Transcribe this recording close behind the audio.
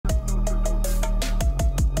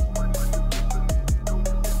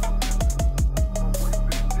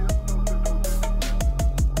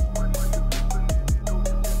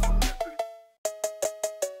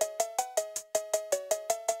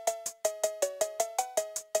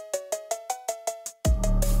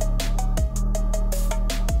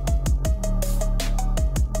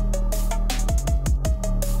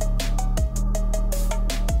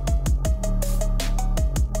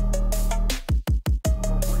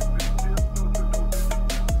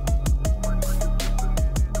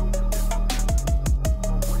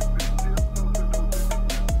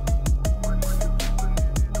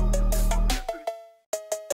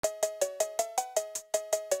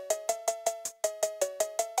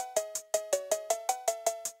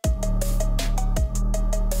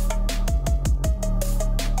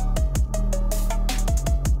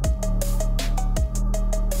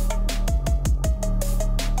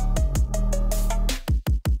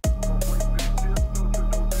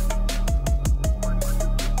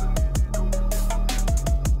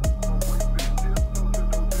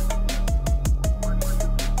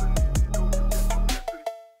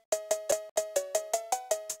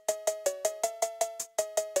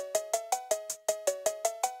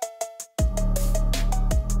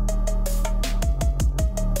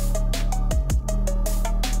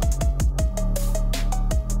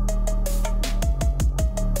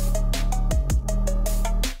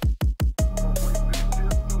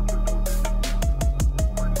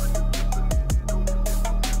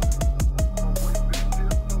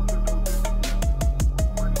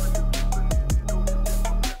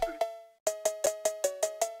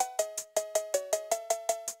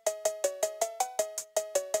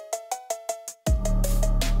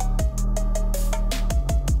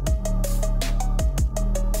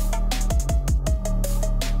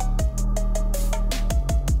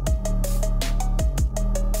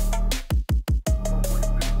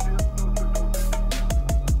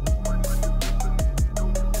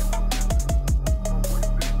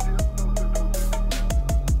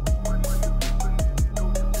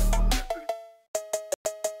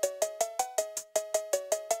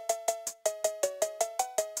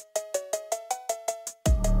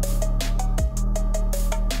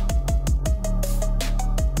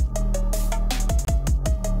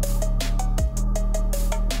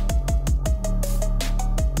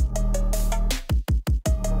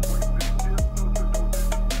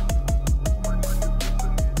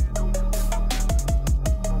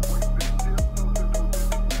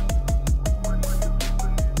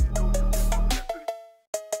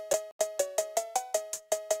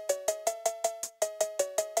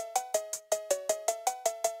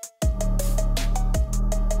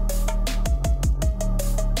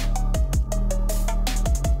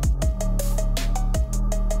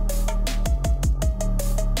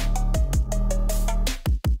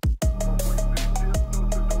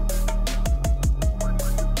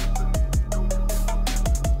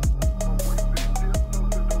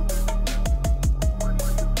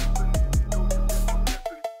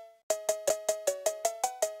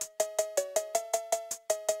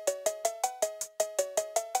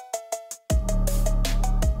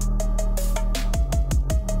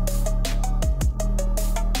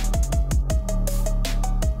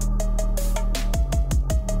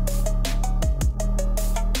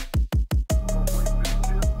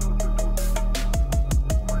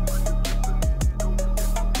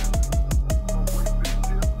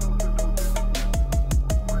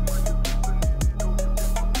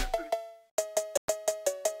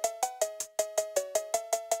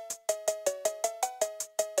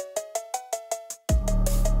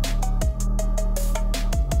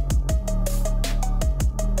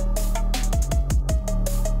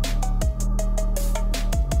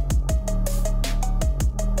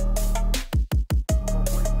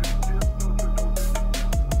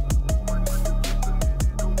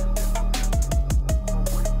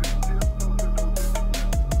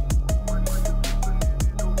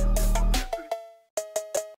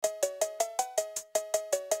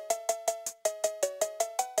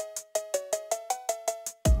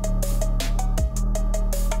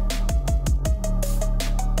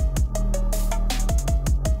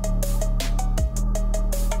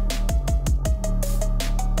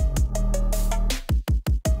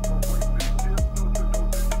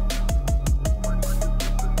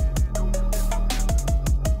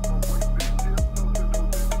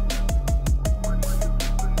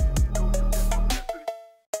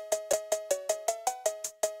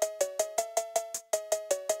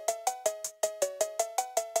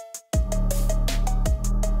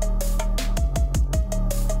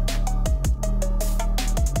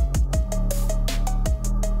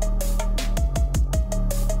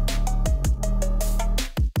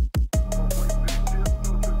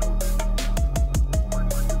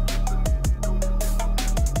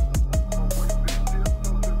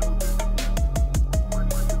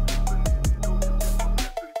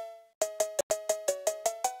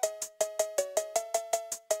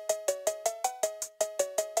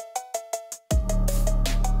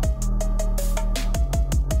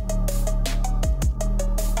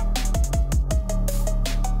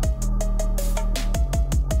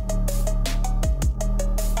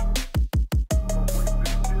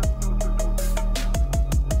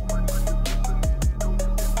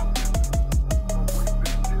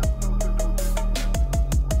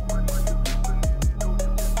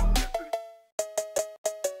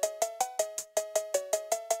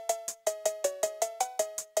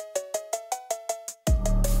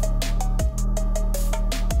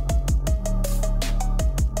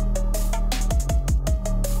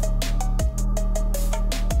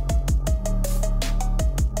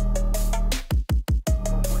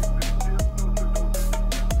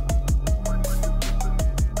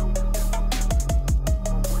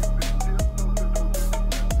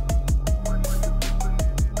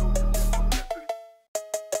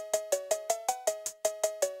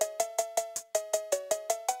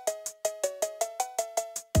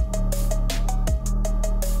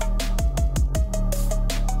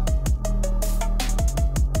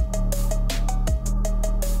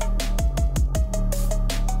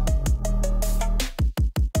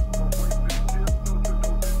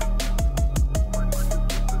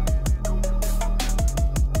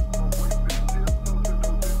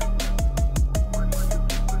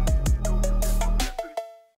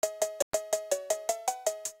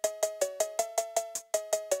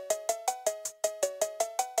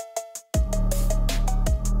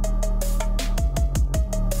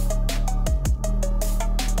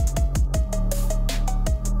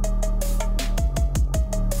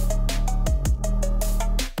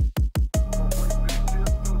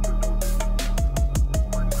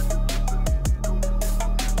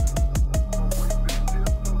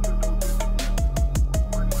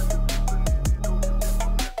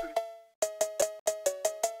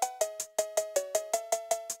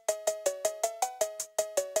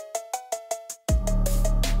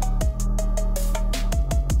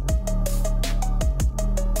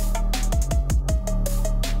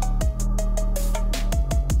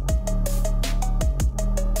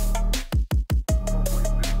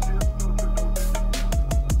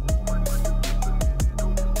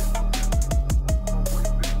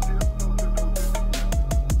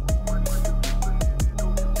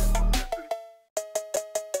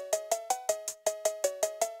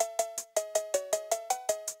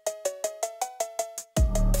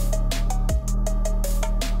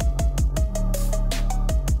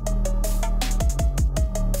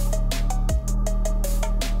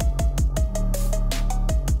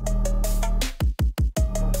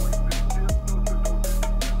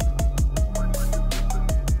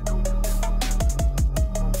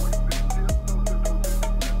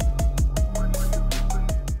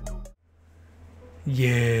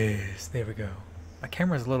Yes, there we go. My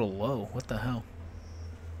camera's a little low. What the hell?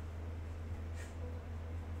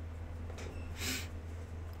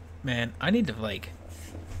 Man, I need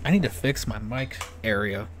to fix my mic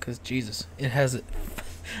area, cause Jesus, it has it.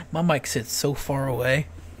 My mic sits so far away.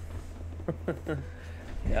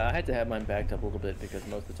 Yeah, I had to have mine backed up a little bit because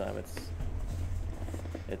most of the time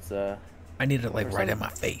it's I need it like for right in some- my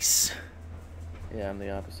face. yeah, I'm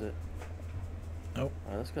the opposite. Oh,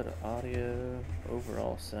 Alright, let's go to audio,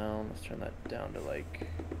 overall sound. Let's turn that down to like,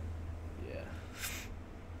 yeah.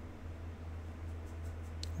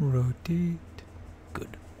 rotate.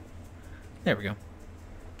 Good. There we go.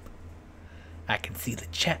 I can see the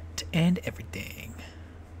chat and everything.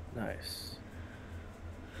 Nice.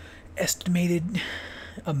 Estimated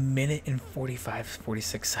a minute and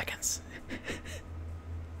 46 seconds.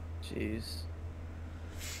 Jeez.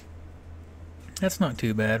 That's not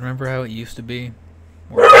too bad. Remember how it used to be?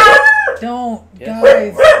 Don't,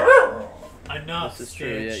 Yes. guys. Enough. This is true.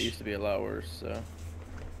 Yeah, it used to be a lot worse. So.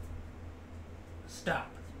 Stop.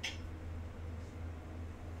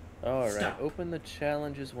 All right. Stop. Open the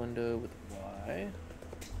challenges window with Y.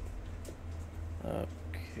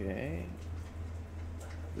 Okay.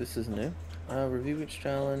 This is new. Review each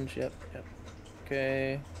challenge. Yep.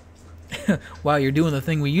 Okay. Wow, you're doing the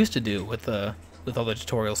thing we used to do with all the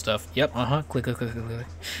tutorial stuff. Yep. Click, click, click, click,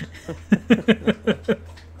 click.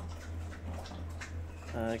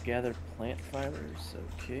 Gather plant fibers.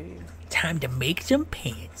 Okay. Time to make some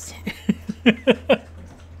pants.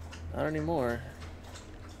 Not anymore.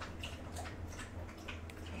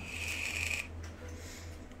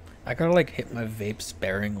 I gotta like hit my vape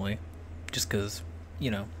sparingly, just cause,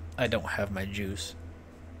 you know, I don't have my juice.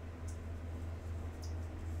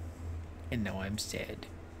 And now I'm sad.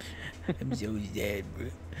 I'm so sad, bro.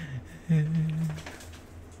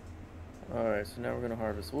 Alright, so now we're gonna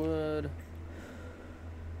harvest wood.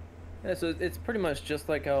 Yeah, so it's pretty much just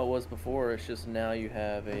like how it was before. It's just now you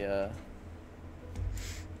have a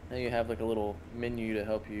now you have like a little menu to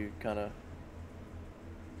help you kind of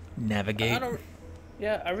Navigate.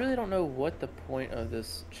 Yeah, I really don't know what the point of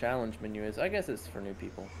this challenge menu is. I guess it's for new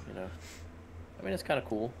people, you know. I mean, it's kind of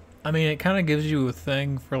cool. I mean, it kind of gives you a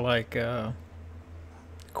thing for like,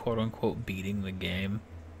 quote unquote, beating the game.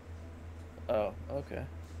 Oh, okay.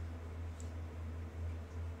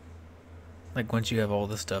 Like once you have all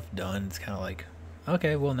the stuff done, it's kind of like,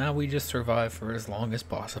 okay, well now we just survive for as long as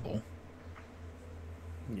possible.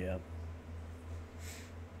 Yeah.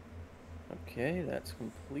 Okay, that's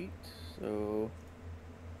complete. So,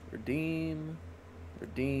 redeem.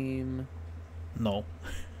 No.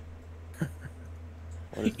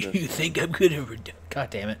 What is this? You think I'm gonna God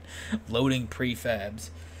damn it. Loading prefabs.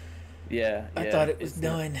 Yeah, I thought it was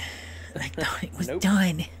done. I thought it was Nope.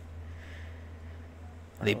 done.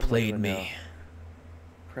 Oh, They what am I played doing me. now?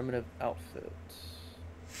 Primitive outfits.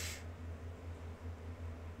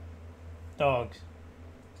 Dogs.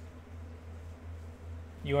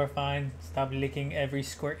 You are fine. Stop licking every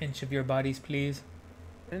square inch of your bodies, please.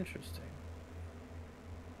 Interesting.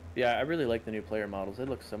 Yeah, I really like the new player models. They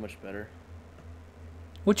look so much better.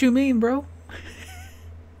 What you mean, bro?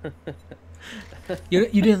 You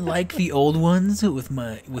didn't like the old ones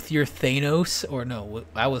with your Thanos, or no?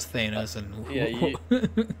 I was Thanos and Yeah,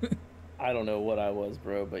 I don't know what I was,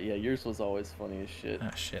 bro, but yeah, yours was always funny as shit.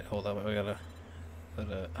 Oh shit! Hold up, we gotta. Oh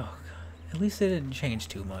god! At least it didn't change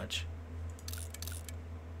too much.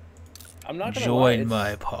 I'm not gonna lie, Join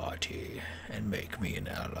my party and make me an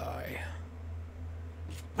ally.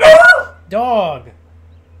 Dog!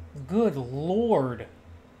 Good lord.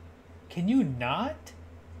 Can you not?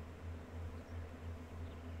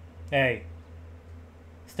 Hey.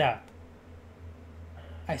 Stop.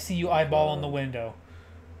 I see you eyeballing the window.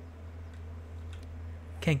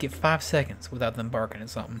 Can't get 5 seconds without them barking at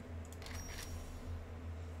something.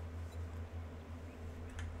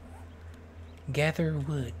 Gather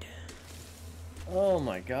wood. Oh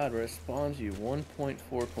my god, where it spawns you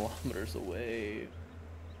 1.4 kilometers away.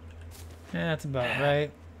 Yeah, that's about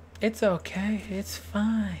right. It's okay. It's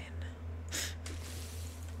fine.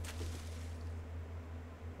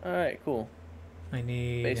 Alright, cool. I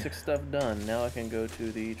need... Basic stuff done. Now I can go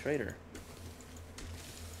to the trader.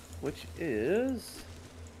 Which is...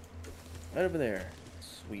 right over there.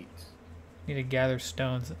 Sweet. Need to gather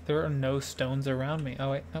stones. There are no stones around me.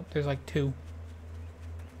 Oh wait, nope, there's like 2.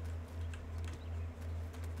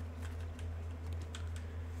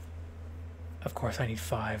 Of course I need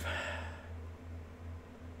 5.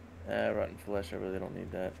 Rotten flesh, I really don't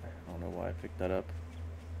need that. I don't know why I picked that up.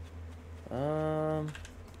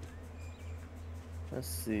 Let's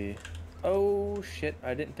see. Oh shit,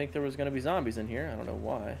 I didn't think there was gonna be zombies in here. I don't know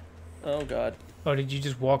why. Oh god. Oh, did you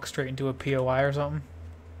just walk straight into a POI or something?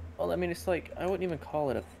 Well, I mean, it's like, I wouldn't even call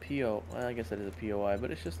it a PO. Well, I guess it is a POI,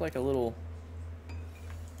 but it's just like a little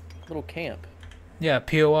camp. Yeah,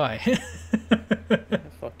 POI. Yeah,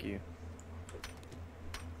 fuck you.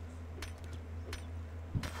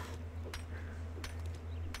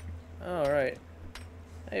 Alright.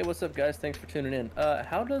 Hey, what's up, guys? Thanks for tuning in.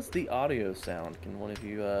 How does the audio sound? Can one of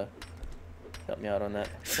you, help me out on that?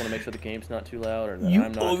 Just want to make sure the game's not too loud or that You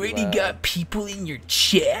I'm not already too loud. got people in your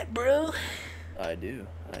chat, bro? I do.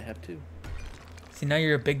 I have two. See, now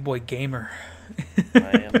you're a big boy gamer.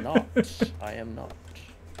 I am not. I am not.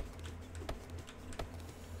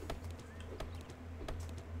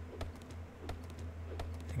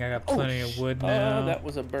 I think I got plenty of wood now. Oh, that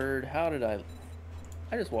was a bird. How did I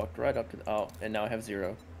just walked right up to the... Oh, and now I have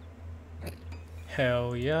 0.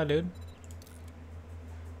 Hell yeah, dude.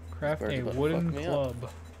 Craft Bird's a about to wooden fuck me club.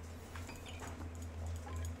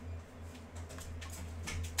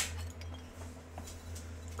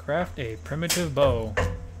 Craft a primitive bow.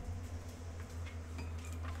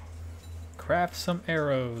 Craft some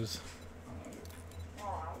arrows.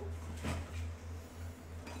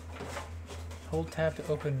 Hold tab to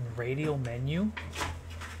open radial menu.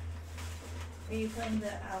 Are you playing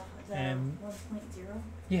the alpha, the And- 1.0?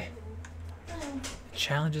 Yeah. Oh.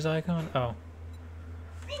 Challenges icon. Oh.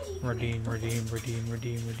 Redeem, redeem, redeem,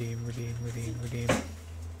 redeem, redeem, redeem, redeem, redeem.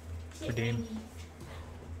 Sit, Redeem. Randy.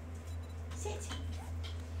 Sit.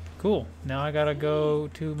 Cool. Now I gotta go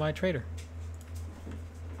to my trader.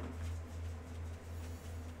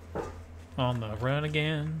 On the run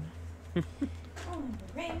again. Oh,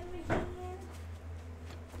 Randy.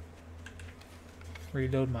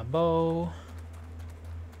 Reload my bow.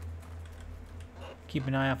 Keep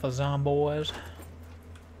an eye out for zomboys.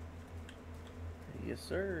 Yes,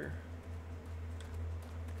 sir.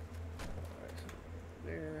 Alright, so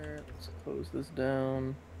there. Let's close this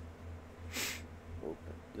down. Open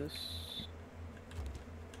this.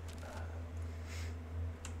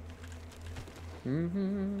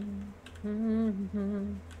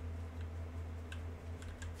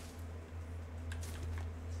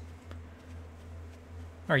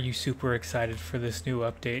 Are you super excited for this new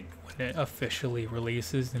update when it officially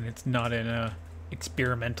releases and it's not in a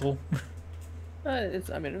experimental? I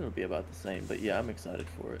mean, it'll be about the same, but yeah, I'm excited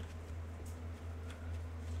for it.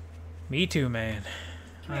 Me too, man.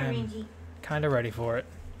 Come here, I'm Randy. kind of ready for it.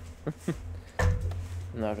 I'm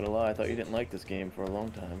not gonna lie, I thought you didn't like this game for a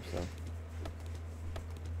long time, so.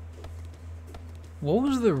 What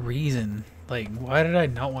was the reason? Like, why did I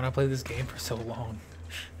not want to play this game for so long?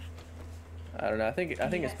 I don't know. I think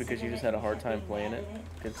it's because you just had a hard time playing it.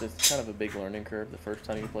 Because it's kind of a big learning curve the first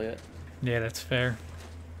time you play it. Yeah, that's fair.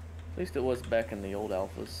 At least it was back in the old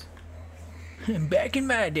alphas. Back in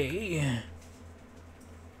my day.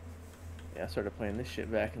 Yeah, I started playing this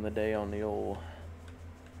shit back in the day on the old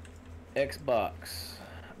Xbox.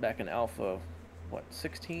 Back in alpha, what,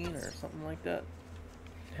 16 or something like that?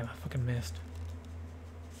 Damn, I fucking missed.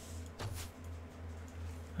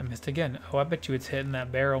 I missed again. Oh, I bet you it's hitting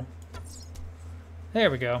that barrel. There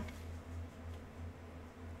we go.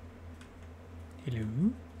 Hello?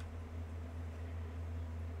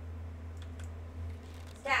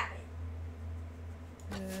 Stop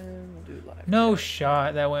it. And we'll do live. No chat.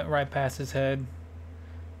 shot. That went right past his head.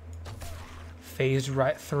 Phased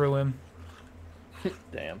right through him.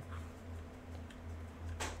 Damn.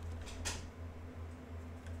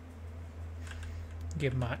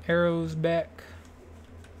 Give my arrows back.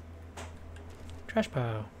 Trash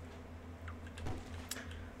pile.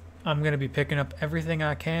 I'm gonna be picking up everything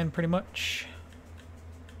I can, pretty much.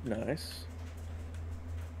 Nice.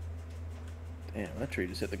 Damn, that tree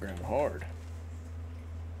just hit the ground hard.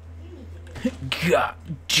 You need to God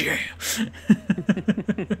damn.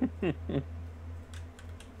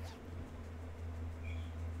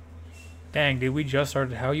 Dang, dude, we just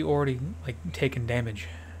started. How you already, like, taking damage?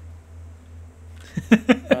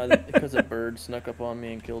 Because a bird snuck up on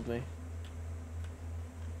me and killed me.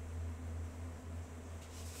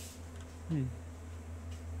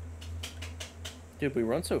 Dude, we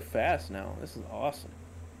run so fast now. This is awesome.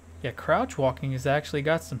 Yeah, crouch walking has actually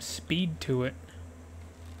got some speed to it.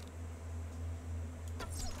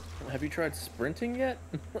 Have you tried sprinting yet?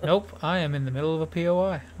 Nope, I am in the middle of a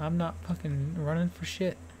POI. I'm not fucking running for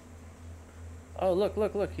shit. Oh, look,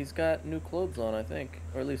 look, look. He's got new clothes on, I think.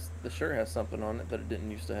 Or at least the shirt has something on it that it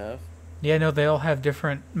didn't used to have. Yeah, no, they all have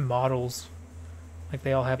different models. Like,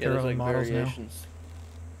 they all have Yeah, their there's own like models variations. now.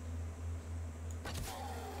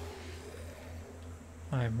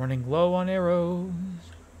 I'm running low on arrows.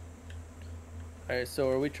 Alright, so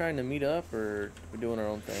are we trying to meet up or are we doing our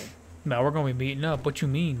own thing? No, we're gonna be meeting up. What you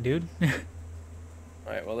mean, dude?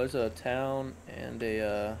 Alright, well there's a town and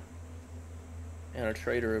a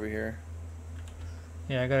trader over here.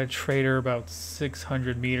 Yeah, I got a trader about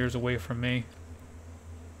 600 meters away from me.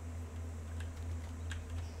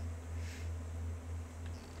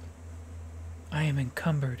 I am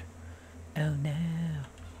encumbered. Oh no.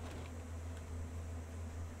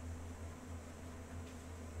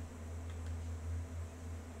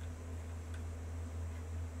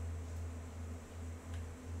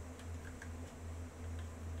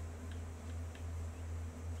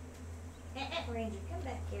 Ranger, come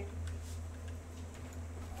back here.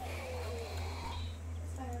 It's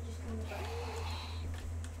fine, I'll just come back.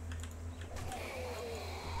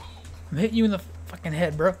 I'm hitting you in the fucking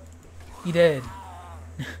head, bro. You dead.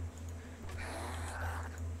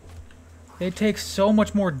 They take so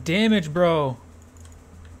much more damage, bro.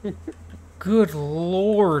 Good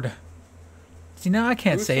lord. See, now I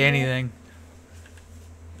can't say anything.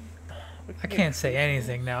 I can't say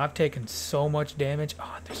anything now. I've taken so much damage.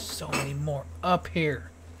 Oh, there's so many more up here.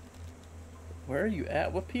 Where are you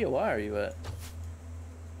at? What POI are you at?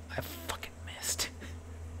 I fucking missed.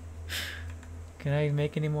 Can I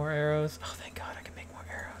make any more arrows? Oh, thank God I can make more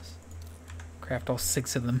arrows. Craft all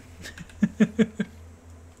 6 of them. I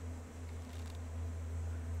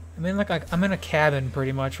mean, like, I'm in a cabin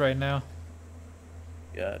pretty much right now.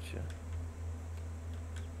 Gotcha.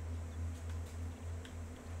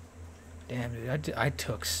 Damn, dude, I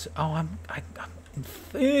took. Oh,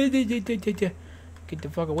 get the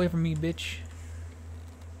fuck away from me, bitch.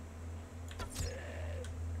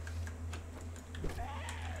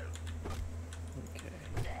 Okay.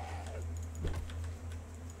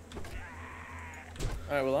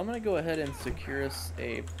 Alright, well I'm gonna go ahead and secure us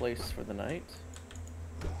a place for the night.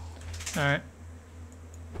 Alright.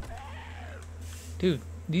 Dude,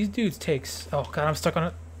 these dudes takes. Oh god, I'm stuck on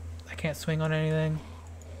it. I can't swing on anything.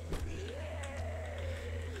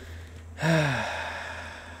 I'm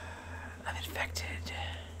infected.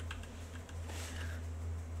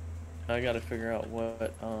 I gotta figure out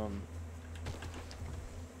what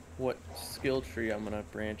skill tree I'm gonna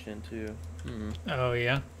branch into. Oh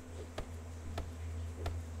yeah.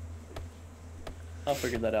 I'll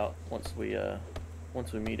figure that out once we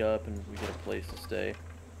meet up and we get a place to stay.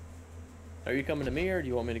 Are you coming to me or do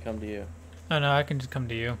you want me to come to you? Oh no, I can just come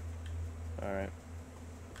to you. Alright.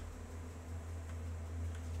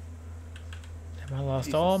 I lost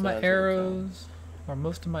Decent all size my little arrows, or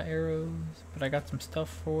most of my arrows, but I got some stuff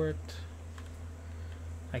for it.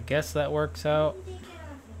 I guess that works out.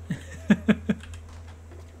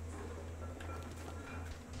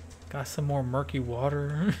 Got some more murky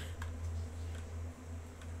water.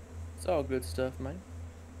 It's all good stuff, man.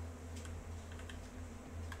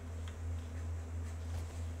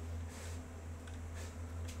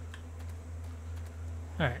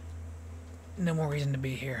 Alright. No more reason to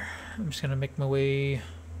be here. I'm just gonna make my way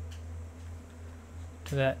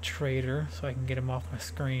to that trader so I can get him off my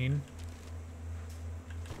screen.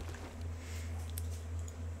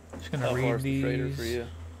 Just gonna How read far's the trader these. for you?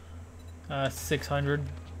 600.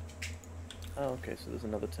 Oh, okay, so there's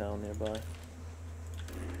another town nearby.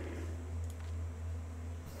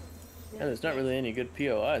 Yeah, there's not really any good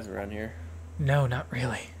POIs around here. No, not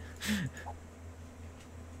really.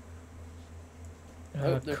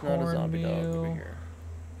 Oh, there's not a zombie dog over here.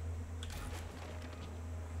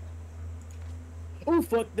 Oh,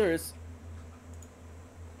 fuck, there is.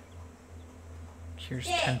 Here's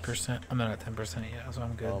 10%. I'm not at 10% yet, so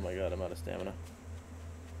I'm good. Oh my god, I'm out of stamina.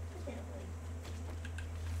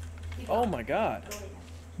 Oh my god.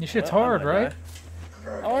 This shit's Well, I'm hard, that right?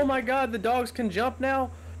 guy. Oh my god, the dogs can jump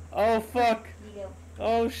now? Oh fuck.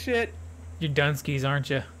 Oh shit. You're Dunskies, aren't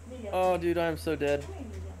you? Oh dude, I'm so dead.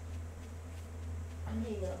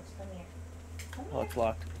 Oh, it's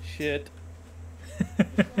locked. Shit.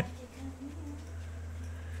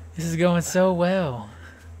 This is going so well.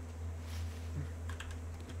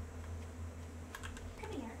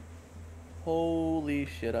 Holy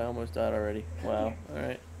shit, I almost died already. Wow,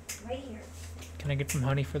 alright. Right here. Can I get some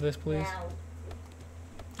honey for this, please? Now.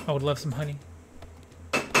 I would love some honey.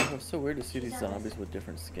 Oh, it's so weird to see these zombies with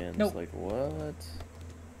different skins. Nope. Like, what?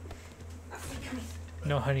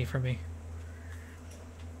 No honey for me.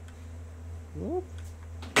 Whoop.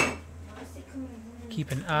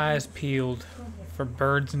 Keeping eyes peeled for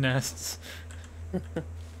birds' nests.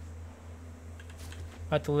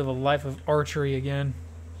 About to live a life of archery again.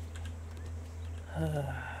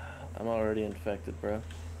 I'm already infected, bro.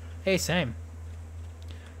 Hey, same.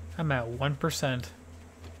 I'm at 1%.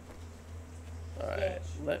 Alright,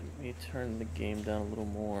 let me turn the game down a little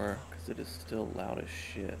more, because it is still loud as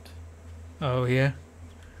shit. Oh, yeah?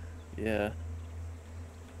 Yeah.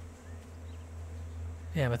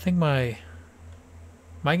 Yeah, but I think my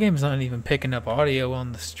game's not even picking up audio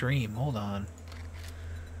on the stream. Hold on.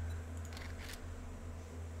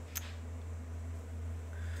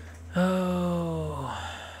 Oh.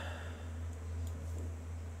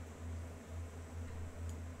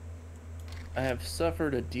 I have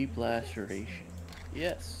suffered a deep laceration.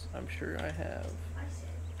 Yes, I'm sure I have. I said.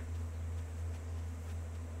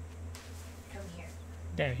 Come here.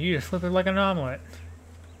 Damn, you just flipped it like an omelet.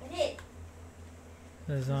 I did.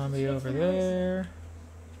 The zombie over there.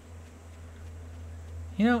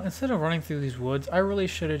 You know, instead of running through these woods, I really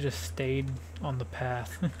should have just stayed on the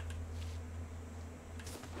path.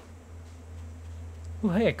 Oh,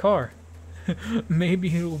 hey, a car.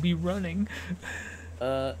 Maybe it will be running.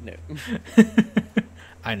 No.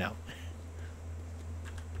 I know.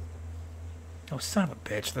 Oh, son of a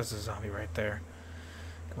bitch. There's a zombie right there.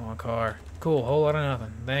 Come on, car. Cool, whole lot of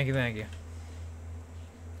nothing. Thank you, thank you.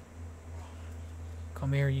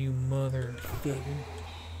 Come here, you motherfucker.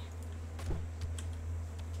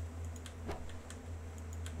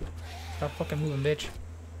 Stop fucking moving, bitch.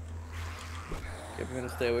 Okay, we're gonna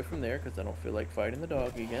stay away from there because I don't feel like fighting the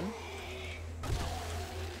dog again.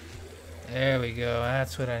 There we go.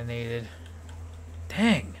 That's what I needed.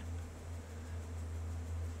 Dang.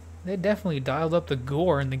 They definitely dialed up the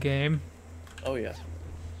gore in the game. Oh yeah.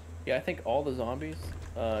 Yeah, I think all the zombies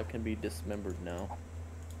can be dismembered now.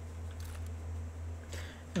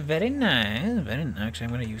 Very nice. Very nice. Actually,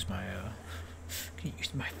 I'm gonna use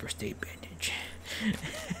my first aid bandage.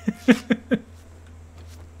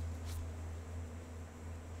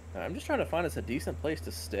 I'm just trying to find us a decent place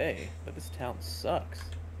to stay, but this town sucks.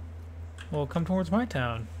 Well, come towards my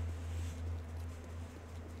town.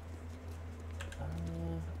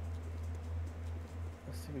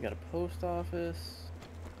 Let's see, we got a post office.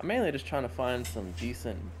 I'm mainly just trying to find some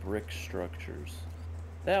decent brick structures.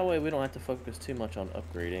 That way we don't have to focus too much on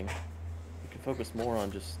upgrading. We can focus more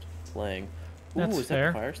on just playing. Ooh, That's is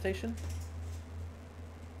fair. that the fire station?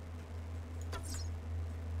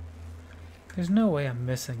 There's no way I'm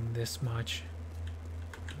missing this much.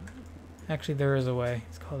 Actually, there is a way.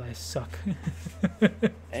 It's called I suck.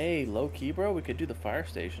 Hey, low key, bro. We could do the fire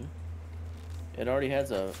station. It already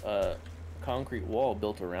has a concrete wall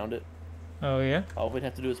built around it. Oh, yeah? All we'd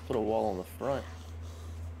have to do is put a wall on the front.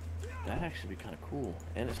 That'd actually be kind of cool.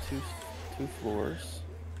 And it's two floors.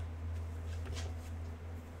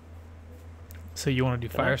 So you want to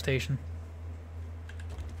do Yeah. fire station?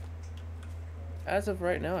 As of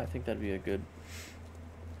right now, I think that'd be a good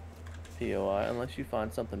POI, unless you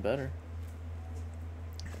find something better.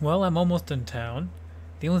 Well, I'm almost in town.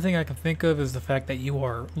 The only thing I can think of is the fact that you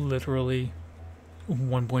are literally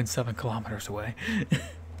 1.7 kilometers away.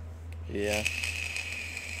 Yeah.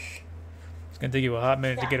 It's gonna take you a hot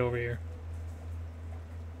minute to get over here.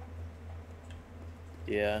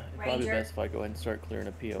 Yeah, it'd probably be Ranger. best if I go ahead and start clearing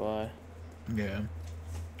a POI. Yeah.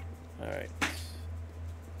 Alright.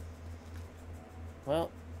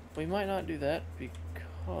 Well, we might not do that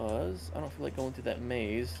because I don't feel like going through that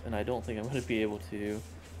maze, and I don't think I'm going to be able to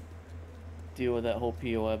deal with that whole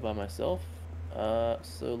POI by myself.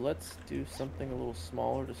 So let's do something a little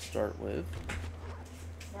smaller to start with.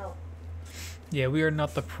 No. Yeah, we are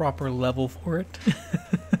not the proper level for it.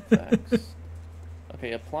 Facts.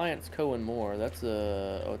 Okay, Appliance Co. and More. That's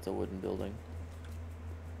a... Oh, it's a wooden building.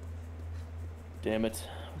 Damn it.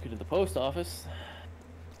 We could do the post office.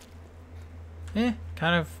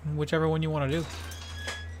 Kind of whichever one you want to do.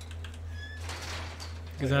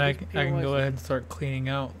 Because then I can go ahead and start cleaning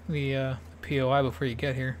out the POI before you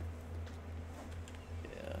get here.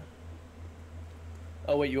 Yeah.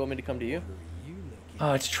 Oh, wait, you want me to come to you?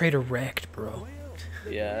 Oh, it's Trader Wrecked, bro.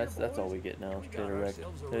 Yeah, that's all we get now. Is Trader Wreck.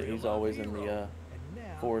 He's always in the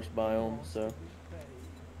forest biome, so.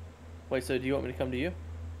 Wait, so do you want me to come to you?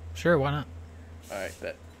 Sure, why not? Alright,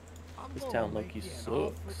 bet. This town low-key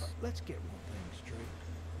sucks. Let's get one thing straight.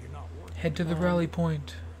 You're not working. Head to the rally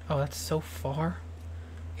point. Oh, that's so far.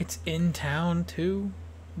 It's in town too,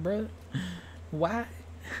 bro. Why?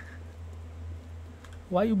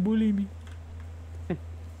 Why you bully me?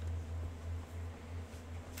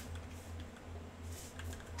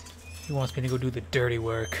 He wants me to go do the dirty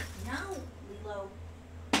work. No, Lilo.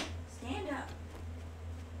 Stand up.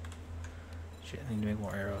 Shit, I need to make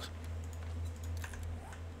more arrows.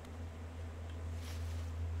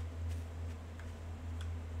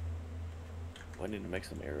 I need to make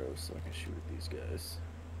some arrows so I can shoot at these guys.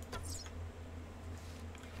 God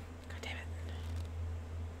damn it.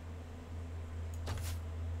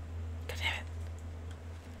 God damn it.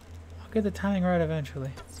 I'll get the timing right eventually.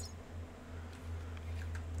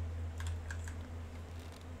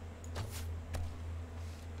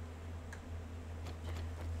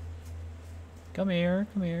 Come here,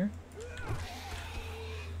 come here.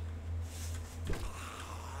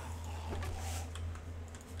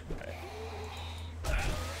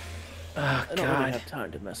 Oh, I don't God. really have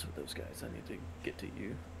time to mess with those guys. I need to get to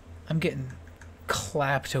you. I'm getting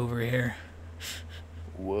clapped over here.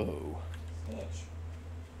 Whoa. Bitch.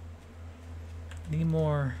 Need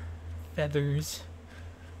more feathers.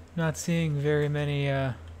 Not seeing very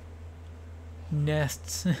many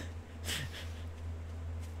nests.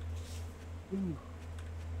 Ooh.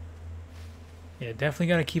 Yeah, definitely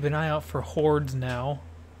gotta keep an eye out for hordes now.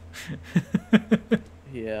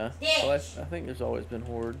 Yeah. Well, I think there's always been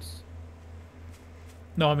hordes.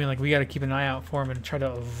 No, I mean like we gotta keep an eye out for them and try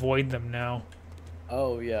to avoid them now.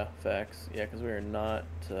 Oh, yeah. Facts. Yeah, because we are not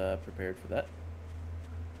prepared for that.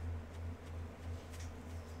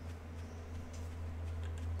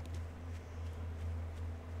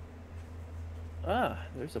 Ah,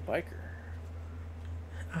 there's a biker.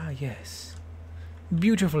 Ah, yes.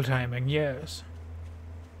 Beautiful timing, yes.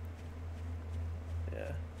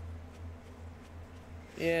 Yeah.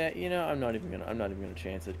 Yeah, you know, I'm not even gonna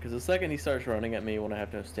chance it, because the second he starts running at me when I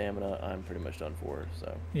have no stamina, I'm pretty much done for.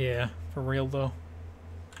 So Yeah, for real though.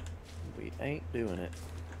 we ain't doing it.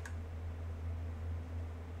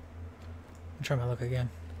 I'll try my luck again.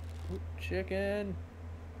 Ooh, chicken.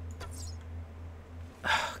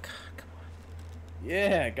 Oh God, come on.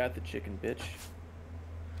 Yeah, got the chicken, bitch.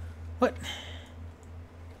 What?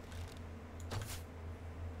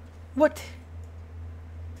 What?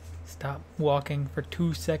 Stop walking for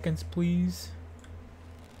 2 seconds, please.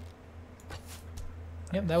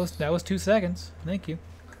 Yep, that was 2 seconds. Thank you.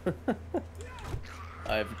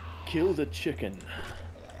 I've killed a chicken.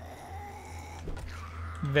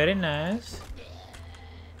 Very nice.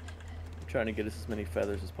 I'm trying to get us as many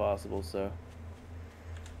feathers as possible, so.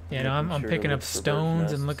 Yeah, no, I'm making sure to picking look up for birds' stones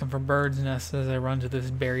and nests. looking for birds' nests as I run to this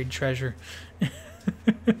buried treasure.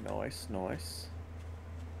 Nice, nice.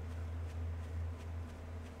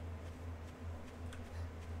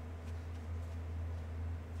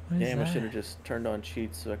 What is Damn, I should have that? just turned on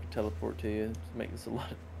cheats so I could teleport to you to make this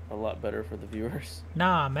a lot better for the viewers.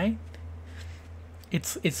 Nah, man.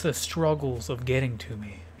 It's the struggles of getting to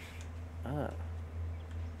me. Ah.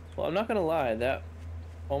 Well, I'm not gonna lie, that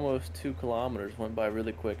almost 2 kilometers went by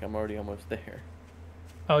really quick. I'm already almost there.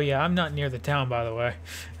 Oh yeah, I'm not near the town, by the way.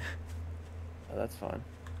 Oh, that's fine.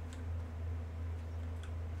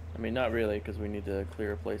 I mean, not really, because we need to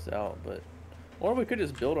clear a place out, but... Or we could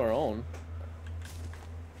just build our own.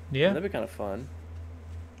 Yeah, That'd be kind of fun.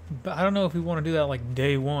 but I don't know if we want to do that like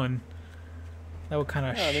day one. That would kind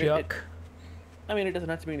of Yeah, I mean, shuck. I mean, it doesn't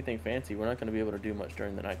have to be anything fancy. We're not going to be able to do much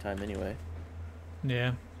during the nighttime anyway.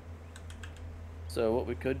 Yeah. So what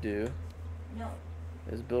we could do No.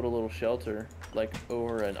 is build a little shelter, like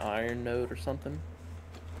over an iron node or something.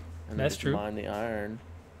 And then That's just true. mine the iron.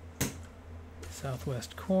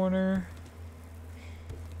 Southwest corner.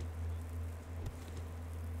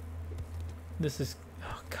 This is...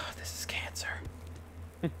 Oh god, this is cancer.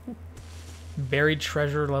 Buried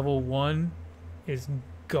treasure level 1 is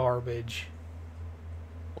garbage.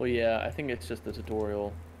 Well, yeah, I think it's just the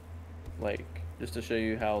tutorial, like, just to show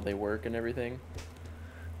you how they work and everything.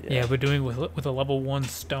 Yeah, but doing with a level 1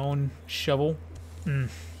 stone shovel, True,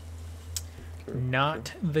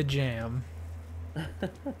 not the jam.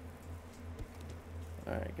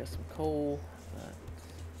 Alright, get some coal.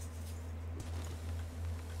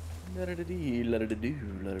 La-da-da-dee, la-da-da-doo,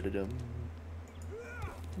 la-da-da-dum.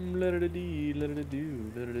 La-da-da-dee,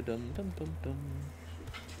 la-da-da-doo, la-da-da-dum, dum-dum-dum.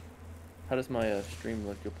 How does my stream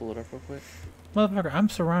look? You'll pull it up real quick? Motherfucker, I'm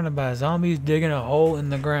surrounded by zombies digging a hole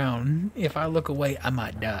in the ground. If I look away, I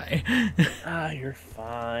might die. Ah, you're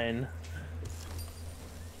fine.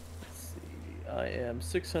 Let's see. I am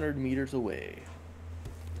 600 meters away.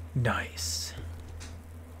 Nice.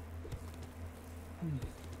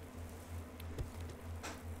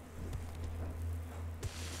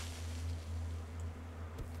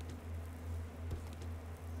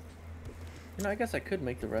 You know, I guess I could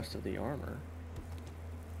make the rest of the armor.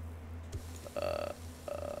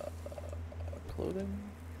 Clothing?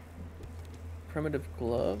 Primitive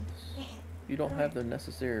gloves? You don't have the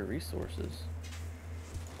necessary resources.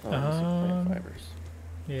 Oh, let's see, plant fibers.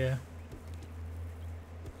 Yeah.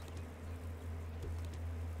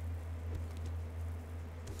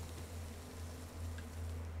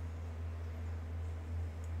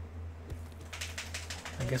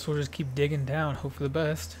 I guess we'll just keep digging down, hope for the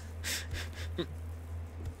best.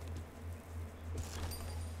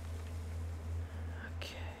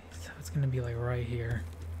 Okay, so it's gonna be like right here.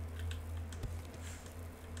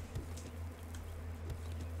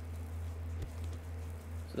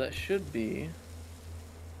 So that should be...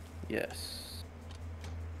 Yes.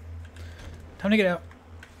 Time to get out.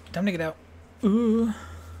 Time to get out. Ooh.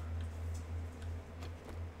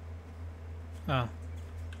 Oh.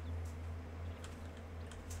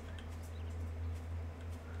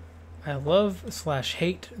 I love /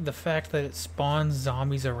 hate the fact that it spawns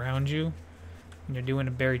zombies around you when you're doing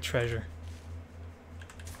a buried treasure.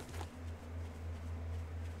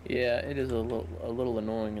 Yeah, it is a little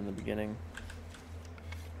annoying in the beginning.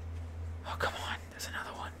 Oh, come on. There's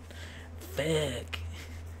another one. Fuck.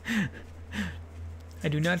 I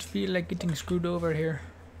do not feel like getting screwed over here.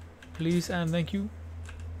 Please and thank you.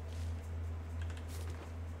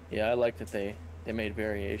 Yeah, I like that they made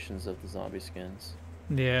variations of the zombie skins.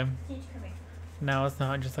 Yeah. Stitch, come here. Now it's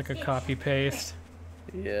not just like a copy paste.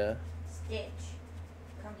 Yeah. Stitch,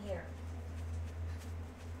 come here.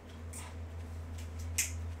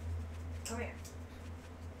 Come here.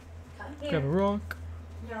 Come here. Grab a rock.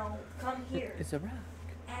 No, come here. It's a rock.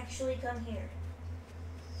 Actually, come here.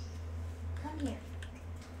 Come here.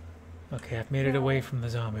 Okay, I've made it away from the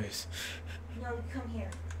zombies. No, come here.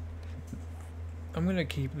 I'm gonna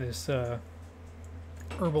keep this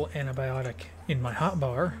herbal antibiotic in my hot I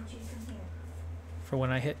bar want you to come here. for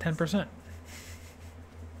when I hit 10%.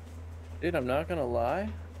 Dude, I'm not gonna lie.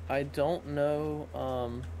 I don't know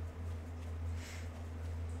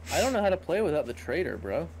how to play without the trader,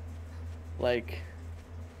 bro. Like,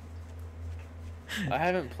 I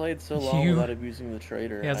haven't played so long You- without abusing the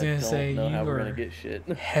trader. Yeah, I was gonna don't say, know how you we're gonna are get shit.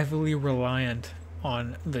 heavily reliant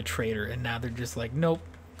on the trader, and now they're just like, nope,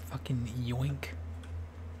 fucking yoink.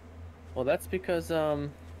 Well, that's because I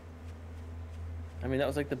mean, that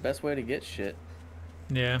was like the best way to get shit.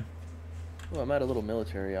 Yeah. Oh, I'm at a little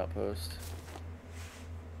military outpost.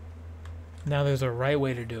 Now there's a right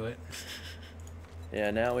way to do it.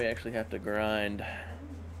 Yeah, now we actually have to grind.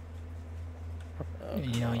 Oh,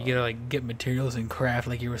 You know, come you on. gotta like get materials and craft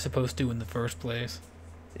like you were supposed to in the first place.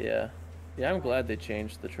 Yeah. Yeah, I'm glad they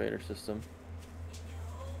changed the trader system.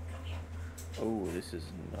 Oh, this is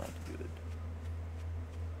not good.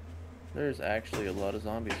 There's actually a lot of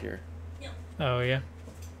zombies here. Oh yeah.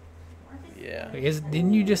 Yeah. Wait,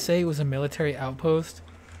 didn't you just say it was a military outpost?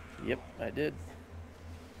 Yep, I did.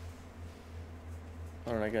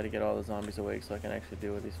 Alright, I gotta get all the zombies awake so I can actually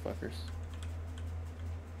deal with these fuckers.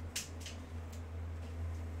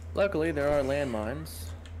 Luckily, there are landmines,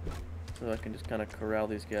 so I can just kind of corral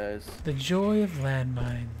these guys. The joy of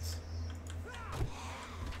landmines.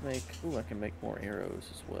 Ooh, I can make more arrows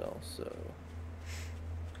as well, so...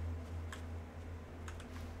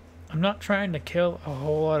 I'm not trying to kill a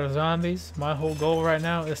whole lot of zombies. My whole goal right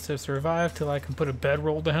now is to survive till I can put a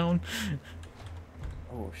bedroll down.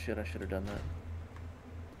 Oh shit, I should have done that.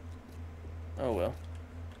 Oh well.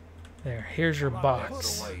 There, here's your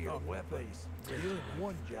box. Put away your weapons. Doing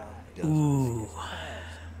one job doesn't Ooh.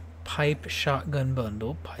 fast. Pipe shotgun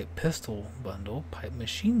bundle, pipe pistol bundle, pipe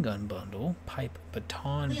machine gun bundle, pipe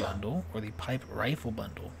baton bundle, or the pipe rifle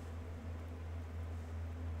bundle.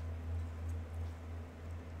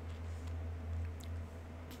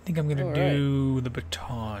 I think I'm gonna Alright. do the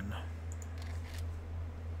baton.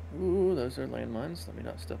 Ooh, those are landmines. Let me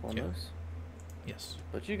not step on Yeah. those. Yes.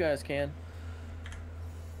 But you guys can.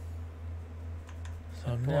 So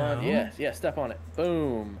Come now, on. Yes, yeah, step on it.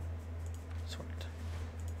 Boom. sort.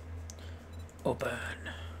 Open.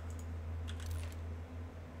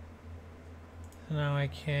 So now I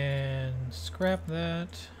can scrap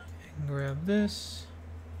that and grab this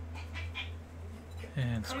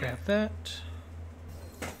and scrap that.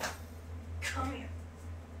 Come here.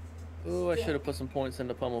 Ooh, I should have put some points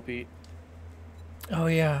into Pummel Pete. Oh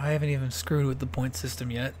yeah, I haven't even screwed with the point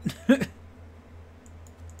system yet.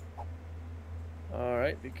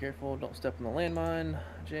 Alright, be careful. Don't step on the landmine,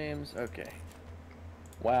 James. Okay.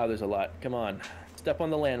 Wow, there's a lot. Come on. Step on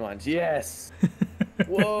the landmines. Yes!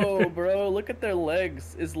 Whoa, bro. Look at their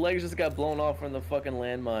legs. His legs just got blown off from the fucking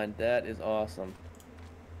landmine. That is awesome.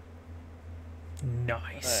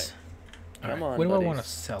 Nice. Come Alright, on, what do I buddies. want to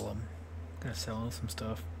sell them? I'm gonna sell them some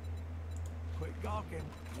stuff. Quit gawking.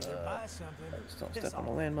 Either buy something. Just don't piss step on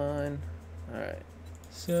off. the landmine. Alright.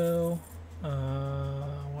 So, I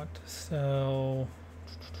want to sell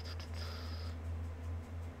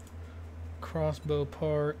crossbow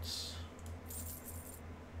parts.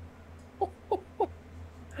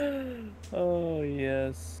 Oh,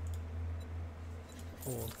 yes.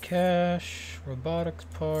 Old cash, robotics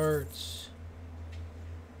parts,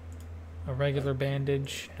 a regular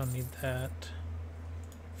bandage, don't need that.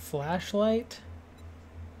 Flashlight,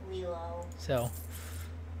 Lilo. so.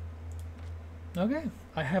 Okay,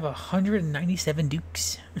 I have 197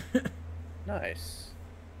 dukes. Nice.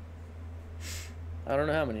 I don't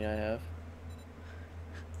know how many I have.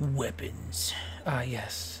 Weapons. Ah,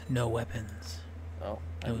 yes. No weapons. Oh,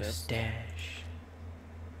 I No missed. stash.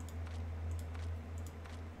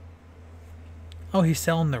 Oh, he's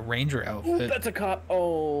selling the ranger Ooh, outfit. that's a cop.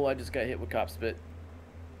 Oh, I just got hit with cop spit.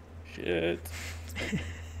 Shit.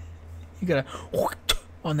 You gotta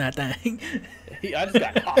on that thing. I just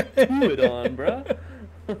got hot to it on, bruh.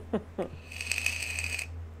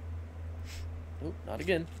 Oop, not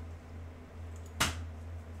again.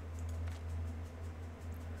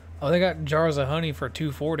 Oh, they got jars of honey for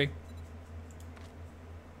 $2.40.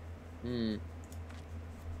 Hmm.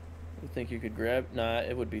 You think you could grab? Nah,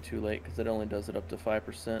 it would be too late because it only does it up to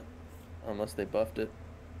 5%, unless they buffed it.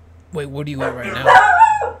 Wait, what are you at right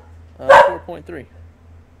now? 4.3.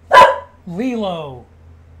 Lilo.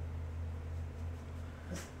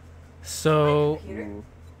 So Computer? Ooh.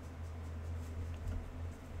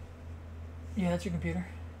 yeah, that's your computer.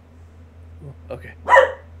 Okay.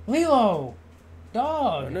 Lilo, Oh,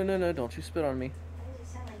 dog. no! Don't you spit on me. Why does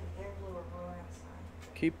it sound like an air blower blowing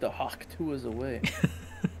outside? Keep the hawk tuas away.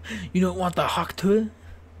 You don't want the hawk to it?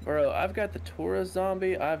 Bro, I've got the Tora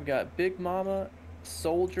zombie, I've got Big Mama,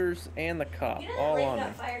 soldiers, and the cop You know that all lady on me.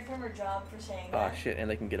 got fired from her job for saying Ah, that? shit, and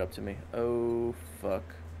they can get up to me. Oh, fuck.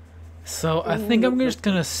 So I think I'm just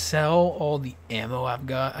gonna sell all the ammo I've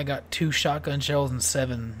got. I got 2 shotgun shells and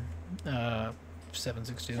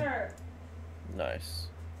 7.62. Sure. Nice.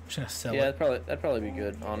 I'm just gonna sell Yeah, it. that'd probably be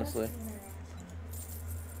good, honestly.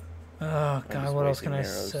 Oh just god, what else can I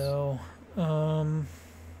wasting sell?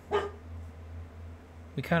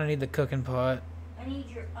 We kind of need the cooking pot. I need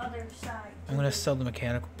your other side. I'm gonna sell the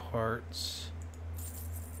mechanical parts.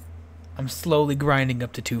 I'm slowly grinding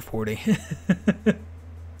up to 240.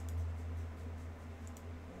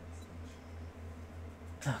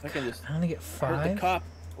 Oh, I can God, just I only get hurt the 5. cop.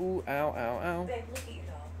 Ooh, ow, ow, ow. Babe, look at your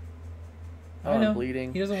dog. Oh, I know. I'm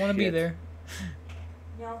bleeding. He doesn't want to be Shit. there.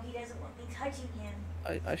 No, he doesn't want me touching him.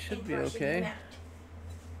 I should and be brushing him okay. out.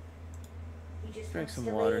 He just Drink wants some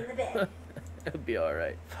to water. lay in the bed. It'll be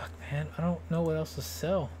alright. Fuck, man. I don't know what else to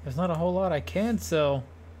sell. There's not a whole lot I can sell.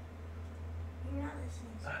 You're not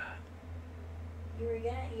listening.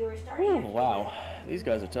 You were starting. Ooh, to do wow. that. These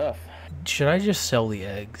guys are tough. Should I just sell the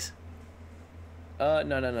eggs?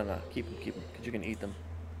 No. Keep them, because you can eat them.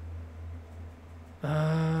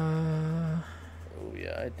 Uh, Oh,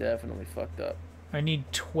 yeah, I definitely fucked up. I need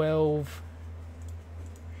 12.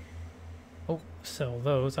 Oh, sell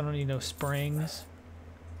those. I don't need no springs.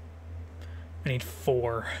 I need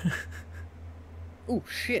 4. Oh,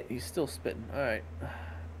 shit, he's still spitting. Alright.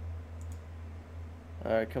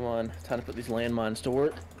 Alright, come on. Time to put these landmines to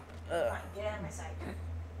work. Come on, get out of my sight.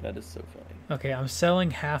 That is so funny. Okay, I'm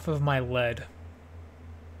selling half of my lead.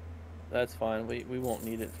 That's fine. We won't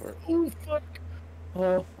need it for... Ooh, fuck!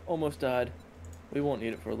 Oh, almost died. We won't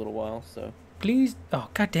need it for a little while, so... Please. Oh,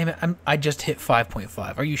 god damn it. I just hit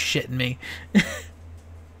 5.5. Are you shitting me?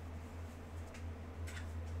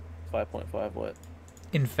 5.5 what?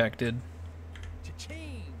 Infected.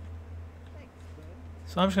 Cha-ching. Thanks, bud.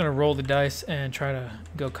 So I'm just gonna roll the dice and try to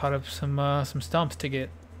go cut up some stumps to get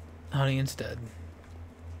honey instead.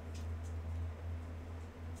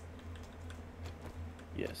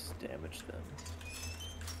 Yes, damage them.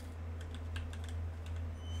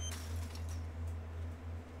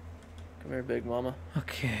 Come here, Big Mama.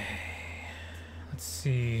 Okay. Let's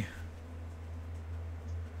see.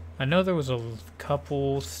 I know there was a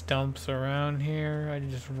couple stumps around here. I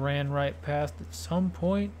just ran right past at some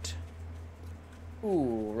point.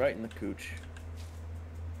 Ooh, right in the cooch.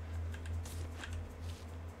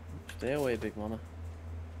 Stay away, Big Mama.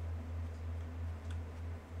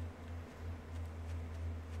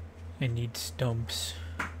 I need stumps.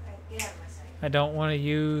 Alright, get out of my sight. I don't want to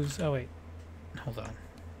use... Oh, wait. Hold on.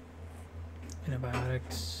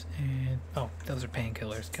 Antibiotics and... Oh, those are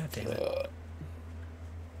painkillers. God damn it.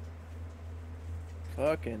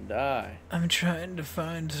 Fucking die. I'm trying to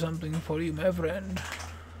find something for you, my friend.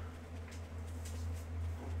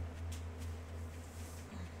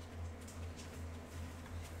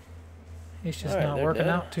 It's just Alright, not they're working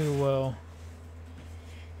dead. out too well.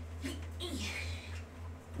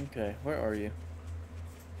 Okay, where are you?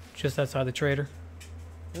 Just outside the trader.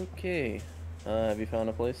 Okay. Have you found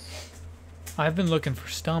a place? I've been looking for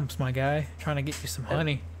stumps, my guy. Trying to get you some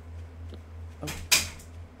honey.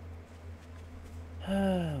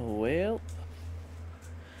 Well,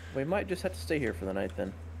 we might just have to stay here for the night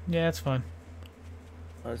then. Yeah, it's fine.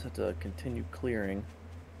 I'll just have to continue clearing.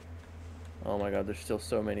 Oh my god, there's still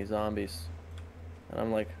so many zombies. And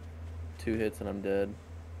I'm like 2 hits and I'm dead.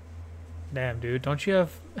 Damn, dude. Don't you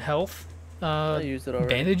have health? I used it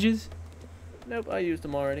already. Bandages? Nope, I used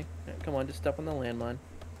them already. Yeah, come on, just step on the landmine.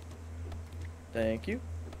 Thank you.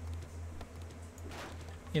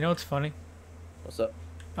 You know what's funny? What's up?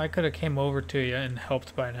 I could have came over to you and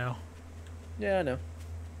helped by now. Yeah, I know.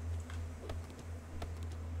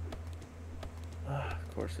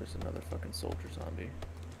 Of course, there's another fucking soldier zombie.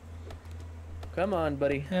 Come on,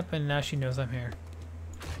 buddy. Yep, and now she knows I'm here.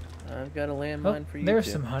 I've got a Oh, landmine for you. there's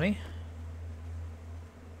too. some honey.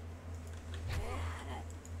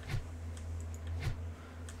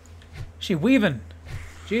 She weaving.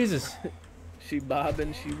 Jesus. She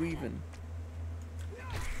bobbing, she weaving.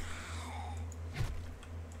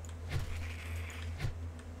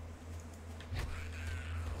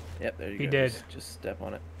 Yep, there you He go. did. Just step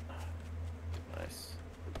on it. Nice.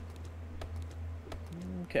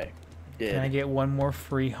 Okay. Dead. Can I get one more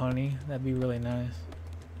free honey? That'd be really nice.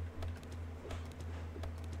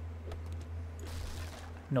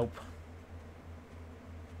 Nope.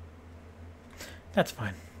 That's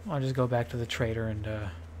fine. I'll just go back to the trader and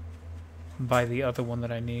buy the other one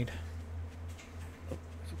that I need. Oh,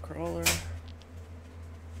 there's a crawler.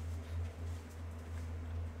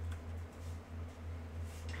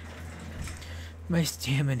 My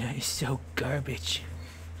stamina is so garbage.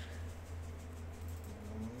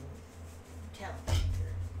 Tell him.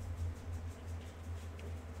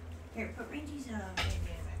 Here, put Randy's bandana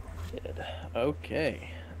back on. Dead. Okay.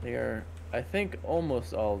 They are, I think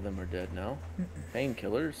almost all of them are dead now.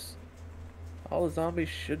 Painkillers. All the zombies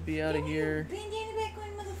should be out of here. Bandana back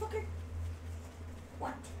on, motherfucker.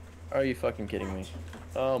 What? Are you fucking kidding me?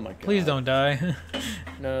 Oh my god. Please don't die.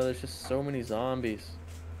 No, there's just so many zombies.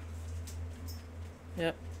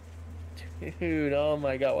 Yep. Dude, oh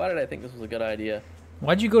my god. Why did I think this was a good idea?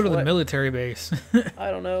 Why'd you go to the What? military base? I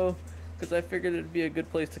don't know. Because I figured it'd be a good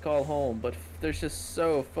place to call home. But there's just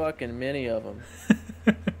so fucking many of them.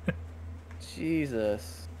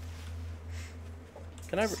 Jesus.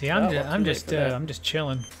 Can I? See, oh, I'm well, too late for that. I'm just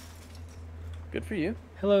chilling. Good for you.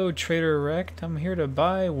 Hello, Trader Erect. I'm here to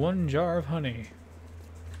buy 1 jar of honey.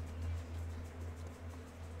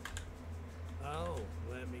 Oh,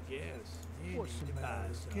 let me guess. You What's need the to buy Uh,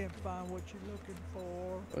 something. something. Can't find what you're looking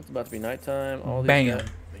for. Oh, it's about to be nighttime. All these Bam! guys-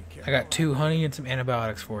 Be I careful. got 2 honey and some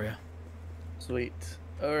antibiotics for you. Sweet.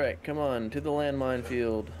 Alright, come on. To the landmine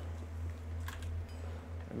field.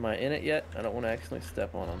 Am I in it yet? I don't want to accidentally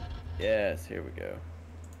step on them. Yes, here we go.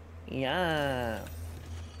 Yeah.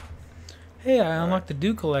 Hey, I unlocked the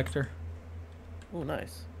dew collector. Oh,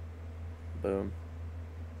 nice. Boom.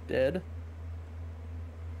 Dead.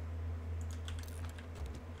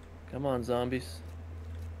 Come on, zombies.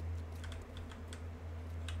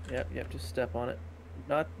 Yep, just step on it.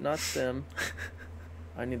 Not them.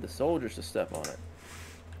 I need the soldiers to step on it.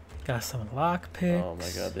 Got some lockpicks. Oh my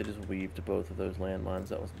god, they just weaved both of those landmines.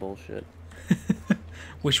 That was bullshit.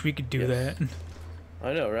 Wish we could do Yes. that.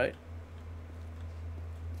 I know, right?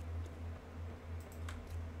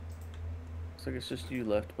 Looks like it's just you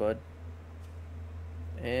left, bud.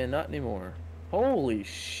 And not anymore. Holy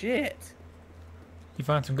shit! You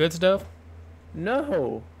find some good stuff?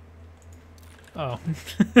 No! Oh.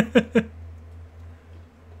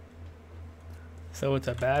 So it's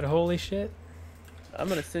a bad holy shit? I'm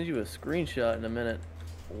gonna send you a screenshot in a minute.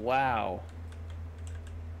 Wow.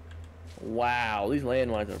 Wow, these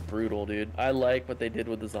landmines are brutal, dude. I like what they did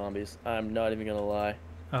with the zombies. I'm not even gonna lie.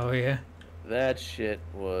 Oh, yeah? That shit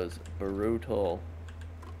was brutal.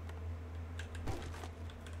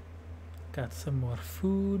 Got some more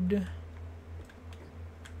food.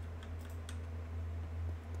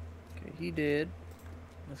 Okay, he did.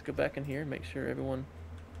 Let's go back in here and make sure everyone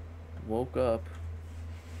woke up.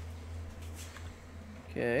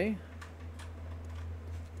 Okay.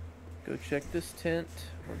 Go check this tent.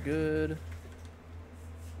 We're good.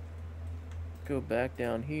 Go back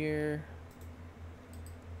down here.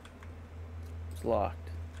 It's locked.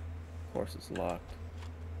 Of course it's locked.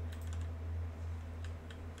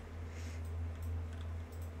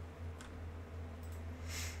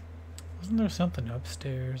 Wasn't there something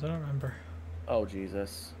upstairs? I don't remember. Oh,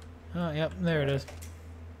 Jesus. Oh, yep, there it is.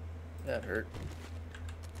 That hurt.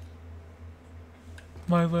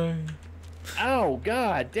 My leg. Ow,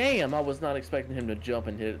 god damn! I was not expecting him to jump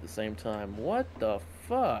and hit at the same time. What the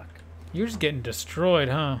fuck? You're just getting destroyed,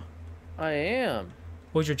 huh? I am.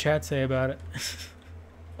 What'd your chat say about it?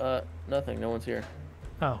 Nothing. No one's here.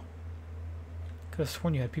 Oh. Could've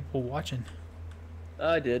sworn you had people watching.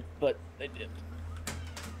 I did, but they didn't.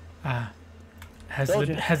 Ah. Told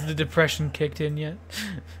ya. Has the depression kicked in yet?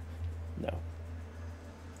 No.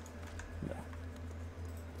 No.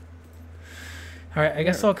 Alright, I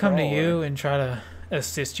guess You're a I'll come to crawler. you and try to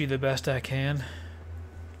assist you the best I can.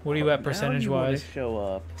 What are you at percentage wise? Show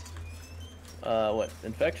up. What?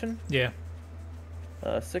 Infection? Yeah.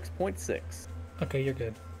 6.6. Okay, you're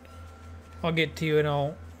good. I'll get to you and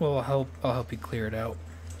I'll help you clear it out.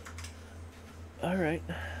 All right.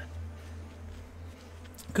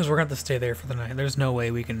 Because we're going to have to stay there for the night. There's no way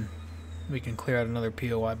we can clear out another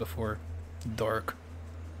POI before dark.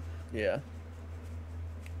 Yeah.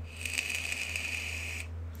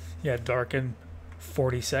 Yeah, dark in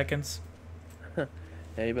 40 seconds.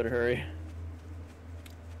 Yeah, you better hurry.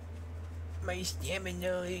 My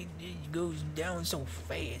stamina it goes down so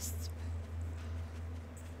fast.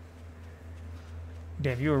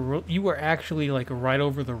 Damn, you were actually like right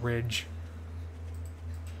over the ridge.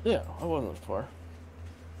 Yeah, I wasn't far.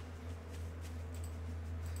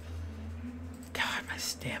 God, my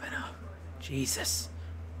stamina. Jesus.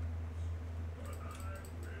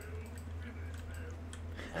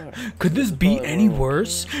 Alright. Could this be probably any where we'll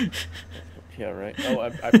worse? Yeah, right. Oh,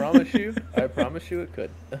 I promise you. I promise you it could.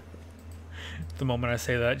 The moment I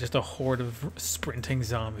say that, just a horde of sprinting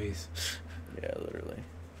zombies. Yeah, literally.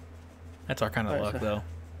 That's our kind of Alright, luck, so- though.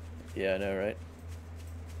 Yeah, I know, right?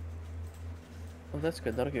 Well, that's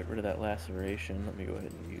good. That'll get rid of that laceration. Let me go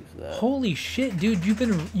ahead and use that. Holy shit, dude!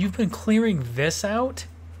 You've been clearing this out.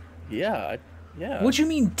 Yeah, yeah. What do you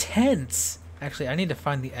mean tents? Actually, I need to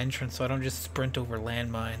find the entrance so I don't just sprint over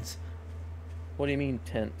landmines. What do you mean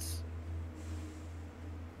tents?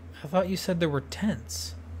 I thought you said there were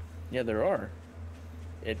tents. Yeah, there are.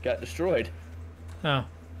 It got destroyed. Oh.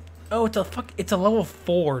 Oh, it's a level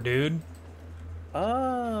 4, dude.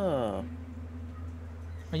 Oh.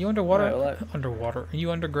 Are you underwater? Alright, well, Underwater. Are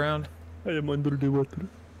you underground? I am under the water.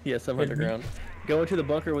 Yes, I'm Hit me. underground. Go into the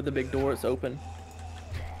bunker with the big door. It's open.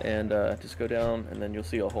 And just go down, and then you'll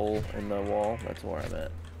see a hole in the wall. That's where I'm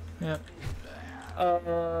at.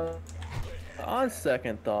 Yeah. On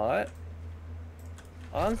second thought,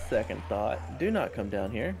 do not come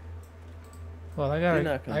down here. Well, I Do not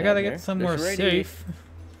gotta come down here. get somewhere There's safe.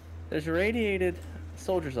 There's radiated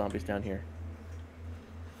soldier zombies down here.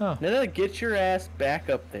 Oh. Now get your ass back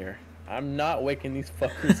up there. I'm not waking these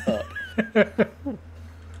fuckers up.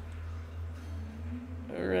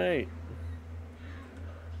 Alright.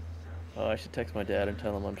 Oh, I should text my dad and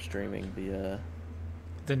tell him I'm streaming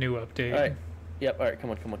The new update. Alright. Yep, alright, come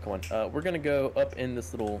on. We're gonna go up in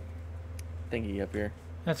this little thingy up here.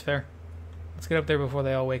 That's fair. Let's get up there before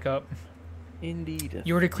they all wake up. Indeed.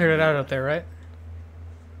 You already cleared it out up there, right?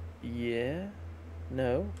 Yeah?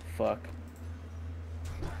 No? Fuck.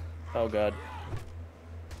 Oh god.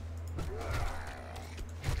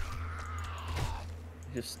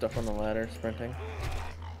 He's just stuck on the ladder, sprinting.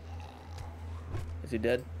 Is he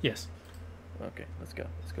dead? Yes. Okay, let's go.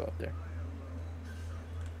 Let's go up there.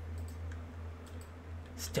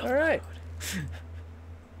 Still. Alright.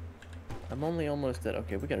 I'm only almost dead.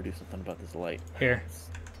 Okay, we gotta do something about this light. Here. Let's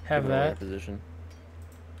Have give it a right that. position.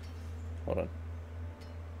 Hold on.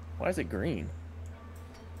 Why is it green?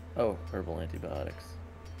 Oh, herbal antibiotics.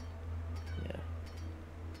 Yeah.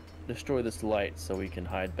 Destroy this light so we can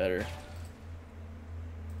hide better.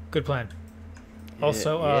 Good plan.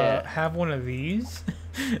 Also, yeah. have one of these.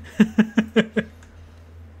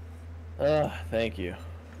 Thank you.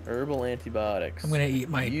 Herbal antibiotics. I'm gonna eat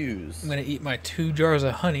my 2 jars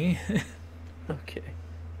of honey. Okay.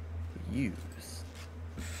 Use.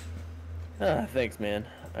 Thanks, man.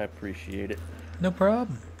 I appreciate it. No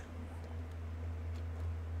problem.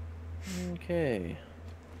 Okay.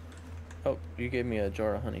 Oh, you gave me a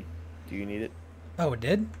jar of honey. Do you need it? Oh, it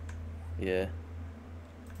did? Yeah.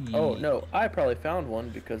 Oh, no. I probably found one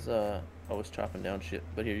because I was chopping down shit.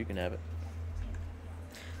 But here, you can have it.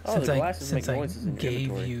 Oh, Since the glasses make since noises I in your gave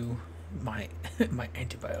inventory. you my my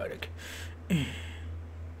antibiotic.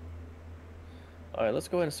 Alright, let's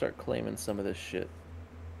go ahead and start claiming some of this shit.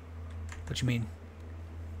 What you mean?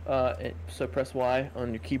 So press Y on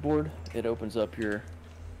your keyboard. It opens up your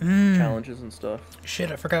Mm. challenges and stuff.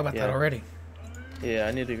 Shit, I forgot about that Yeah. already. Yeah,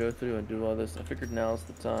 I need to go through and do all this. I figured now's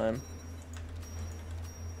the time.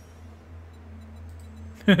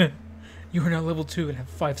 You are now level 2 and have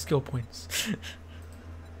 5 skill points.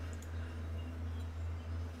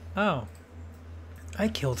 Oh. I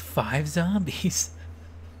killed 5 zombies.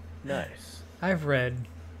 Nice. I've read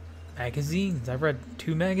magazines. I've read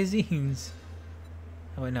 2 magazines.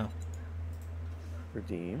 Oh wait, no.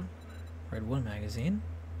 Redeem. Read 1 magazine.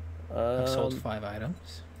 I've sold 5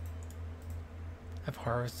 items. I've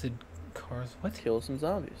harvested cars. What? Kill some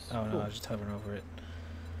zombies. Oh no, Cool. I was just hovering over it.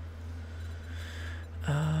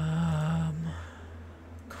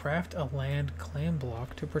 Craft a land clam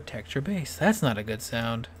block to protect your base. That's not a good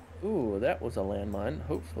sound. Ooh, that was a landmine.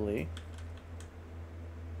 Hopefully.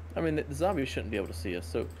 I mean, the zombies shouldn't be able to see us,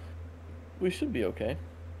 so we should be okay.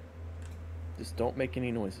 Just don't make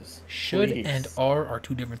any noises. Should Please. and are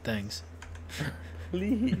 2 different things.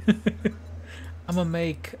 Please. I'm gonna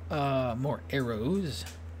make more arrows.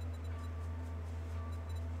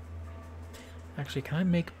 Actually, can I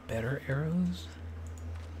make better arrows?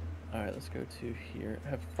 Alright, let's go to here.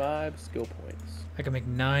 I have 5 skill points. I can make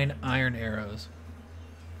 9 iron arrows.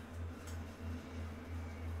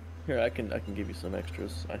 Here, I can give you some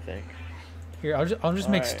extras, I think. Here, I'll just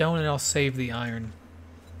make Alright. stone and I'll save the iron.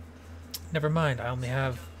 Never mind, I only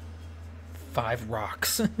have 5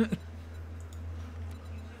 rocks.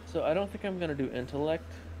 So I don't think I'm gonna do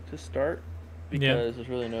intellect to start because there's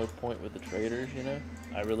really no point with the traders, you know?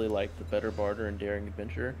 I really like the better barter and daring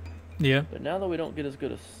adventure. Yeah. But now that we don't get as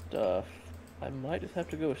good as stuff, I might just have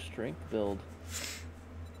to go a strength build.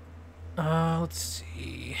 Let's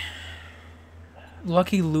see.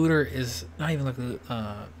 Lucky Looter is not even lucky.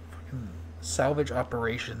 Fucking salvage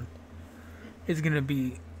operation is gonna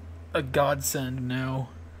be a godsend now.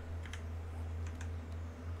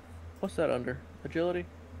 What's that under? Agility?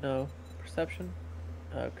 No. Perception?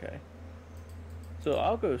 Okay. So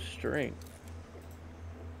I'll go strength.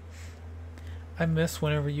 I miss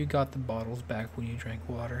whenever you got the bottles back when you drank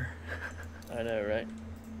water. I know, right?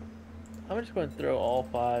 I'm just going to throw all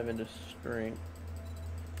 5 into strength.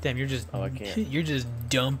 Damn, you're just Oh, I can't. you're just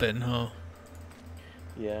dumping, huh?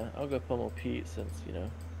 Yeah, I'll go pummel Pete since, you know,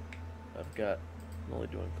 I'm only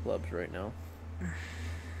doing clubs right now.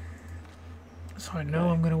 So I know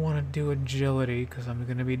I'm gonna want to do agility because I'm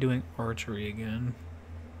gonna be doing archery again.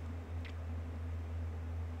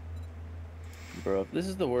 Bro, this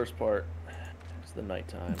is the worst part. It's the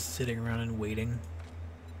nighttime. Sitting around and waiting.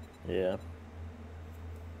 Yeah.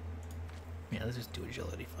 Yeah, let's just do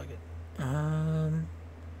agility. Fuck it. And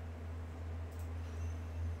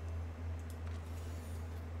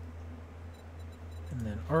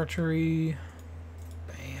then archery.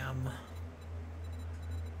 Bam.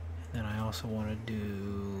 And then I also want to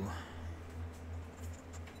do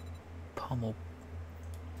pummel.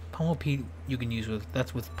 Pummel Pete you can use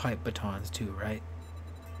that's with pipe batons too, right?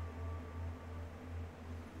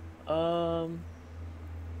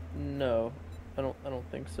 No. I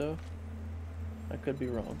don't think so. I could be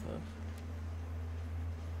wrong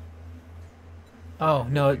though. Oh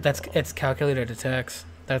no, it's calculated attacks.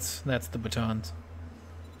 That's the batons.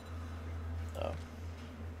 Oh.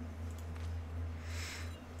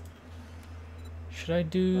 Should I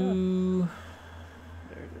do?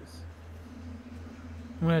 There it is.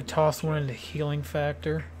 I'm gonna toss one into healing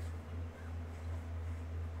factor.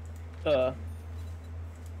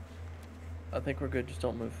 I think we're good, just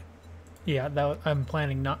don't move. Yeah, I'm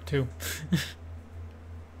planning not to.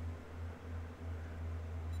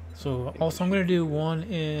 So also I'm gonna do one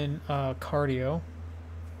in cardio.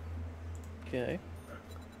 Okay.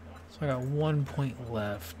 So I got 1 point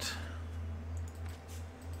left.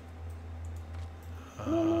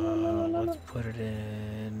 Let's put it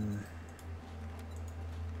in.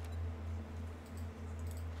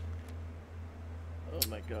 Oh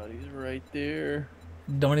my god, he's right there.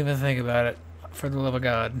 Don't even think about it, for the love of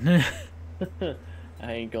God.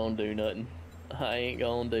 I ain't gonna do nothing. I ain't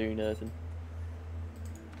gonna do nothing.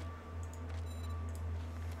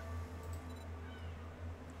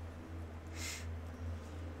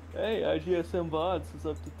 Hey, IGSM VODs is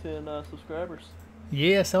up to 10 subscribers.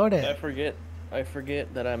 Yeah, saw I that. forget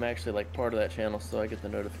that I'm actually like part of that channel, so I get the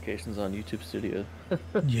notifications on YouTube Studio.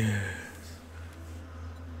 Yes.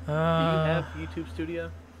 Do you have YouTube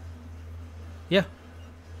Studio? Yeah.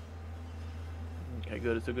 Okay,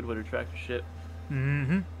 good. It's a good way to track your shit.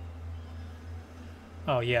 Mm-hmm.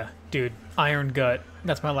 Oh yeah, dude. Iron Gut.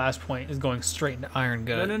 That's my last point. Is going straight into Iron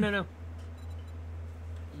Gut. No.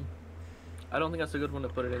 I don't think that's a good one to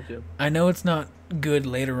put it into. I know it's not good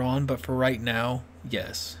later on, but for right now,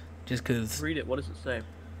 yes. Just because Read it. What does it say?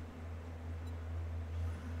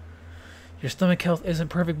 your stomach health isn't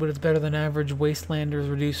perfect, but it's better than average. Wastelanders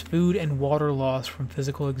reduce food and water loss from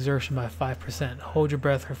physical exertion by 5%. Hold your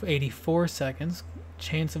breath for 84 seconds.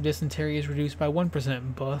 Chance of dysentery is reduced by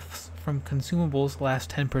 1%. Buffs from consumables last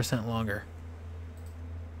 10% longer.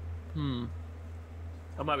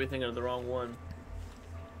 I might be thinking of the wrong one.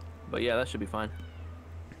 But yeah, that should be fine.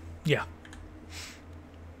 Yeah.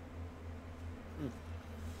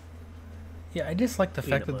 Yeah, I just like the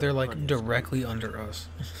fact that they're like directly under us.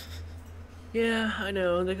 Yeah, I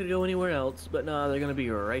know. They could go anywhere else, but nah, they're gonna be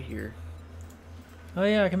right here. Oh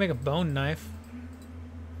yeah, I can make a bone knife.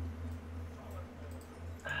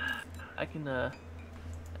 I can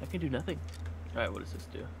do nothing. Alright, what does this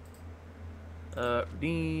do?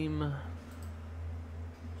 Redeem.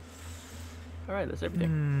 Alright, that's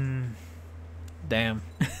everything. Damn.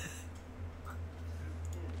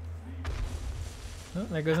 Oh,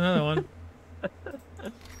 there goes another one.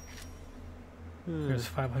 There's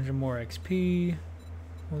 500 more XP.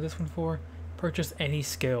 What was this one for? Purchase any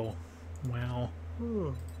skill. Wow.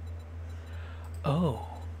 Oh.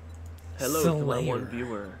 Hello to my one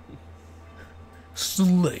viewer.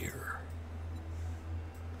 Slayer.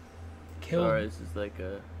 Kill. Sorry, this is like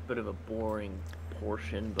a bit of a boring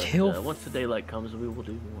portion, but once the daylight comes, we will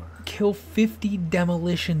do more. Kill 50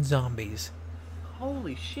 demolition zombies.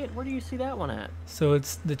 Holy shit, where do you see that one at? So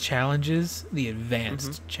it's the challenges, the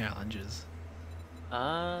advanced challenges.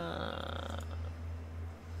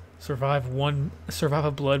 Survive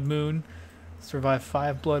a blood moon, survive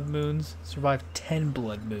 5 blood moons, survive 10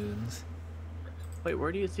 blood moons. Wait,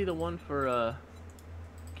 where do you see the one for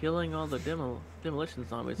killing all the demolition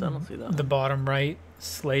zombies? I don't see that The one. bottom right,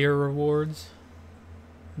 Slayer rewards.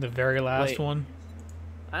 The very last Wait. one.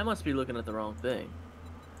 I must be looking at the wrong thing.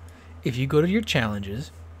 If you go to your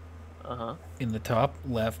challenges, Uh-huh. in the top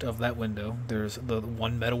left of that window, there's the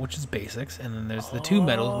 1 medal, which is basics, and then there's the 2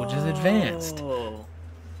 medals, which is advanced.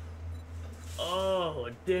 Oh,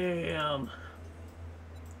 damn.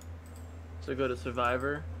 So go to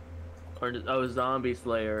Survivor, or Zombie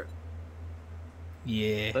Slayer.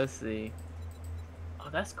 Yeah. Let's see. Oh,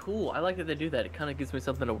 that's cool. I like that they do that. It kind of gives me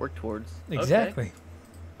something to work towards. Exactly.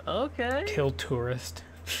 Okay. Kill tourist.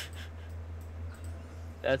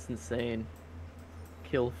 That's insane.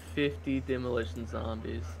 Kill 50 demolition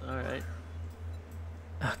zombies. Alright.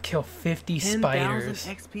 Kill 50 10,000 spiders.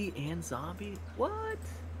 XP and zombies? What?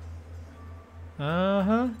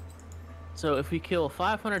 Uh-huh. So if we kill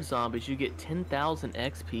 500 zombies, you get 10,000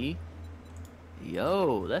 XP?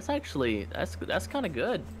 Yo, that's actually, that's kind of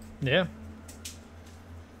good. Yeah.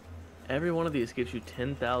 Every one of these gives you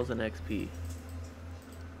 10,000 XP.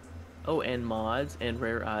 Oh, and mods, and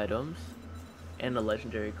rare items, and a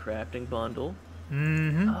legendary crafting bundle.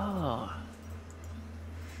 Mm-hmm. Oh.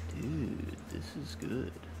 Dude, this is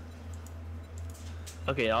good.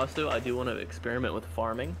 Okay, also, I do want to experiment with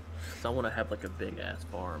farming. So I want to have like a big-ass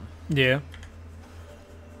farm. Yeah.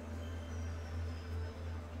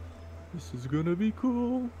 This is gonna be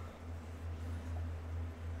cool.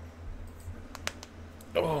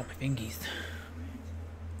 Oh, my fingies.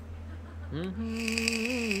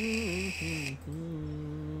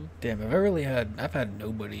 Damn, I've had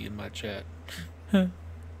nobody in my chat.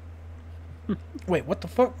 Wait, what the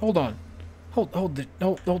fuck? Hold on. Hold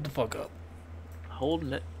the fuck up.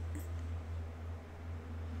 Holding it.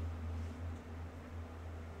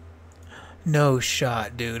 No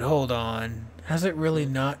shot, dude. Hold on. Has it really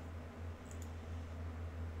not?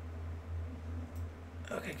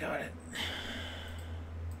 Okay, got it.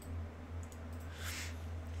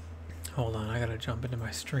 Hold on, I gotta jump into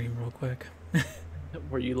my stream real quick.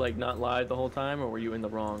 Were you like not live the whole time, or were you in the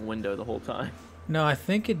wrong window the whole time? No, I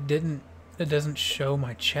think it didn't. It doesn't show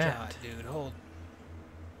my chat. Dude, hold.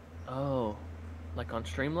 Oh, like on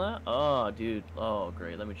Streamlabs? Oh, dude. Oh,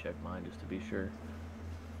 great. Let me check mine just to be sure.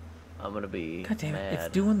 I'm gonna be God damn it, mad. it's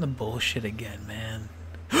doing the bullshit again, man.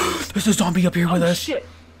 There's a zombie up here with us. Shit!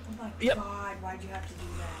 Oh my Yep. god, why'd you have to do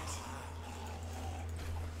that?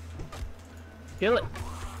 Kill it!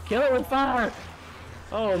 Kill it with fire!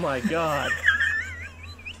 Oh my god.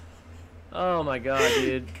 Oh my god,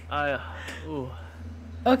 dude. Ooh.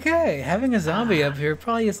 Okay, having a zombie up here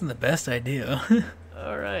probably isn't the best idea.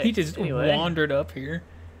 Alright. He just wandered up here.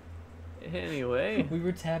 Anyway. We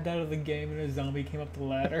were tabbed out of the game and a zombie came up the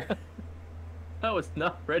ladder. I was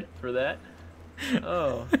not ready for that.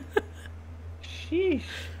 Oh. Sheesh.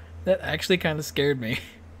 That actually kind of scared me.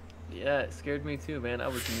 Yeah, it scared me too, man. I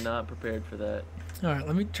was not prepared for that. Alright,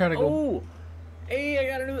 let me try to go. Oh! Hey, I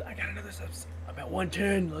got another subs. I'm at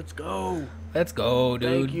 110. Let's go. Let's go,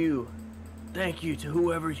 dude. Thank you. Thank you to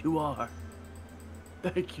whoever you are.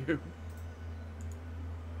 Thank you.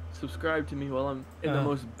 Subscribe to me while I'm in the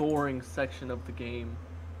most boring section of the game.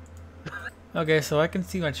 Okay, so I can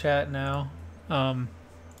see my chat now.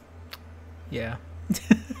 Yeah.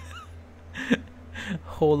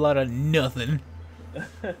 Whole lot of nothing.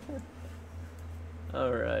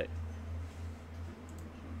 Alright.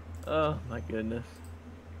 Oh my goodness.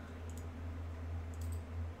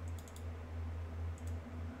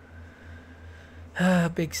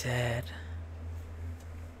 Big sad.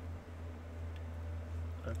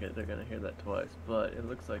 Okay, they're gonna hear that twice, but it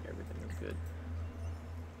looks like everything is good.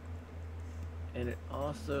 And it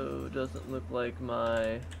also doesn't look like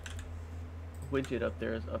my widget up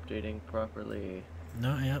there is updating properly.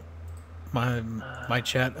 No, yep. My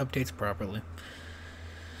chat updates properly.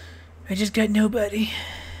 I just got nobody.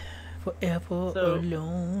 Forever So-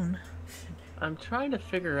 alone. I'm trying to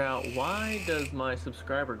figure out why does my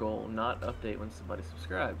subscriber goal not update when somebody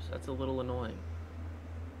subscribes? That's a little annoying.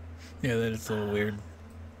 Yeah, that is a little weird.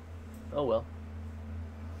 Oh well.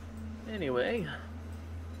 Anyway.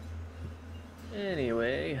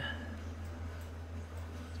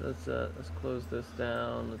 So let's close this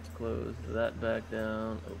down. Let's close that back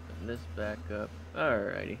down. Open this back up.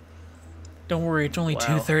 Alrighty. Don't worry, it's only Wow.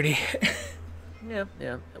 2:30.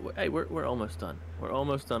 Yeah. Hey, we're almost done. We're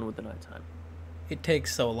almost done with the nighttime. It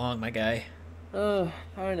takes so long, my guy. Oh,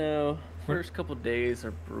 I know. First couple days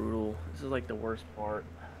are brutal. This is like the worst part.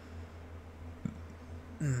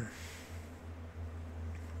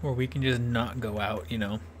 Or we can just not go out, you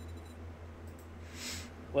know.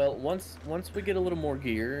 Well, once we get a little more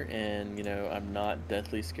gear and, you know, I'm not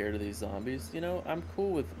deathly scared of these zombies, you know, I'm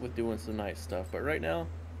cool with doing some night stuff. But right now,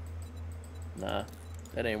 nah,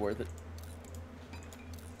 that ain't worth it.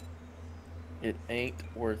 It ain't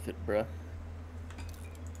worth it, bruh.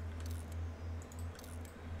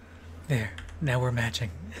 There. Now we're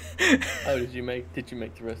matching. Oh, did you make the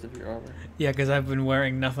rest of your armor? Yeah, because I've been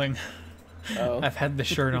wearing nothing. Oh. I've had the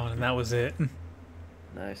shirt on and that was it.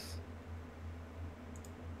 Nice.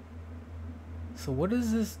 So what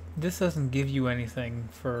is this? This doesn't give you anything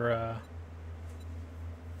for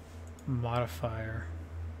modifier.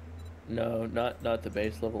 No, not the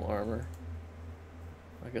base level armor.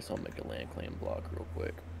 I guess I'll make a land claim block real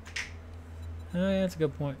quick. Oh yeah, that's a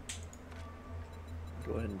good point.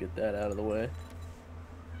 Go ahead and get that out of the way.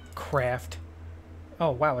 Craft. Oh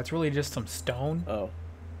wow, it's really just some stone. Oh.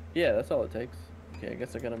 Yeah, that's all it takes. Okay, I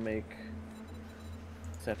guess I gotta make...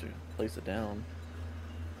 Just have to place it down.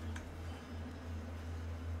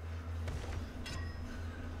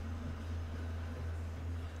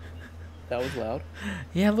 That was loud.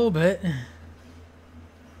 Yeah, a little bit.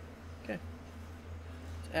 Okay.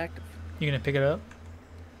 It's active. You gonna pick it up?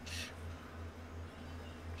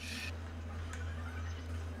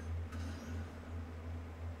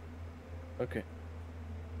 Okay.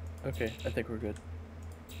 Okay, I think we're good.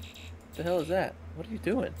 What the hell is that? What are you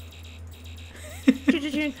doing? I'd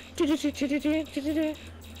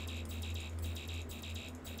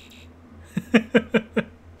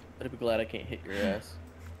be glad I can't hit your ass.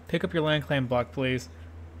 Pick up your land claim block, please.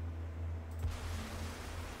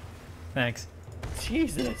 Thanks.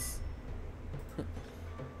 Jesus.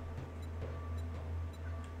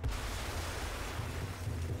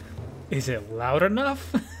 Is it loud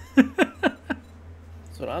enough?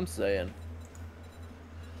 That's what I'm saying.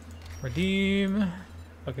 Redeem. Do you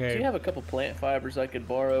Okay. have a couple plant fibers I could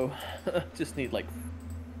borrow? Just need like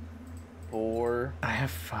 4. I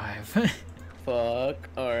have 5. Fuck.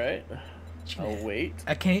 Alright. I'll wait.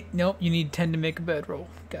 I can't. Nope. You need 10 to make a bedroll.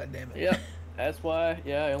 God damn it. Yep. That's why.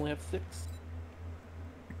 Yeah, I only have 6.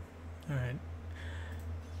 All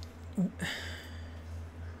right.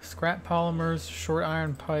 Scrap polymers, short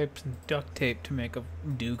iron pipes, and duct tape to make a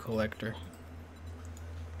dew collector.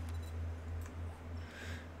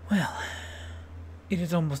 Well, it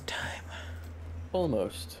is almost time.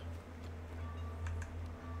 Almost.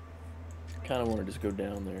 Kind of want to just go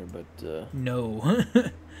down there, but No.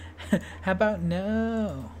 How about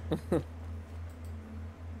no? God,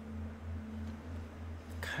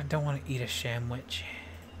 I don't want to eat a sandwich.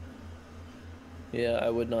 yeah, I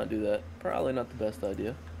would not do that. Probably not the best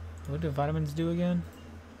idea. What do vitamins do again?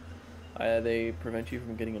 They prevent you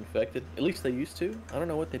from getting infected. At least they used to. I don't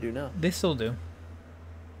know what they do now. They still do.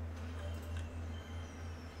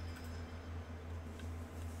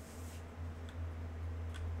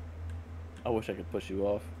 I wish I could push you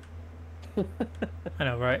off. I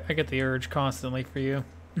know, right? I get the urge constantly for you.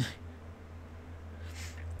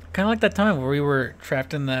 Kind of like that time where we were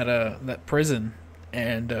trapped in that prison,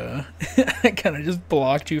 and I kind of just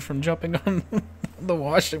blocked you from jumping on the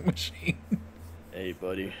washing machine. Hey,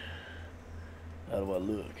 buddy. How do I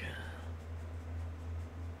look?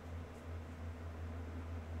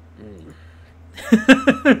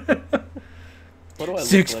 What do I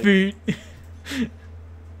 6 look feet. like?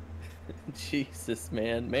 Jesus,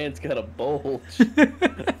 man. Man's got a bulge.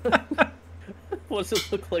 What does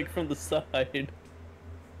it look like from the side?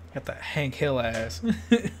 Got that Hank Hill ass.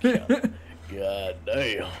 God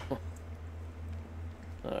damn.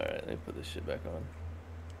 Alright, let me put this shit back on.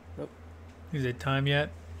 Nope. Is it time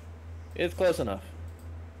yet? It's close enough.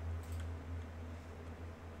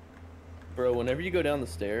 Bro, whenever you go down the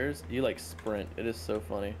stairs, you like sprint. It is so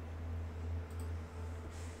funny.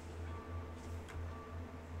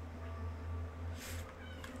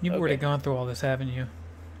 You've already Okay. gone through all this, haven't you?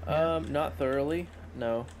 Not thoroughly.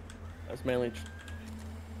 No. That's mainly...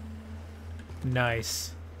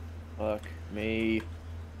 Nice. Fuck me.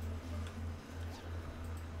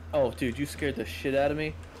 Oh, dude, you scared the shit out of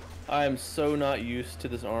me. I am so not used to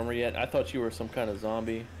this armor yet. I thought you were some kind of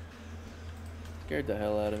zombie. Scared the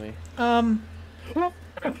hell out of me. No!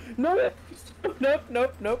 Nope!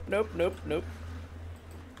 Nope! Nope! Nope! Nope! Nope!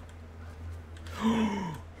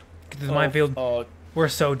 Get to the minefield. Oh, We're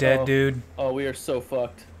so dead, oh. dude. Oh, we are so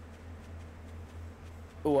fucked.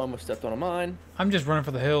 Oh, I almost stepped on a mine. I'm just running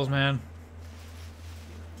for the hills, man.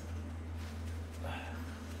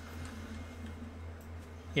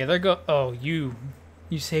 Yeah, there go. Oh, you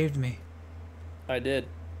saved me. I did.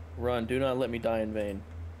 Run. Do not let me die in vain.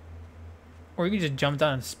 Or you can just jump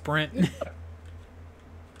down and sprint.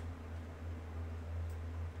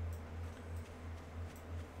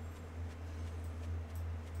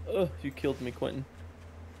 Oh, you killed me, Quentin.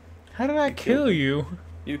 How did I kill you?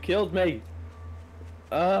 You killed me.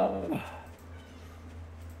 Oh.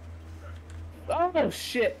 Oh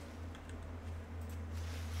shit.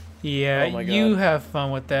 Yeah, Oh my you God. have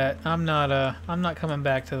fun with that. I'm not coming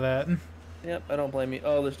back to that. Yep, I don't blame you.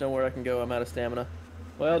 Oh, there's nowhere I can go. I'm out of stamina.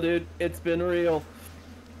 Well, dude, it's been real.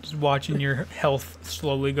 Just watching your health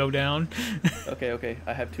slowly go down. Okay, okay.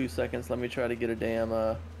 I have 2 seconds. Let me try to get a damn,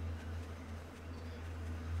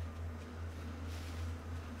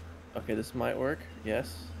 Okay, this might work.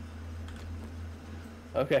 Yes.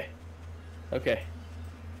 Okay. Okay.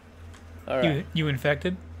 Alright. You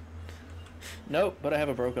infected? Nope, but I have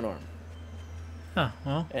a broken arm. Oh,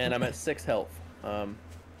 well. And I'm at 6 health.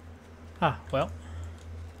 Ah, well.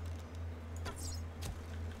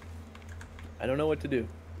 I don't know what to do.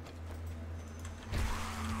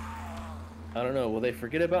 I don't know. Will they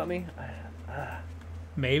forget about me?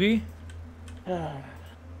 Maybe? Yeah.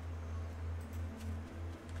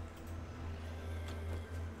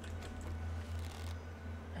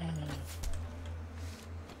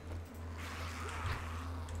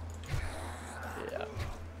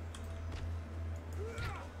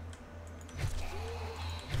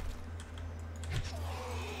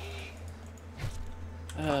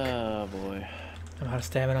 Oh boy. I'm out of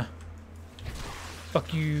stamina.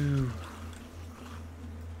 Fuck you.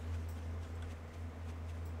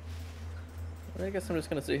 I guess I'm just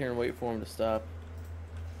gonna sit here and wait for him to stop.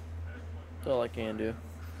 That's all I can do.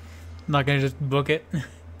 I'm not gonna just book it.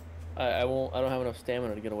 I won't. I don't have enough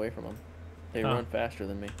stamina to get away from them. They Oh. run faster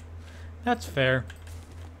than me. That's fair.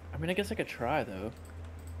 I mean, I guess I could try though.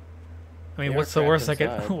 I mean, They are what's the worst that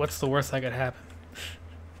trapped could inside. what's the worst that could happen?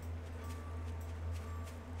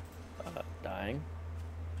 Dying.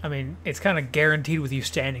 I mean, it's kind of guaranteed with you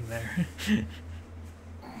standing there.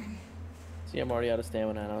 See, I'm already out of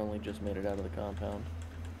stamina, and I only just made it out of the compound.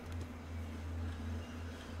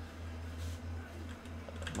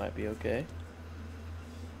 Might be okay.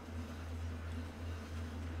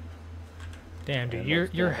 Damn, dude, And your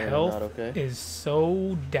that's definitely health not okay. is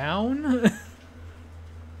so down.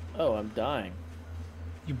 Oh, I'm dying.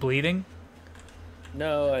 You bleeding?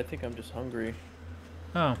 No, I think I'm just hungry.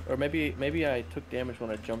 Oh. Or maybe I took damage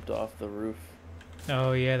when I jumped off the roof.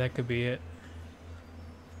 Oh yeah, that could be it.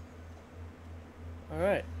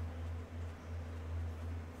 Alright.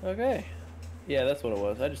 Okay. Yeah, that's what it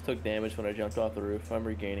was. I just took damage when I jumped off the roof. I'm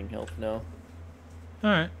regaining health now.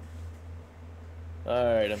 Alright.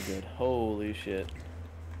 Alright, I'm good. Holy shit.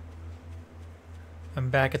 I'm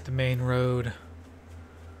back at the main road.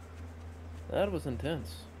 That was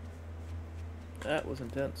intense. That was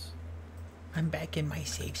intense. I'm back in my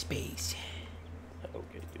safe space.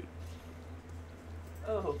 Okay, dude.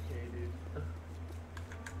 Okay, dude.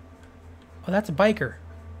 Oh, that's a biker.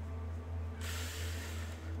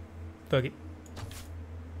 Fuck it.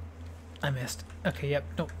 I missed. Okay, yep.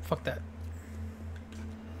 No, fuck that.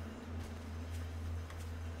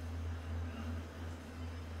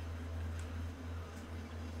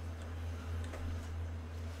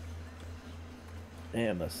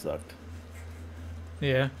 Damn, that sucked.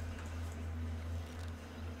 Yeah.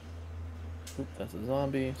 Oop, that's a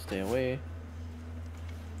zombie. Stay away.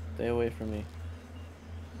 Stay away from me.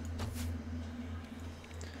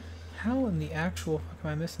 How in the actual fuck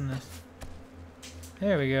am I missing this?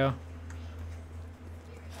 There we go.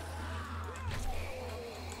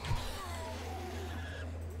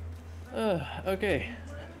 Okay.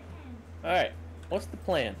 Alright. What's the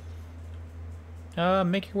plan?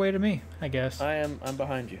 Make your way to me, I guess. I'm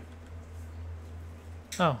behind you.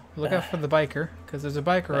 Oh, look out for the biker, because there's a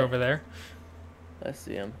biker Right. over there. I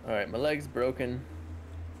see him. Alright, my leg's broken.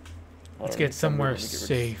 Hold Let's on, get let me somewhere get rid of-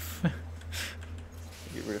 safe.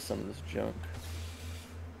 Get rid of some of this junk.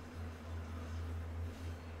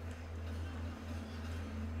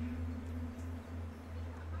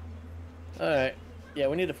 Alright. Yeah,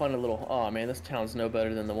 we need to find a little... Aw, man, this town's no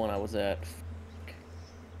better than the one I was at.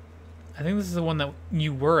 I think this is the one that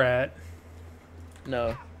you were at.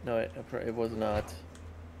 No, it was not.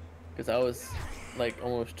 Because I was, like,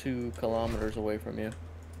 almost 2 kilometers away from you.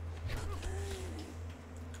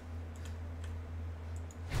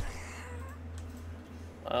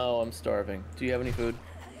 Oh, I'm starving. Do you have any food?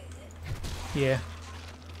 Yeah.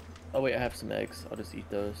 Oh wait, I have some eggs. I'll just eat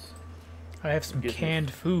those. I have some Gives me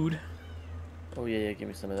canned food. Oh yeah, yeah. Give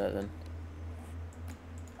me some of that then.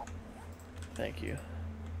 Thank you.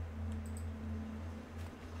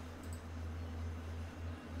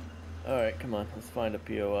 Alright, come on. Let's find a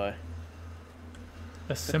POI. A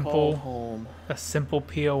The call simple, home. a simple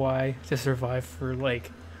POI to survive for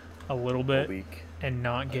like a little A bit week. and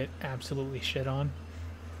not get absolutely shit on.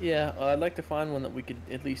 Yeah, I'd like to find one that we could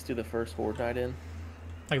at least do the first horde night in.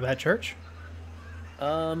 Like that church?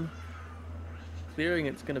 Clearing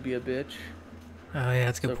it's gonna be a bitch. Oh yeah,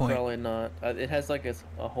 that's a good So point. probably not. It has like a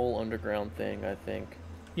whole underground thing, I think.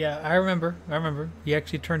 Yeah, I remember. He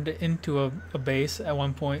actually turned it into a base at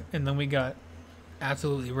one point, and then we got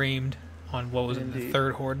absolutely reamed on what was it, the Indeed.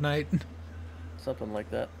 third horde night. Something like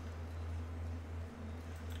that.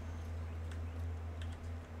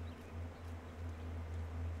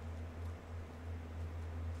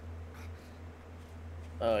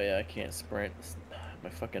 Oh yeah, I can't sprint. My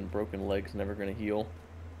fucking broken leg's never gonna heal.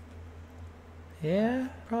 Yeah,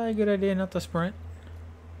 probably a good idea not to sprint.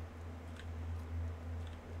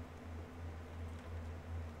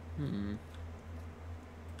 Hmm.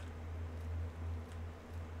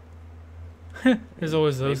 There's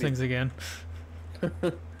always those Maybe. things again.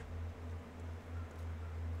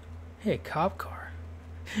 Hey, cop car.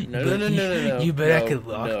 No, no, no, no, no, no. You bet I No, could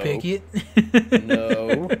lockpick no.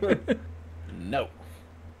 it. No.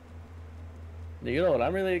 No. You know what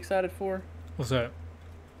I'm really excited for? What's that?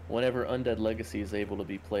 Whenever Undead Legacy is able to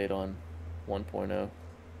be played on 1.0.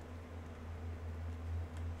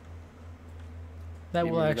 That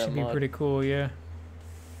You will remember that actually be mod? pretty cool, yeah.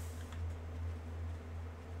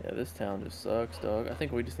 Yeah, this town just sucks, dog. I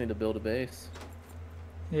think we just need to build a base.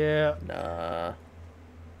 Yeah. Nah.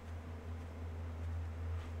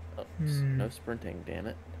 Oh, no sprinting, damn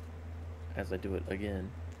it. As I do it again.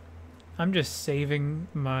 I'm just saving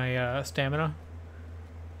my stamina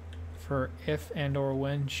for if and or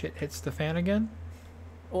when shit hits the fan again.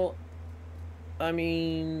 Well, I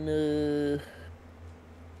mean,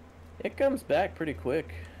 it comes back pretty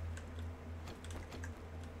quick.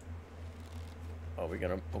 Are we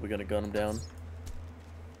gonna gun him down?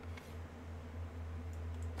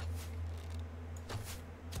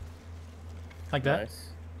 Like that. Nice.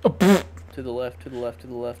 Oh, pfft. To the left, to the left, to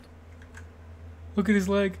the left. Look at his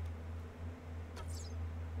leg.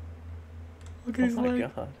 Look at Oh his my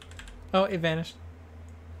leg. god. Oh, it vanished.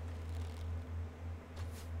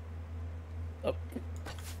 Oh,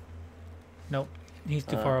 Nope. He's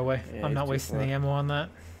too far away. yeah, I'm he's not too wasting far. the ammo on that.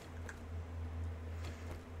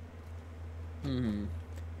 hmm.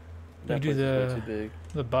 We That do place is way the- too big.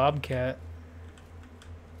 The Bobcat.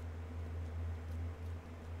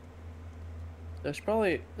 There's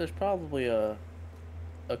probably a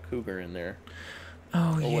cougar in there.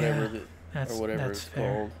 Oh, Or yeah. whatever the, That's, or whatever that's it's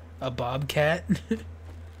fair. A Bobcat?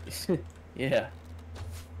 called. Yeah.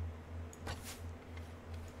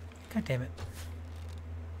 God damn it.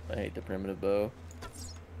 I hate the primitive bow.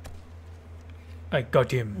 I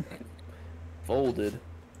got him. Folded.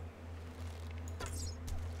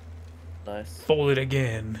 Nice. Fold it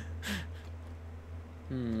again.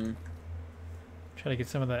 Hmm. Try to get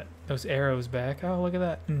some of those arrows back. Oh, look at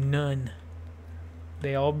that. None.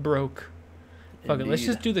 They all broke. Fuck it. Let's Indeed.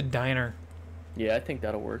 just do the diner. Yeah, I think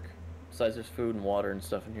that'll work. Besides, there's food and water and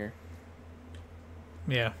stuff in here.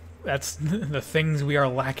 Yeah. That's the things we are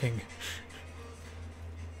lacking.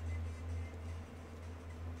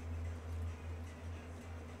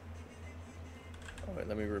 All right,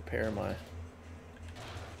 let me repair my.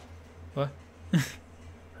 What?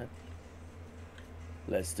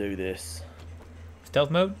 Let's do this.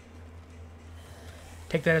 Stealth mode?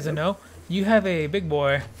 Take that as a no. You have a big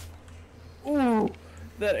boy. Ooh,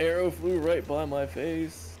 that arrow flew right by my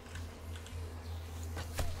face.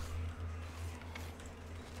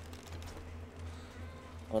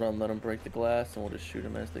 Hold on, let them break the glass, and we'll just shoot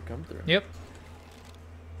them as they come through. Yep.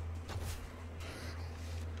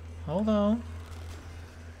 Hold on.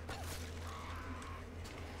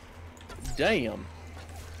 Damn.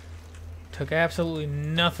 Took absolutely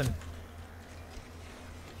nothing.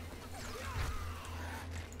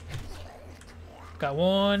 Got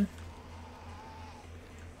one.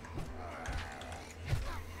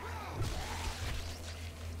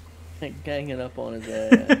 Ganging up on his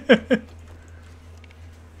ass.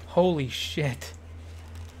 Holy shit.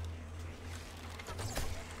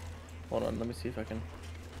 Hold on, let me see if I can.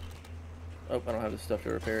 Oh, I don't have the stuff to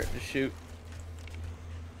repair it. Just shoot.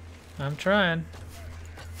 I'm trying.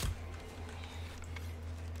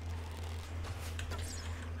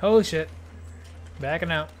 Holy shit.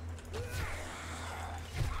 Backing out.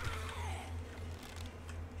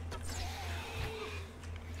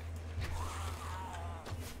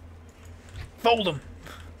 Fold him.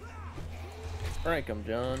 Frank him,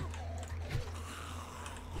 John.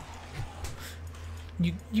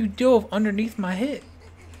 You dove underneath my hit.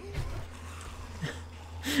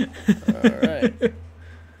 Alright.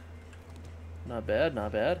 Not bad,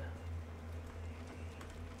 not bad.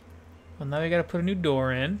 Well, now we gotta put a new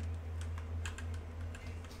door in.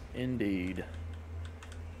 Indeed.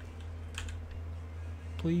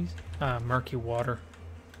 Please. Murky water.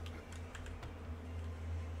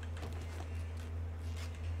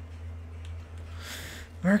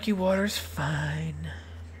 Murky water's fine.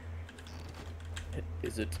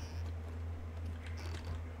 Is it?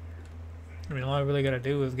 I mean, all I really gotta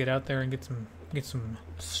do is get out there and get some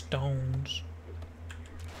stones.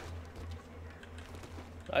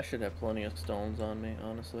 I should have plenty of stones on me,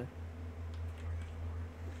 honestly.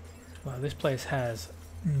 Wow, this place has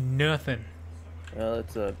nothing. Well,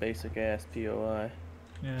 it's a basic ass POI.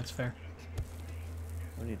 Yeah, that's fair.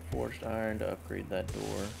 We need forged iron to upgrade that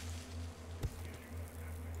door.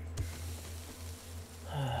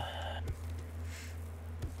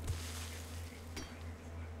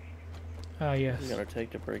 Ah, yes. It's gonna take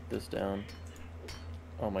to break this down.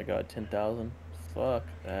 Oh my god, 10,000? Fuck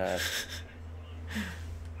that.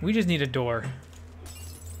 We just need a door.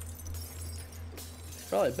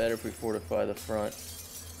 Probably better if we fortify the front.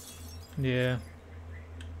 Yeah.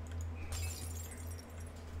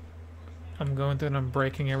 I'm going through and I'm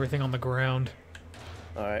breaking everything on the ground.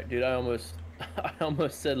 Alright, dude, I almost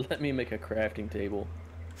said let me make a crafting table.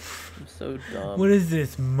 I'm so dumb. What is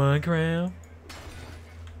this, Minecraft?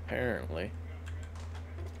 Apparently.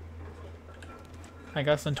 I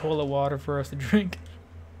got some toilet water for us to drink.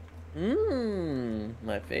 Mmm,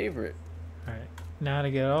 my favorite. Alright, now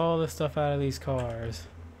to get all the stuff out of these cars.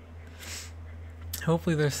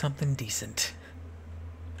 Hopefully there's something decent.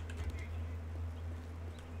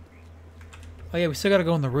 Oh yeah, we still gotta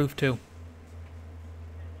go on the roof too.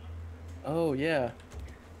 Oh yeah.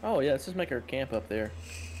 Oh yeah, let's just make our camp up there.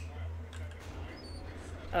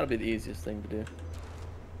 That'll be the easiest thing to do.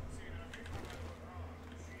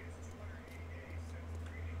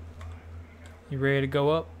 You ready to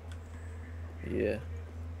go up? Yeah.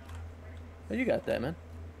 Oh, you got that, man.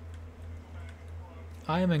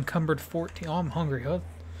 I am encumbered 14. Oh, I'm hungry, huh?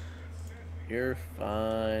 You're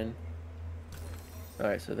fine.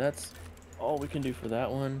 Alright, so that's all we can do for that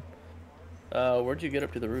one. Where'd you get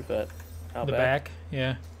up to the roof at? Out The back?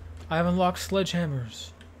 Yeah. I've unlocked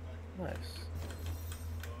sledgehammers. Nice.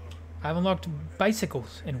 I've unlocked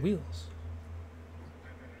bicycles and wheels.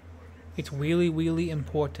 It's wheelie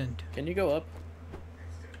important. Can you go up?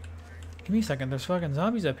 Give me a second. There's fucking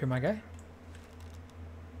zombies up here, my guy.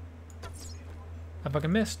 I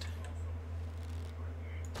fucking missed.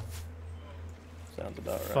 Sounds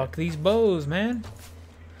about right. Fuck these bows, man.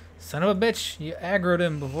 Son of a bitch. You aggroed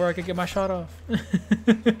him before I could get my shot off.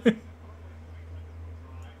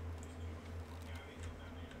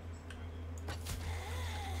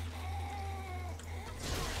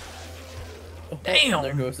 Damn!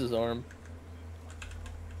 There goes his arm.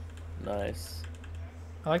 Nice.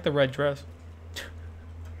 I like the red dress.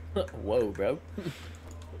 Whoa, bro.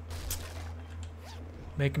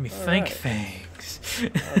 Making me All think right.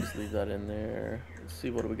 things. I'll just leave that in there. Let's see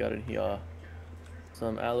what do we got in here.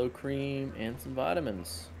 Some aloe cream and some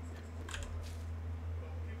vitamins.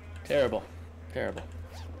 Terrible. Terrible.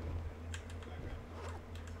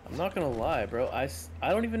 I'm not gonna lie, bro. I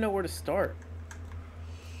don't even know where to start.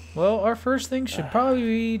 Well, our first thing should probably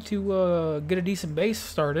be to get a decent base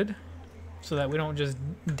started, so that we don't just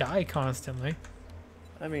die constantly.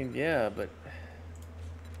 I mean, yeah, but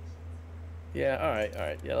yeah, all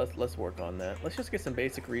right. Yeah, let's work on that. Let's just get some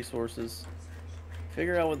basic resources.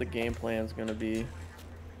 Figure out what the game plan's gonna be.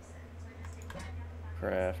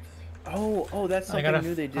 Craft. Oh, that's something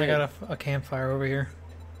new they did. I got a campfire over here.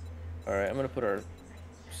 All right, I'm gonna put our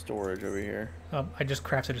storage over here. I just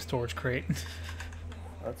crafted a storage crate.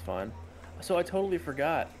 That's fine. So I totally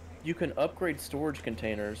forgot. You can upgrade storage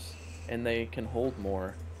containers, and they can hold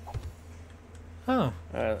more. Oh.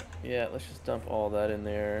 Yeah, let's just dump all that in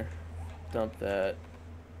there. Dump that.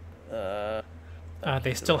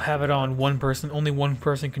 They still have it on one person. Only one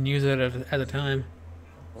person can use it at a time.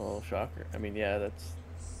 Oh, shocker. I mean, yeah, that's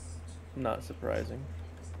not surprising.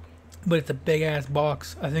 But it's a big ass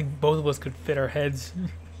box. I think both of us could fit our heads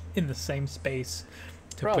in the same space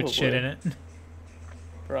to put shit in it.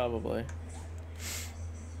 Probably.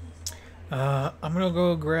 I'm gonna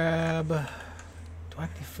go grab. Do I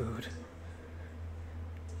have any food?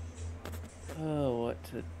 Oh,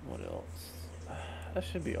 what else? That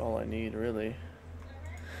should be all I need, really.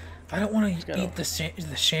 I don't want to eat the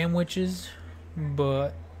sandwiches,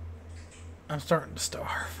 but I'm starting to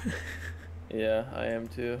starve. Yeah, I am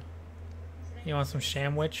too. You want some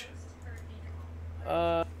sandwich?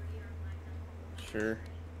 Uh, sure.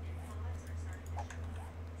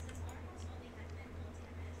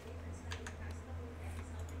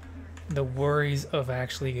 The worries of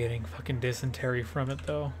actually getting fucking dysentery from it,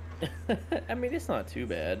 though. I mean, it's not too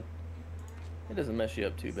bad. It doesn't mess you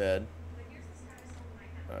up too bad.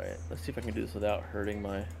 Alright, let's see if I can do this without hurting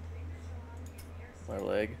my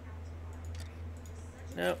leg.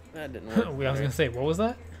 Nope, that didn't work. I was gonna say, what was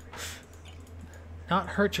that? Not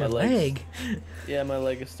hurt your My legs. leg. Yeah, my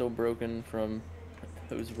leg is still broken from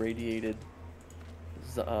those radiated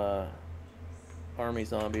army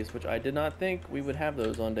zombies, which I did not think we would have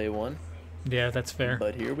those on day one. Yeah, that's fair.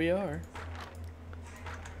 But here we are.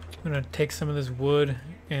 I'm gonna take some of this wood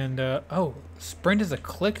and oh, sprint is a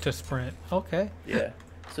click to sprint. Okay. Yeah.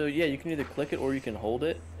 So yeah, you can either click it or you can hold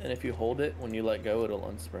it, and if you hold it, when you let go, it'll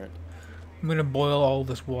unsprint. I'm gonna boil all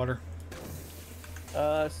this water.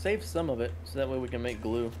 Save some of it, so that way we can make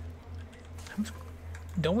glue.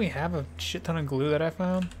 Don't we have a shit ton of glue that I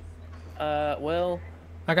found? Well,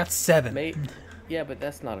 I got 7. yeah, but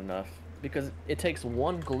that's not enough, because it takes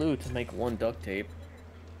 1 glue to make 1 duct tape.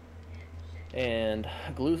 And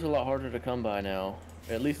glue's a lot harder to come by now.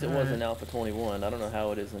 At least it was in Alpha 21. I don't know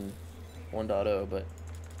how it is in 1.0, but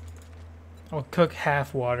I'll cook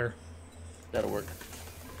half water. that'll work.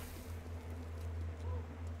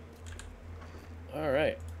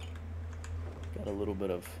 Alright. Got a little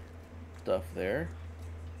bit of stuff there.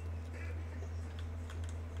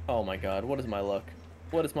 Oh my god, what is my luck?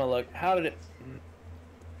 What is my luck? How did it...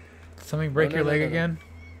 Something break your leg again?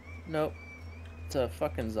 Nope. It's a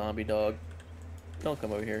fucking zombie dog. Don't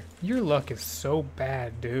come over here. Your luck is so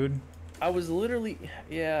bad, dude. I was literally...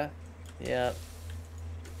 Yeah. Yeah.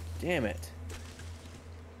 Damn it.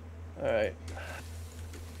 Alright.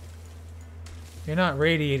 You're not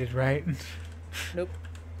radiated, right? Nope.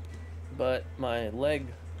 But my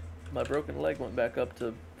broken leg went back up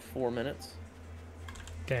to 4 minutes.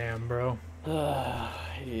 Damn, bro.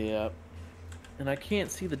 Yeah. And I can't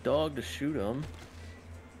see the dog to shoot him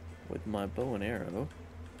with my bow and arrow.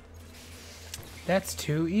 That's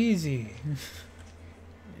too easy.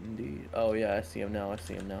 Indeed. Oh yeah, I see him now. I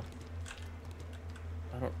see him now.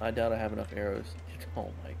 I doubt I have enough arrows. Oh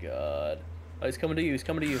my god. Oh, he's coming to you. He's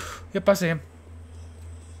coming to you. Yep, I see him.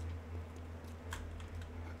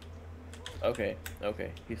 Okay.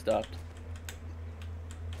 Okay. He stopped.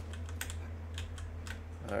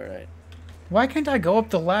 Alright. Why can't I go up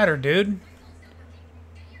the ladder, dude?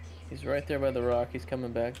 He's right there by the rock. He's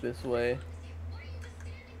coming back this way.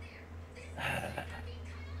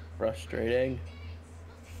 Frustrating.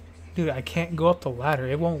 Dude, I can't go up the ladder.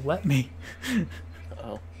 It won't let me.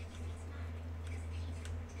 Uh-oh.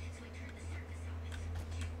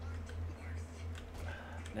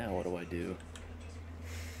 Now what do I do?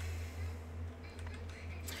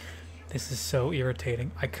 This is so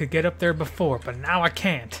irritating. I could get up there before, but now I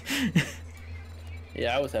can't.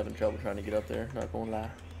 Yeah, I was having trouble trying to get up there, not gonna lie.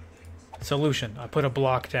 Solution. I put a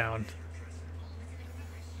block down.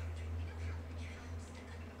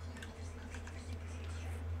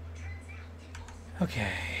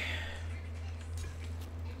 Okay.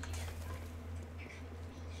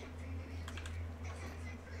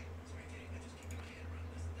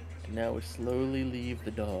 Now we slowly leave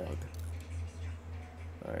the dog.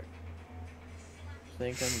 Alright.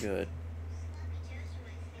 Think I'm good.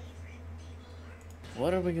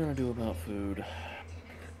 What are we gonna do about food?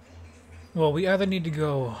 Well, we either need to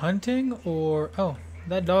go hunting or... Oh,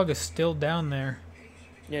 that dog is still down there.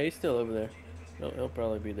 Yeah, he's still over there. He'll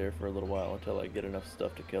probably be there for a little while until I get enough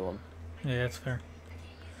stuff to kill him. Yeah, that's fair.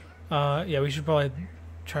 Yeah, we should probably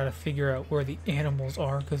try to figure out where the animals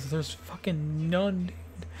are, because there's fucking none, dude.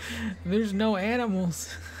 There's no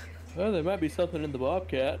animals. Well, there might be something in the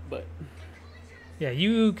bobcat, but... Yeah,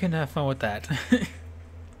 you can have fun with that.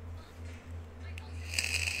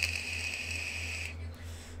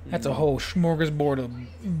 That's a whole smorgasbord of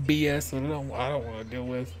BS that I don't want to deal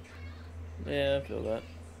with. Yeah, I feel that.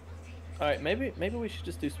 Alright, maybe we should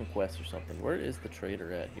just do some quests or something. Where is the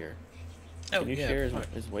trader at here? Can you share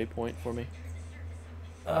his waypoint for me?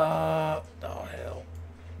 Oh hell.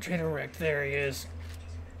 Trader wrecked, there he is.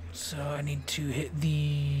 So I need to hit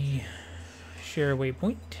the share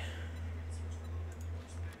waypoint.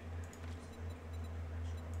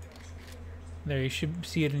 There, you should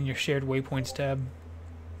see it in your shared waypoints tab.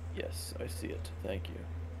 Yes, I see it. Thank you.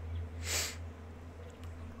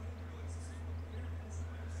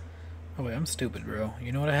 Oh wait, I'm stupid, bro.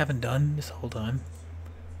 You know what I haven't done this whole time?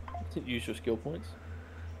 Use your skill points.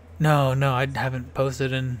 No, I haven't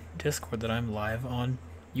posted in Discord that I'm live on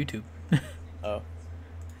YouTube. Oh.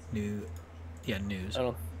 No. Yeah, news.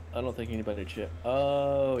 I don't think anybody checked.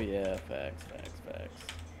 Oh yeah, facts.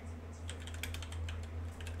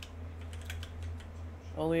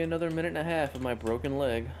 Only another minute and a half of my broken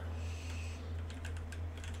leg.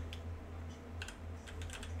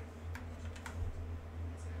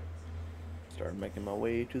 Start making my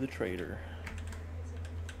way to the trader.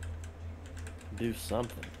 Do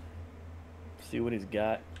something. See what he's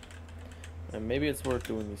got. And maybe it's worth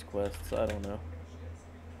doing these quests, I don't know.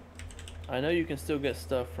 I know you can still get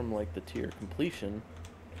stuff from like the tier completion,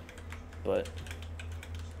 but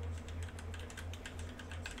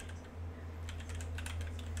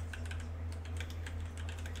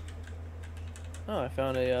oh, I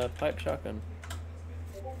found a pipe shotgun.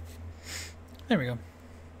 There we go.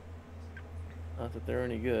 Not that they're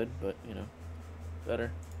any good, but you know,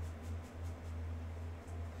 better.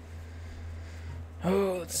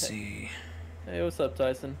 Oh, let's see. Hey, what's up,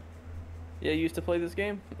 Tyson? Yeah, you used to play this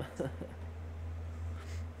game? Just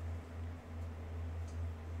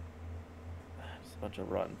a bunch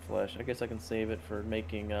of rotten flesh. I guess I can save it for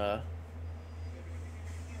making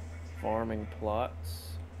farming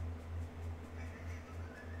plots.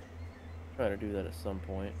 Try to do that at some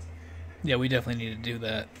point. Yeah, we definitely need to do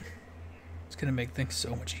that. It's gonna make things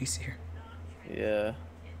so much easier. Yeah,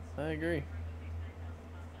 I agree.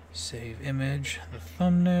 Save image, the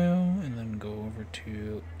thumbnail, and then go over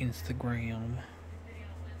to Instagram.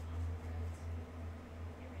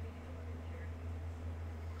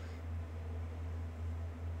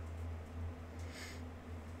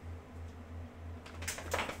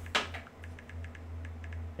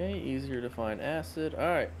 Okay, easier to find acid.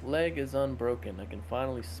 Alright, leg is unbroken. I can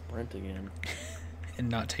finally sprint again. And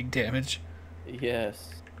not take damage.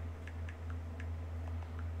 Yes.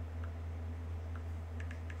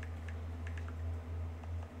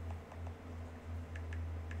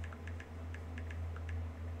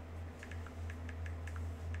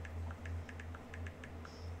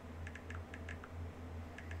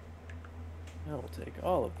 I will take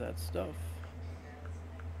all of that stuff.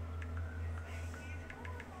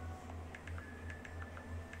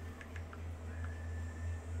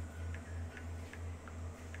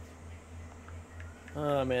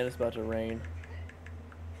 Oh man, it's about to rain.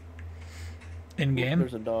 In Oop, game?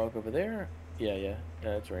 there's a dog over there. Yeah,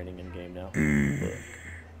 it's raining in game now. Look.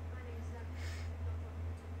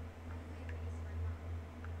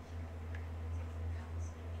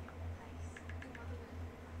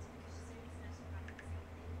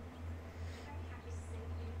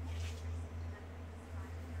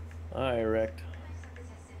 Alright, Rect.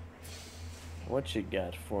 What you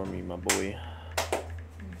got for me, my boy?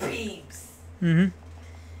 Beeps. Mm-hmm.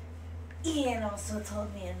 Ian also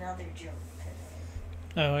told me another joke today.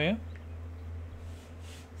 Oh, yeah?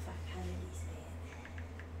 Fuck, how did he say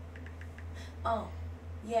it? Oh,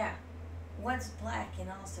 yeah. What's black and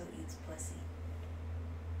also eats pussy?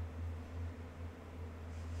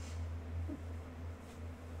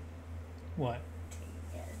 What?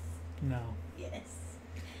 Yes. No. Yes.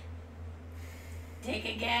 Take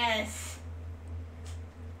a guess.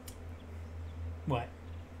 What?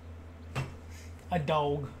 A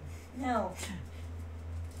dog. No.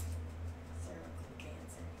 Cervical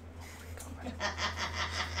cancer.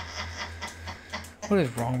 What is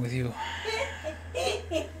wrong with you?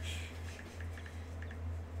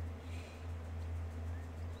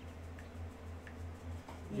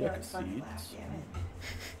 You know, it's fun to laugh, seeds. damn it.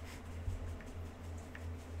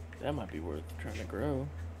 That might be worth trying to grow.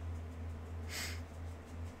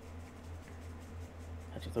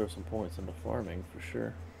 Have to throw some points into farming for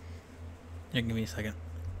sure. Yeah, give me a second.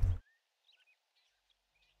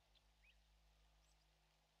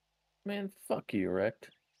 Man, fuck you, Rect.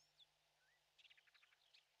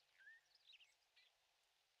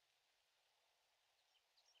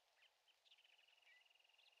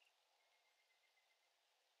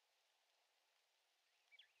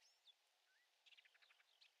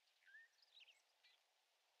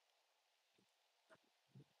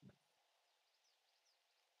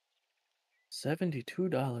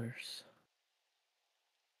 $72.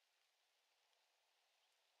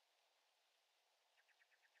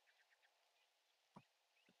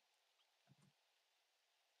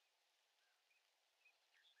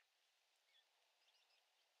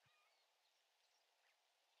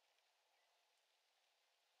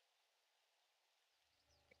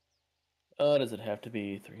 Does it have to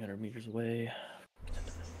be 300 meters away?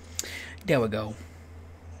 There we go.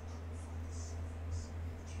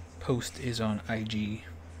 Post is on IG.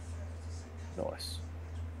 Nice.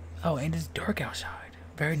 Oh, and it's dark outside.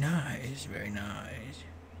 Very nice, very nice.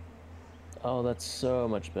 Oh, that's so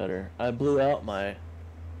much better. I blew out my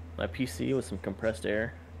PC with some compressed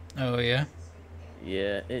air. Oh, yeah?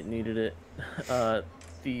 Yeah, it needed it.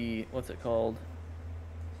 The what's it called?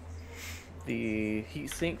 The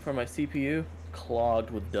heat sink for my CPU clogged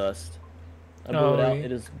with dust. I blew it Oh, out.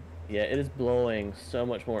 It is, yeah, it is blowing so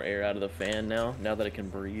much more air out of the fan now. Now that it can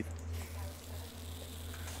breathe.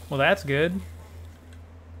 well, that's good.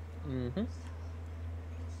 Mm-hmm.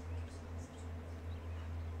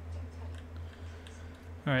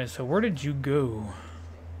 All right, so where did you go?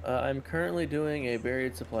 I'm currently doing a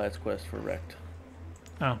buried supplies quest for Wrecked.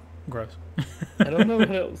 Oh, gross. I don't know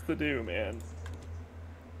what else to do, man.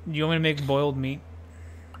 You want me to make boiled meat?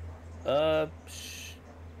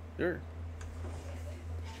 Sure.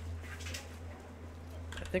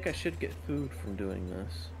 I think I should get food from doing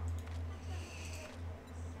this.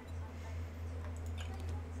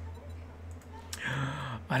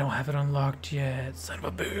 I don't have it unlocked yet, son of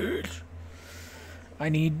a bitch. I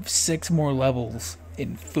need 6 more levels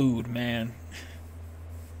in food, man.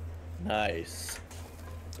 Nice.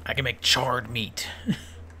 I can make charred meat.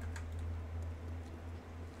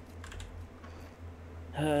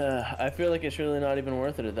 I feel like it's really not even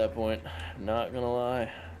worth it at that point. Not gonna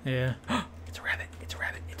lie. Yeah. It's a rabbit. It's a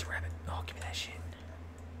rabbit. It's a rabbit. Oh, give me that shit.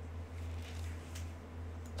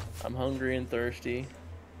 I'm hungry and thirsty.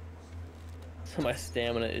 So my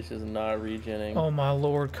stamina is just not regening. Oh my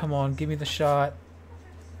lord, come on, give me the shot.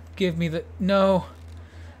 Give me the... No.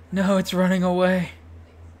 No, it's running away.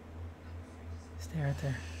 Stay right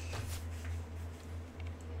there.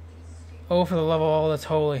 Oh, for the love of all that's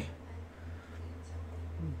holy.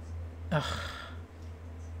 Ugh.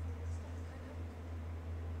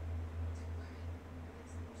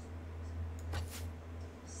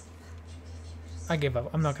 I give up.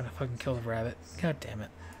 I'm not gonna fucking kill the rabbit. God damn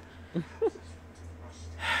it.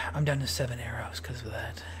 I'm down to 7 arrows because of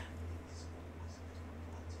that.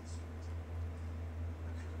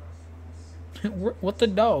 What the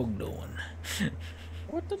dog doing?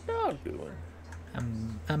 What the dog doing?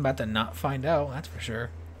 I'm about to not find out, that's for sure.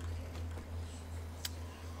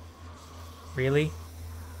 Really?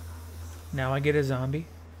 Now I get a zombie?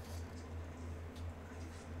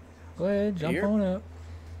 Go ahead, jump Here? on up.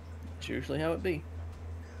 It's usually how it be.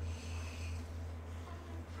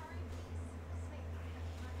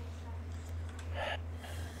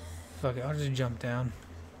 Fuck it, I'll just jump down.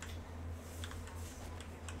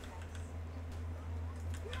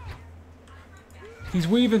 He's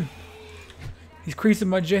weaving. He's creasing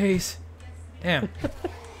my J's. Damn.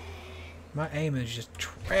 My aim is just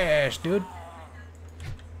trash, dude.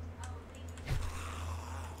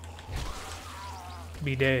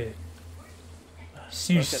 Be dead. Look at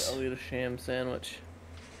Cease. I'll eat a sham sandwich.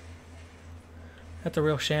 That's a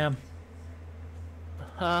real sham.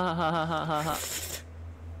 Ha ha ha ha ha ha.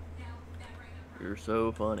 You're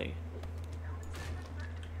so funny.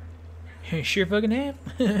 Sure fucking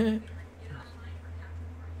am.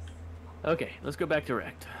 Okay, let's go back to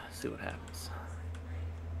Wrecked. See what happens.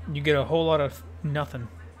 You get a whole lot of nothing.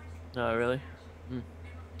 Oh, really? Mm.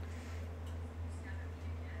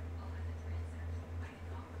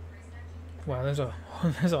 Wow, there's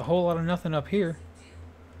a whole lot of nothing up here.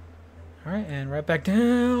 All right, and right back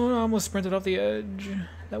down. I almost sprinted off the edge.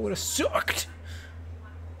 That would have sucked.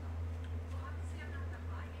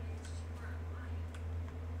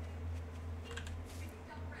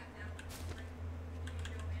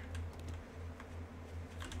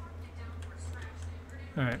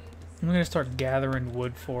 All right, I'm gonna start gathering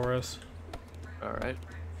wood for us. All right.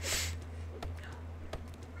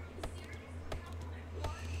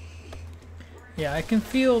 Yeah, I can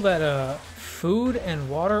feel that food and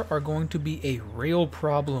water are going to be a real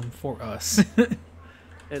problem for us.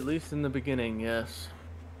 At least in the beginning, yes.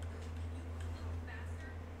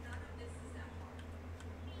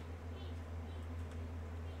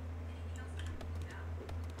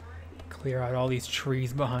 Clear out all these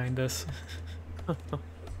trees behind us.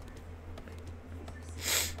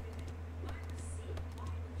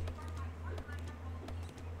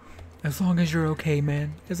 As long as you're okay,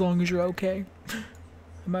 man. As long as you're okay.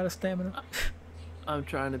 I'm out of stamina. I'm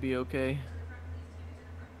trying to be okay.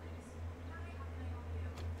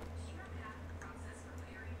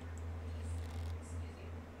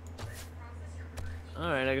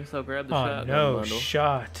 Alright, I guess I'll grab the Oh shotgun no, bundle.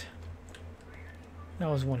 shot. That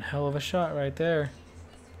was one hell of a shot right there.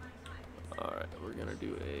 Alright, we're gonna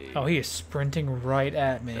do a Oh, he is sprinting right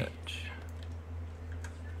at me. fetch.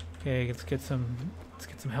 Okay, let's get some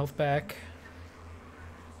health back.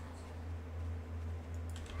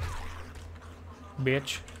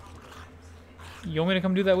 Bitch. You want me to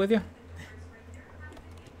come do that with you?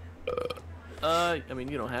 I mean,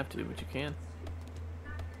 you don't have to, but you can.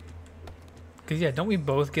 Cause yeah, don't we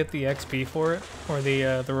both get the XP for it or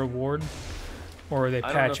the reward? Or are they I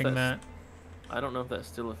don't know if patching that? I don't know if that's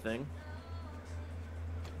still a thing.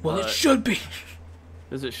 Well, it but- should be.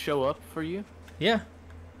 Does it show up for you? Yeah.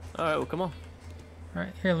 Alright, well, come on.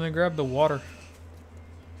 Alright, here, let me grab the water.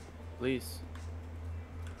 Please.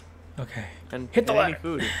 Okay. And Hit the and any ladder.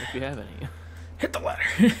 food if you have any. Hit the ladder.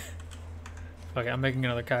 Okay, I'm making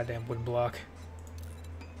another goddamn wooden block.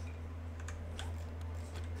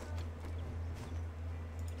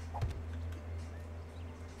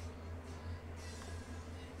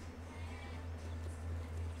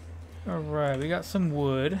 Alright, we got some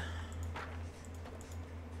wood.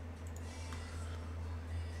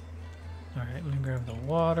 Alright, let me grab the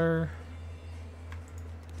water.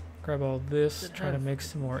 Grab all this, Should try to have- make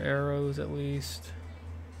some more arrows at least.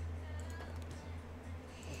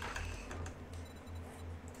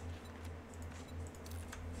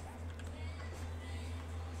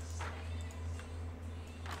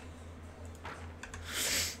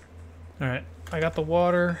 Alright, I got the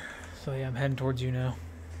water, so yeah, I'm heading towards you now.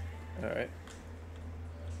 Alright.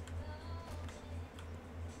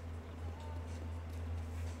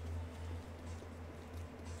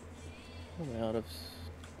 I'm out of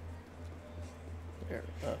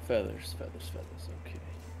feathers, okay.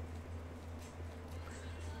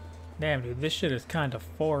 Damn, dude, this shit is kind of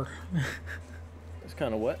far. It's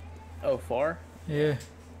kind of what? Oh, far? Yeah.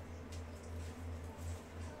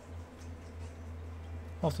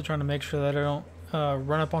 Also trying to make sure that I don't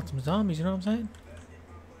run up on some zombies, you know what I'm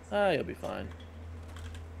saying? You'll be fine.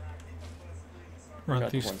 Run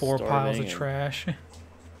Got through the one 4 piles of starving and- trash. And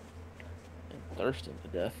thirsting to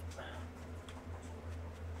death.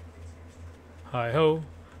 Hi ho,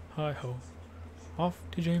 off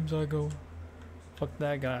to James I go. Fuck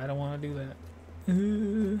that guy, I don't want to do that.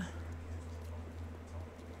 Ooh,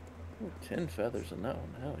 10 feathers in that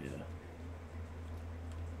one, hell yeah.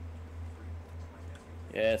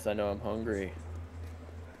 Yes, I know I'm hungry.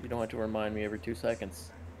 You don't have to remind me every 2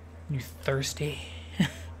 seconds. You thirsty?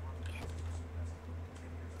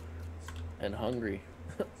 And hungry.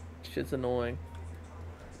 Shit's annoying.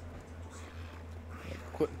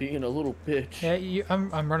 Quit being a little bitch. Yeah,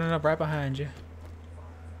 I'm running up right behind you.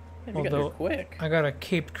 Man, you got here although- quick. I got a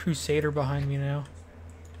caped crusader behind me now.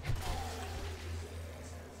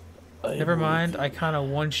 Never mind, I kind of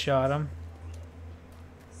one-shot him.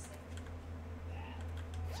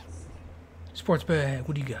 Sports bag,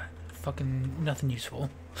 what do you got? Fucking nothing useful.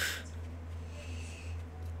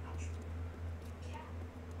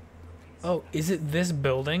 Oh, is it this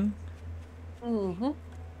building? Mm-hmm.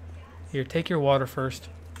 Here, take your water first.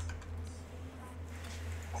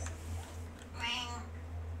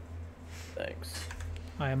 Thanks.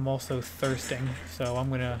 I am also thirsting, so I'm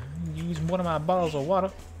gonna use one of my bottles of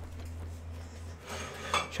water.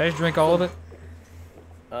 Should I just drink all of it?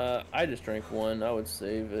 I just drank one. I would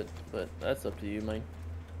save it, but that's up to you, man.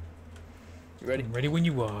 You ready? I'm ready when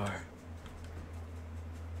you are.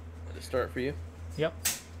 To start for you? Yep.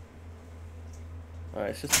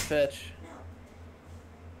 Alright, it's just a fetch.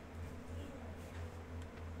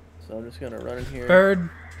 So I'm just gonna run in here. Bird.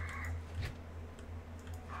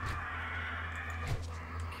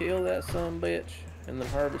 Kill that sumbitch, and then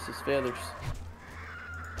harvest his feathers.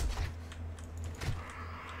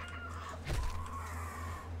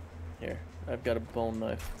 Here, I've got a bone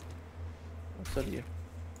knife. So do you.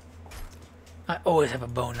 I always have a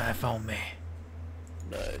bone knife on me.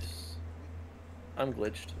 Nice. I'm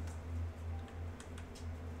glitched.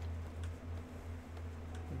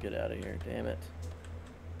 Get out of here, damn it.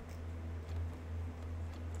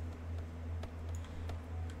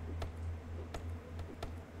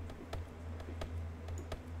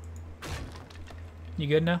 You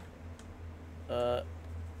good now? Nope,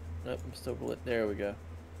 I'm still glitched. There we go.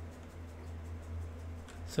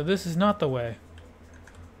 So this is not the way.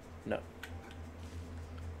 No.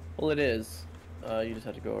 Well, it is. You just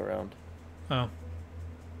have to go around. Oh.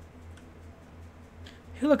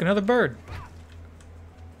 Hey, look, another bird.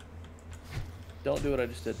 Don't do what I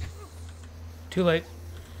just did. Too late.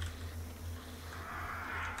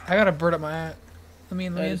 I got a bird up my ass. Let me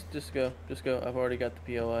in. Just go. Just go. I've already got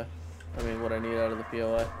the POI. I mean, what I need out of the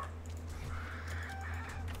POI.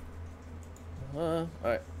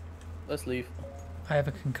 Alright. Let's leave. I have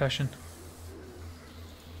a concussion.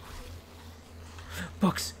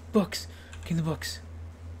 Books! Books! Give me the books.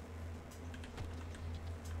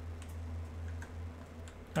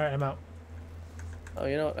 Alright, I'm out. Oh,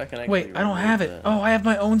 you know what? I can actually. Wait, I don't remove have it. that. Oh, I have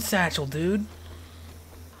my own satchel, dude.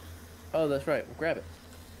 Oh, that's right. Well, grab it.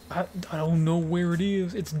 I don't know where it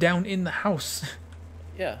is. It's down in the house.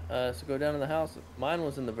 Yeah, so go down in the house. Mine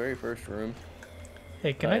was in the very first room.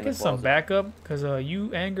 Hey, can in I the get some closet. backup? Because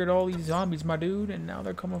you angered all these zombies, my dude, and now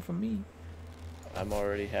they're coming for me. I'm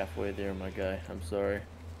already halfway there, my guy. I'm sorry.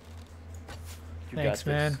 You Thanks, got this.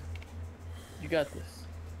 man. You got this.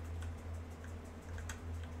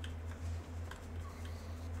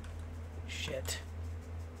 Shit.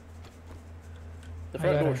 The I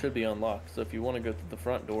front door gotta- should be unlocked, so if you want to go through the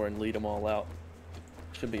front door and lead them all out,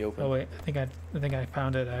 it should be open. Oh wait, I think I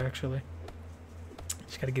found it actually.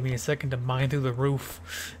 Just gotta give me a second to mine through the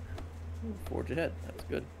roof. Forge ahead. That's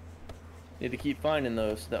good. Need to keep finding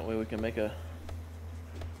those, so that way we can make a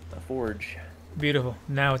forge. Beautiful.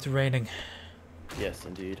 Now it's raining. Yes,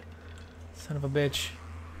 indeed. Son of a bitch.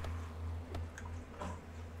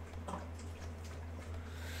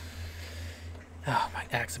 Oh, my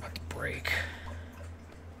axe is about to break.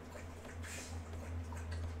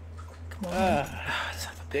 Come on.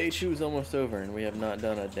 Son of a Day bitch. 2 is almost over, and we have not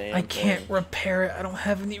done a damn I can't thing. repair it. I don't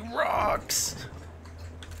have any rocks.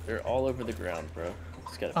 They're all over the ground, bro.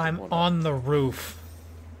 Just gotta pick I'm one up. on the roof.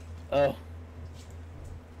 Oh.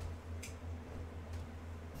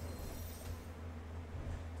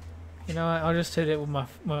 You know what? I'll just hit it with my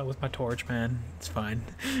torch, man. It's fine.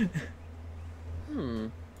 Hmm.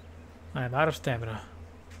 I'm out of stamina.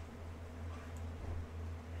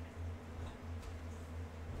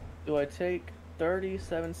 Do I take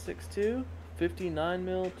 3762, 59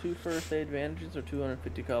 mil, 2 first aid bandages, or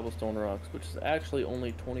 250 cobblestone rocks, which is actually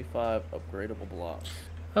only 25 upgradable blocks?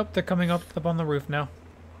 Oh, they're coming up on the roof now.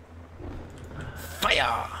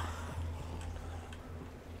 Fire!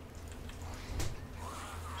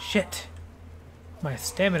 Shit. My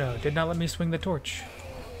stamina did not let me swing the torch.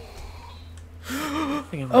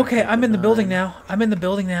 Okay, I'm in the building now. I'm in the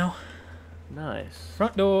building now. Nice.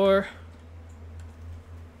 Front door.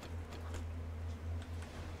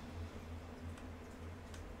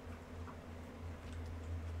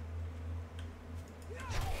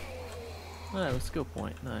 That was skill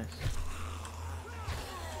point. Nice.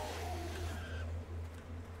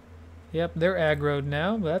 Yep, they're aggroed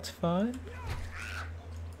now, but that's fine.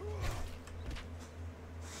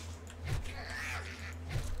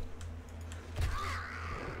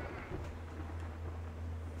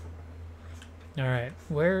 Alright,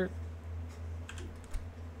 where...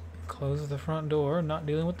 Close the front door, not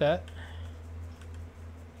dealing with that.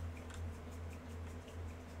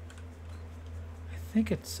 I think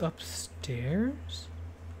it's upstairs?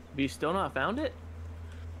 But you still not found it?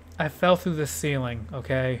 I fell through the ceiling,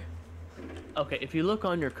 okay? Okay, if you look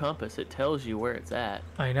on your compass, it tells you where it's at.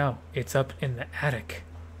 I know, it's up in the attic.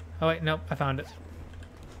 Oh wait, nope, I found it.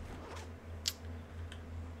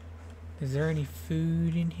 Is there any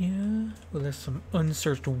food in here? Well, there's some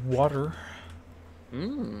unsearched water.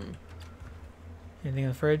 Mmm. Anything in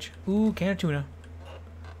the fridge? Ooh, can of tuna.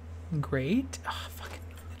 Great. Ah, fucking,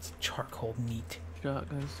 it's charcoal meat.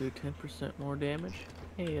 Shotguns do 10% more damage.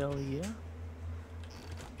 Hell yeah.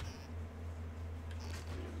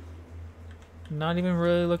 Not even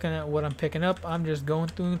really looking at what I'm picking up. I'm just going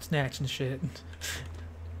through and snatching shit.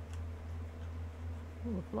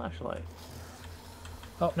 Ooh, a flashlight.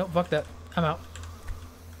 Oh, no, fuck that. I'm out.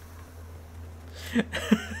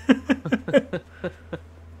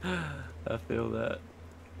 I feel that.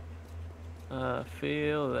 I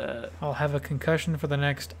feel that. I'll have a concussion for the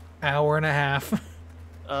next hour and a half.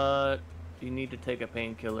 You need to take a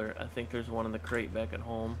painkiller. I think there's one in the crate back at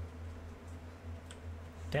home.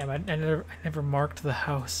 Damn, I never marked the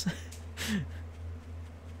house.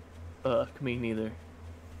 Me neither.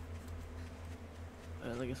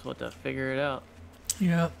 I guess we'll have to figure it out.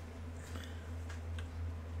 Yeah.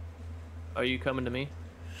 Are you coming to me?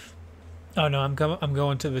 Oh no, I'm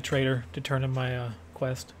going to the trader to turn in my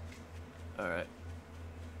quest. Alright.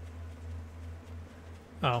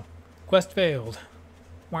 Oh, quest failed.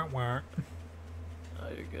 Wah wah. Oh,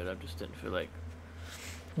 you're good. I just didn't feel like...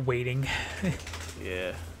 Waiting.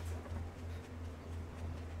 Yeah.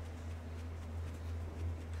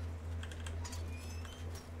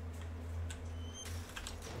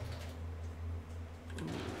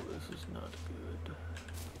 Ooh, this is not good.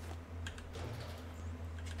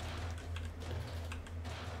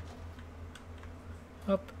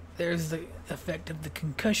 Up there's the effect of the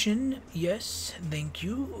concussion. Yes, thank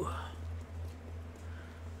you.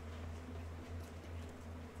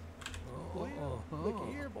 Look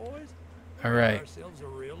here, boys. All right. Ourselves a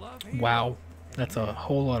real life hero. Wow, that's a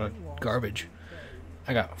whole lot of garbage.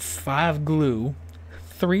 I got 5 glue,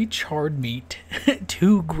 3 charred meat,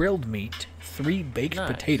 2 grilled meat, 3 baked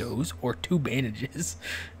Nice. potatoes, or 2 bandages.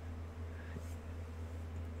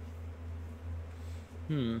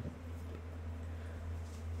 Read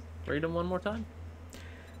them one more time.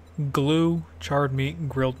 Glue, charred meat,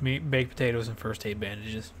 grilled meat, baked potatoes, and first aid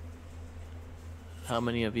bandages. How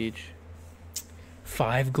many of each?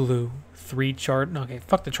 5 glue, 3 charred. Okay,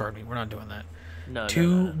 fuck the charred meat. We're not doing that. No,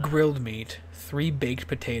 2 grilled meat, 3 baked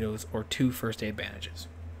potatoes, or 2 first aid bandages.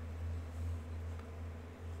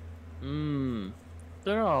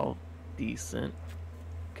 They're all decent,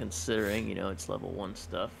 considering, you know, it's level 1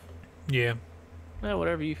 stuff. Yeah. Yeah,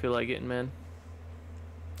 whatever you feel like getting, man.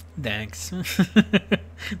 Thanks.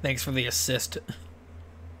 Thanks for the assist.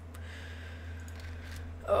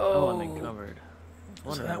 Oh, I'm encumbered.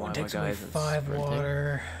 So that one takes away 5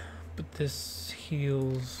 water, but this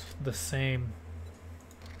heals the same.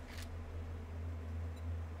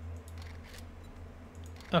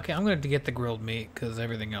 Okay, I'm going to get the grilled meat because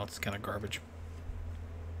everything else is kind of garbage.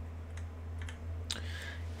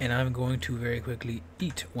 And I'm going to very quickly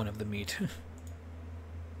eat one of the meat.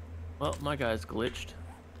 Well, my guy's glitched.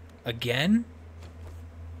 Again?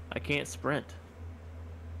 I can't sprint.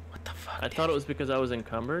 What the fuck? I thought it was because I was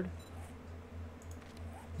encumbered.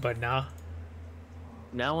 But nah.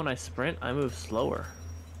 Now when I sprint, I move slower.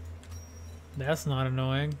 That's not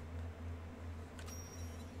annoying.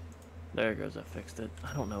 There it goes, I fixed it.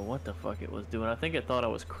 I don't know what the fuck it was doing. I think it thought I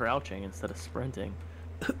was crouching instead of sprinting.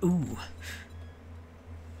 Ooh.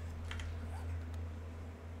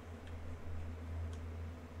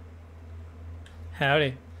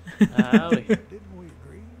 Howdy. Howdy. Didn't we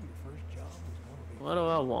agree your first job was gonna be What do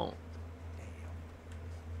I want? damn?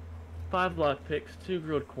 5 block picks, 2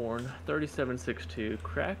 grilled corn, 3762,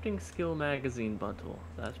 crafting skill magazine bundle.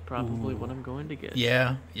 That's probably what I'm going to get.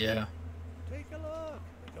 Yeah, yeah. Take a look,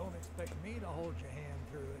 but don't expect me to hold your hand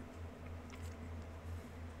through it.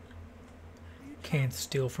 Can't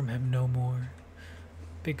steal from him no more.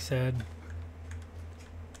 Big sad.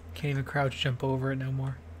 Can't even crouch jump over it no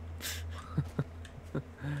more.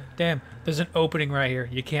 Damn, there's an opening right here.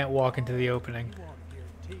 You can't walk into the opening. You want a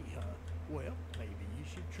guarantee, huh? Well, maybe you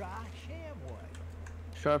should try Shamway.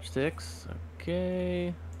 Sharp sticks,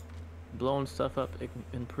 okay. Blowing stuff up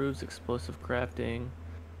improves explosive crafting,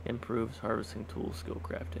 improves harvesting tool skill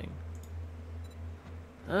crafting.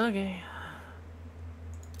 Okay.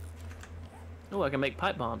 Oh, I can make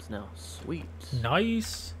pipe bombs now. Sweet.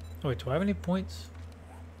 Nice. Oh, wait, do I have any points?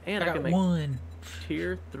 And I I can got make 1.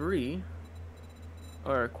 tier 3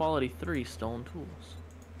 or quality 3 stone tools.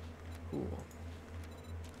 Cool.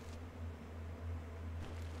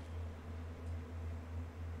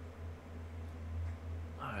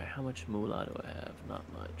 Alright, how much moolah do I have? Not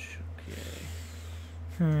much. Okay.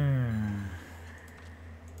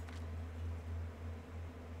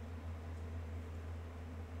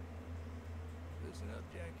 Listen up,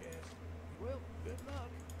 jackass. Well, good luck.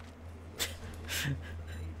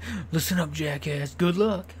 Listen up, jackass. Good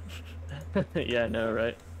luck. Yeah, I know,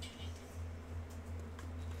 right?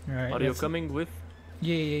 All right. Audio coming with.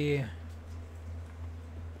 Yeah, yeah, yeah.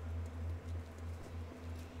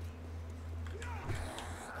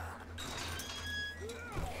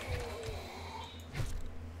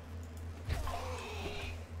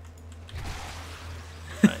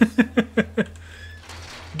 Nice.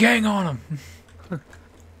 Gang on him.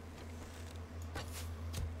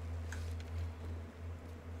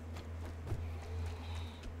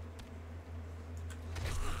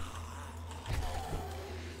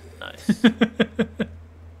 Nice.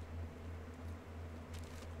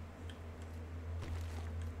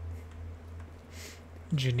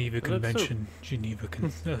 Geneva It looks so- Convention.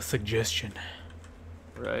 Geneva suggestion.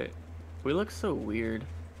 Right. We look so weird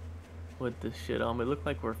with this shit on. We look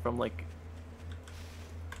like we're from like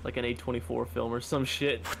an A24 film or some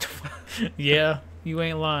shit. What the fuck? Yeah, you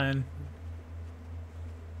ain't lying.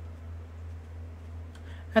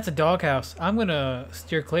 That's a doghouse. I'm gonna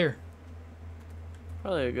steer clear.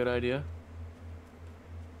 Probably a good idea.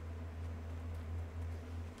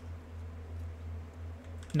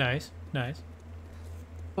 Nice, nice.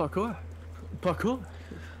 Parkour. Parkour.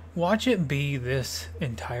 Watch it be this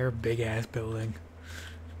entire big ass building.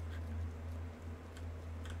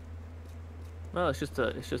 Well, it's just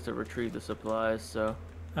to retrieve the supplies, so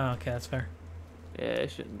Oh, okay, that's fair. yeah, it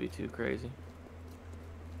shouldn't be too crazy.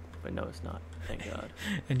 But no, it's not. Thank God.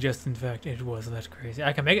 And just in fact, it was that crazy.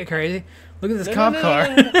 I can make it crazy. Look at this No, cop no, car.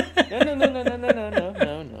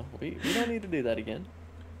 No. We don't need to do that again.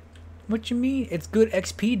 What you mean? It's good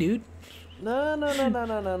XP, dude. No.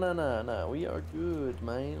 We are good,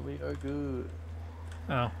 man. We are good.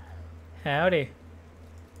 Oh, howdy.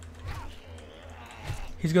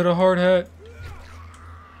 He's got a hard hat.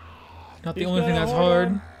 Not the He's only got thing a that's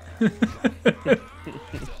hard hard.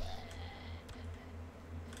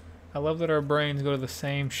 I love that our brains go to the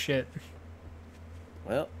same shit.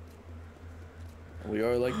 Well, we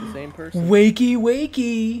are like the same person. Wakey,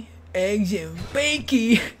 wakey, eggs and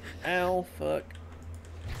bakey. Ow, fuck.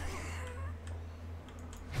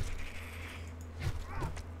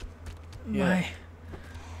 My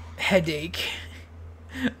headache.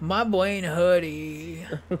 My brain hoodie.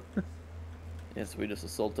 Yes, we just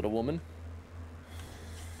assaulted a woman.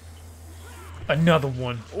 Another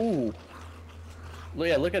one. Ooh.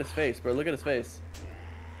 Yeah, look at his face, bro. Look at his face.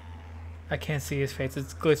 I can't see his face.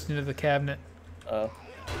 It's glitched into the cabinet. Oh.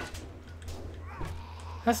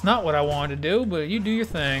 That's not what I wanted to do, but you do your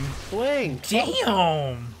thing. Swing!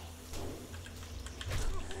 Damn!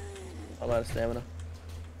 I'm out of stamina.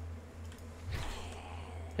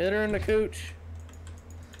 Hit her in the cooch.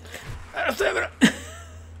 Out of stamina!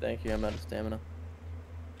 Thank you, I'm out of stamina.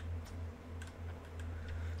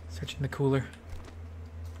 Searching the cooler.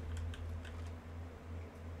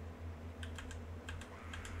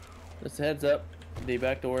 Just a heads up, the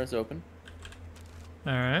back door is open.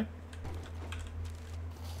 Alright.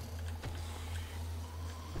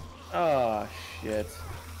 Oh, shit.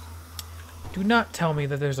 Do not tell me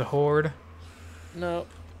that there's a horde. No,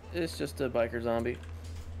 it's just a biker zombie.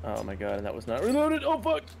 Oh my god, and that was not reloaded. Oh,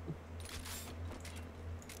 fuck!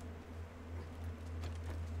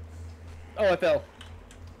 Oh, I fell.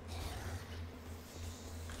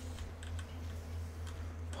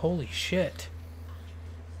 Holy shit.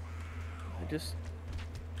 I just...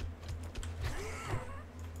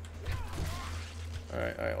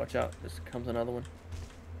 Alright, watch out. This comes another one.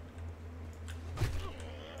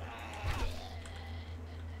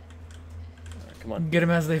 Alright, come on. Get them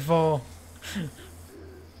as they fall.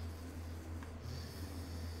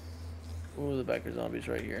 Ooh, the biker zombie's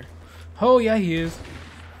right here. Oh, yeah, he is.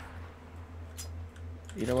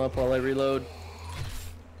 Beat him up while I reload.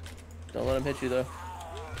 Don't let him hit you, though.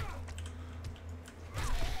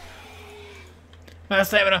 My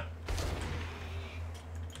stamina.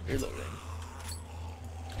 Reloading.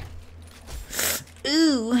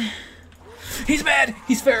 Ooh. He's mad.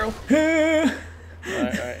 He's feral.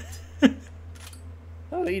 Alright.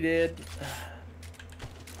 Oh, he did.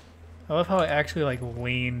 I love how I actually, like,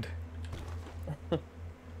 leaned.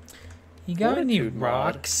 You got any Fortitude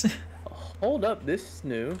mod. rocks? Hold up, this is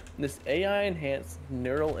new. This AI-enhanced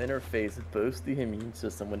neural interface boosts the immune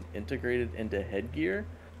system when integrated into headgear.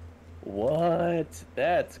 What?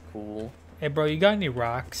 That's cool. Hey, bro, you got any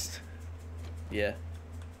rocks? Yeah.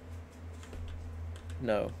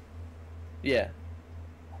 No. Yeah.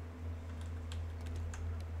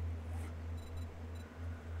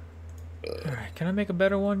 Alright, can I make a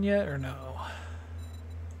better one yet, or no?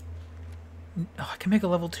 Oh, I can make a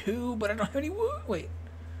level 2, but I don't have any wood. Wait.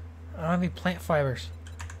 I don't have any plant fibers.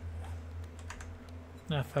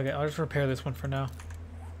 Nah, fuck it. I'll just repair this one for now.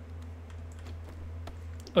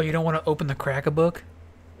 Oh, you don't want to open the crack-a-book?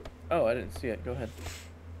 Oh, I didn't see it. Go ahead.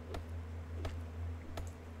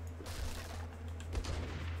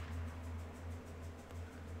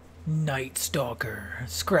 Night Stalker.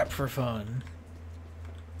 Scrap for fun.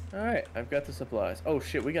 Alright, I've got the supplies. Oh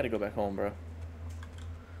shit, we gotta go back home, bro.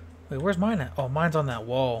 Wait, where's mine at? Oh, mine's on that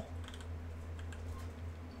wall.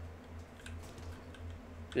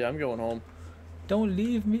 Yeah, I'm going home. Don't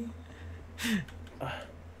leave me.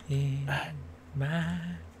 In my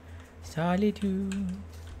solitude.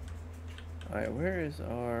 Alright, where is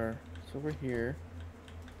our... It's over here.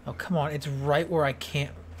 Oh, come on. It's right where I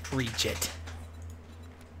can't reach it.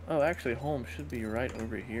 Oh, actually, home should be right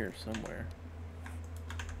over here somewhere.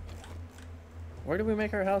 Where did we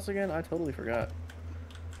make our house again? I totally forgot.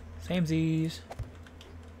 Samesies.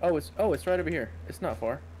 Oh, it's right over here. It's not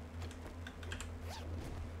far.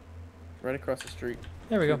 Right across the street.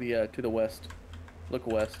 There we go. To the west. Look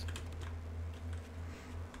west.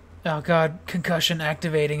 Oh, God. Concussion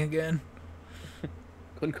activating again.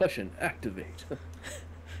 Concussion, activate.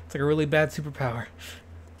 It's like a really bad superpower.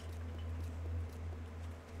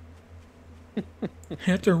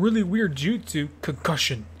 It's a really weird jutsu.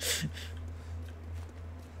 Concussion.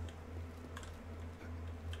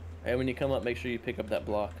 Hey, when you come up, make sure you pick up that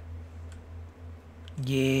block.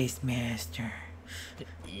 Yes, master.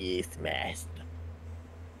 Yes, master.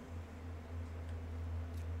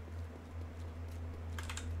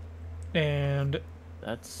 And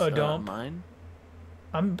That's a dump. mine.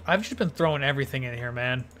 I've just been throwing everything in here,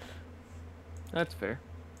 man. That's fair.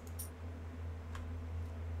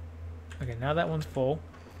 Okay, now that one's full.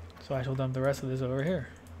 So I shall dump the rest of this over here.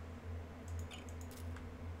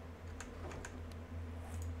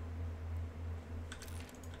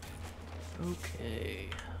 Okay.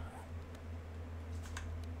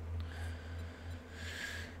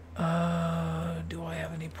 Do I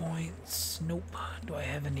have any points? Nope. Do I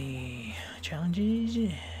have any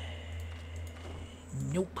challenges?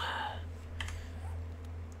 Nope.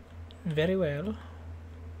 Very well.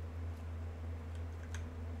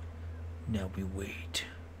 Now we wait.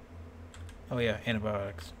 Oh yeah,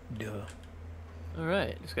 antibiotics. Duh.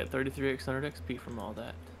 Alright, just got 33,600 XP from all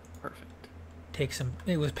that. Perfect. Take some.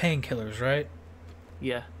 It was painkillers, right?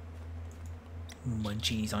 Yeah.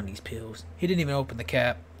 Munchies on these pills. He didn't even open the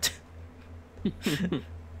cap.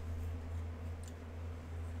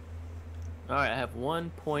 Alright, I have 1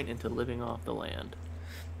 point into living off the land.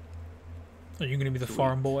 Are you gonna be the Sweet.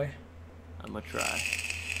 farm boy? I'm gonna try.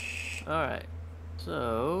 Alright,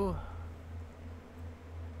 so...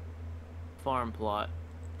 farm plot.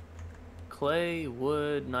 Clay,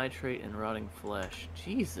 wood, nitrate, and rotting flesh.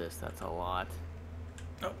 Jesus, that's a lot.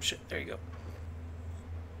 Oh shit! There you go.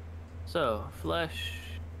 So, flesh,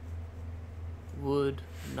 wood,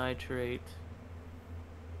 nitrate,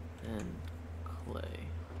 and clay.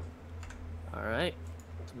 Alright,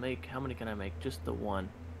 let's make, how many can I make? Just the one.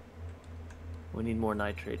 We need more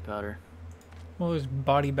nitrate powder. Well, there's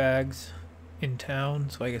body bags in town,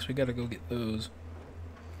 so I guess we gotta go get those.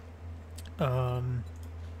 How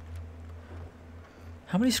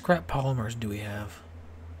many scrap polymers do we have?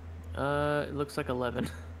 It looks like 11.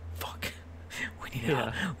 Fuck.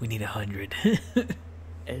 Yeah. We need 100. Oh.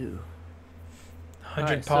 100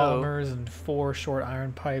 Alright, so- polymers and 4 short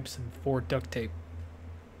iron pipes and 4 duct tape.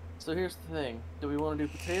 So here's the thing. Do we want to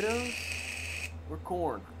do potatoes or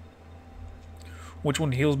corn? Which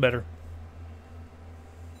one heals better?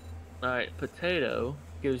 Alright, potato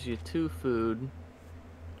gives you 2 food.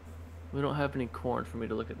 We don't have any corn for me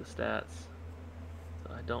to look at the stats.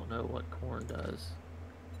 So I don't know what corn does.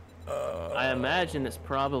 I imagine it's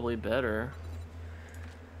probably better.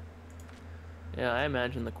 Yeah, I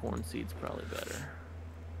imagine the corn seed's probably better.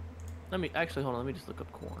 Let me, actually, hold on, let me just look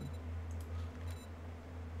up corn.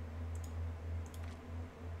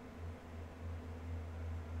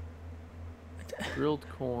 Grilled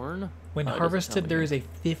corn. When Oh, it doesn't harvested, tell me there here. is a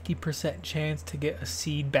 50% chance to get a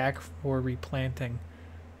seed back for replanting.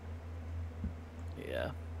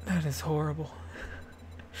 Yeah. That is horrible.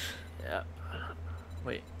 Yeah.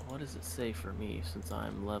 Wait, what does it say for me since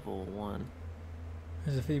I'm level 1?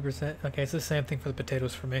 There's a 50%. Okay, it's the same thing for the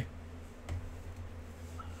potatoes for me.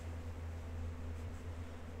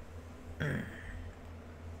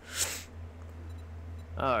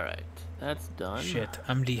 Alright, that's done. Shit,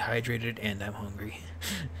 I'm dehydrated and I'm hungry.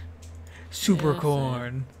 Super Yeah, same.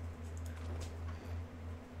 corn.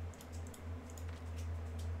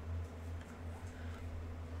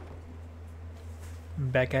 I'm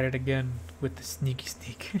back at it again with the sneaky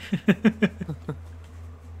sneak.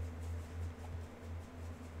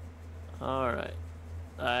 Alright.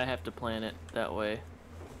 I have to plan it that way.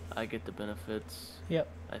 I get the benefits, Yep.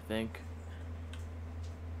 I think.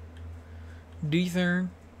 Dether.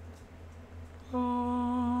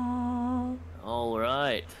 Oh.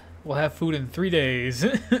 Alright. We'll have food in 3 days.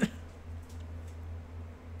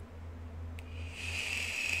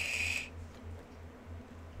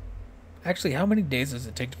 Actually, how many days does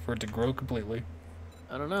it take for it to grow completely?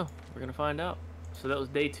 I don't know. We're gonna find out. So that was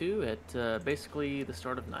day 2 at basically the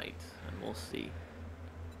start of night, and we'll see.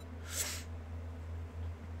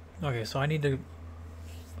 Okay, so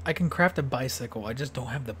I can craft a bicycle, I just don't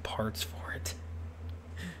have the parts for it.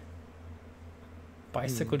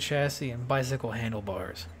 Bicycle chassis and bicycle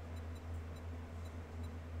handlebars.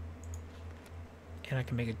 And I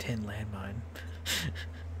can make a tin landmine.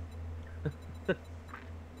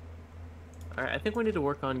 Alright, I think we need to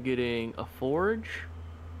work on getting a forge.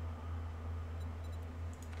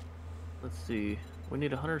 Let's see. We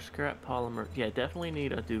need 100 scrap polymer. Yeah, definitely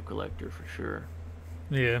need a dew collector for sure.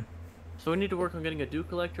 Yeah. So we need to work on getting a dew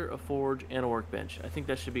collector, a forge, and a workbench. I think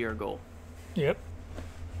that should be our goal. Yep.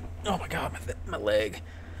 Oh my god, my leg.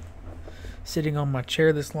 Sitting on my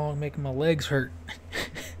chair this long making my legs hurt.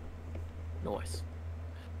 Nice.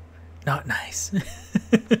 Not nice.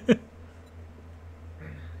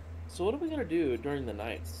 So what are we gonna do during the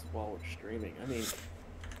nights while we're streaming? I mean,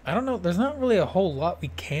 I don't know, there's not really a whole lot we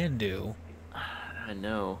can do. I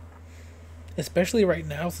know. Especially right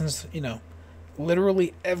now since,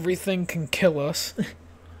 literally everything can kill us.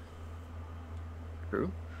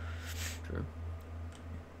 True. True.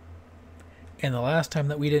 And the last time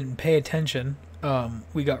that we didn't pay attention,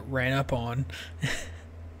 we got ran up on.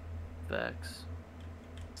 Facts.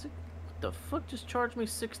 What the fuck just charged me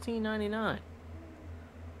 $16.99?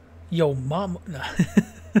 Yo, mom. No.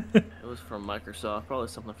 It was from Microsoft. Probably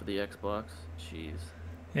something for the Xbox. Jeez.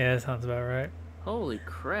 Yeah, that sounds about right. Holy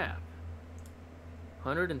crap.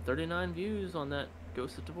 139 views on that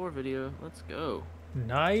Ghost of Tabor video. Let's go.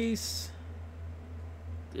 Nice.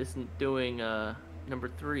 Isn't doing number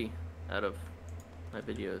 3 out of my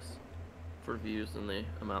videos for views in the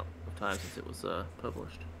amount of time since it was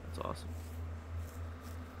published. That's awesome.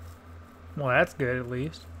 Well, that's good at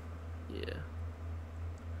least. Yeah.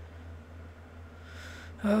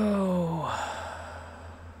 Oh,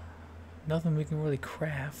 nothing we can really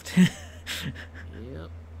craft.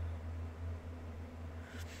 Yep.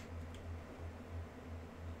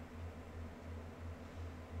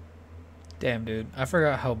 Damn, dude, I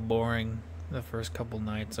forgot how boring the first couple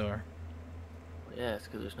nights are. Yeah, it's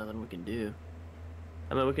because there's nothing we can do.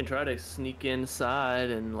 I mean, we can try to sneak inside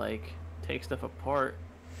and, like, take stuff apart.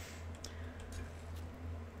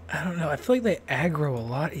 I don't know. I feel like they aggro a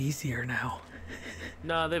lot easier now.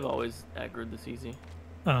 Nah, they've always aggroed this easy.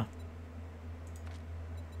 Oh.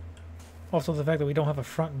 Also, the fact that we don't have a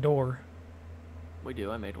front door. We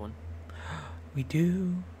do, I made one. We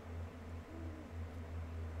do.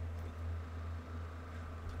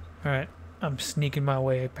 Alright. I'm sneaking my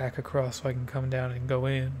way back across so I can come down and go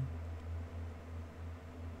in.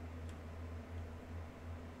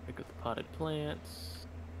 Pick up the potted plants.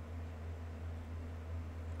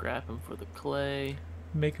 Grab them for the clay.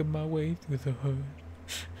 Making my way through the hood.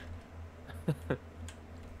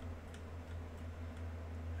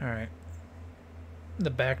 Alright. The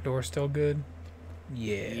back door's still good?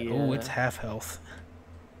 Yeah. Oh, it's Yeah. half health.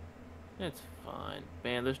 It's fine.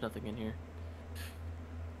 Man, there's nothing in here.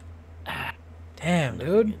 Damn,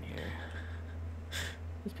 Nothing dude. in here.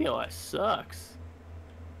 This POI sucks.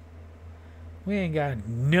 We ain't got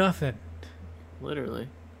nothing. Literally.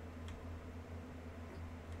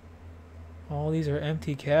 All these are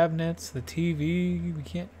empty cabinets. The TV we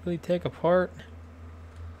can't really take apart.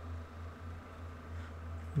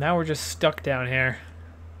 Now we're just stuck down here.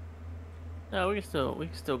 No, we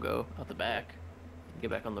can still go out the back. Get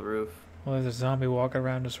back on the roof. Well, there's a zombie walking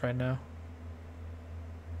around us right now.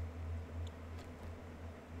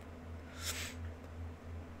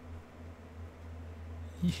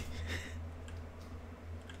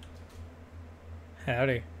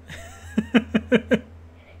 Howdy.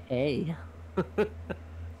 Hey.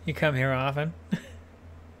 You come here often?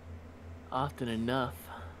 Often enough.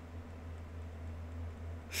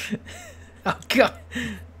 Oh, God.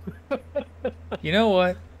 You know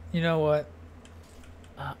what? You know what?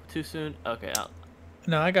 Too soon? Okay, I'll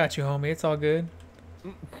No, I got you, homie. It's all good.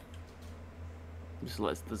 just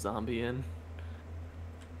let the zombie in.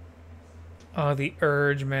 Oh, the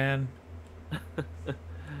urge, man.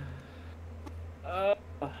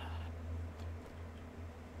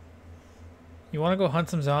 You want to go hunt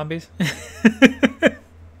some zombies? I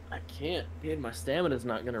can't. Dude, my stamina's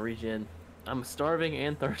not gonna regen. I'm starving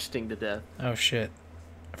and thirsting to death. Oh, shit.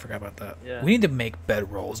 I forgot about that. Yeah. We need to make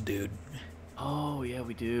bedrolls, dude. Oh, yeah,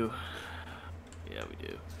 we do. Yeah, we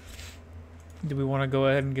do. Do we want to go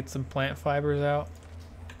ahead and get some plant fibers out?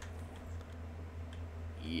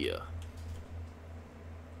 Yeah.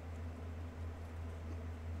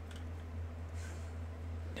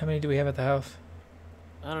 How many do we have at the house?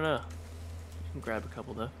 I don't know. You can grab a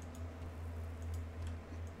couple, though.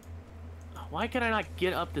 Why can I not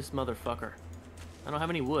get up this motherfucker? I don't have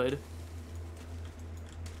any wood.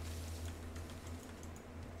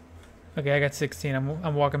 Okay, I got 16.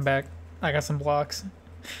 I'm walking back. I got some blocks.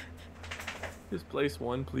 Just place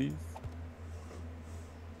one, please.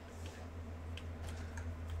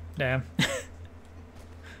 Damn.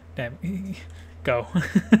 Damn. Go.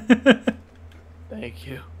 Thank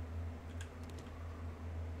you.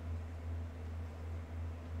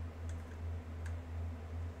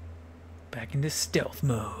 Back into stealth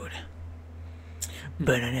mode.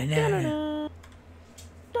 Ba-na-na-na.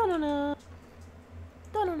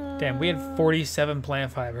 Damn, we had 47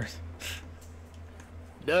 plant fibers.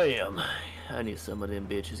 Damn. I need some of them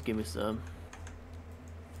bitches. Give me some.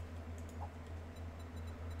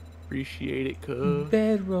 Appreciate it, cuz.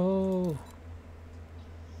 Bedroll.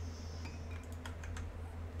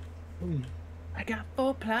 I got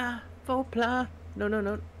 4 ply.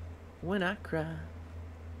 No. When I cry.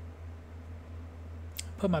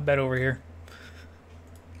 Put my bed over here.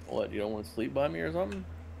 What, you don't want to sleep by me or something?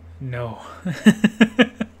 No.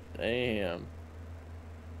 Damn.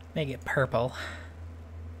 Make it purple.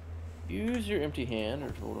 Use your empty hand or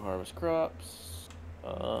tool to harvest crops.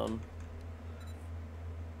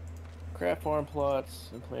 Craft farm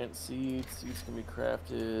plots and plant seeds. Seeds can be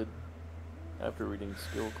crafted after reading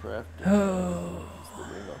skill crafting. Oh.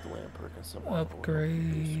 Off the land perk and some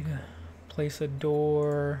Upgrade. Place a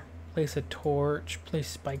door. Place a torch. Place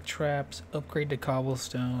spike traps. Upgrade to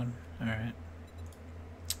cobblestone. Alright.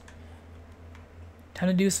 Time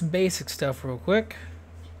to do some basic stuff real quick.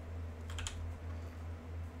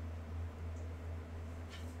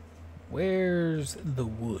 Where's the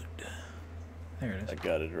wood? There it I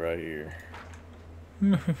got it right here.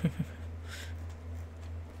 is.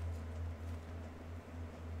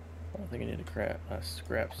 I think I need to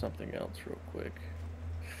scrap something else real quick.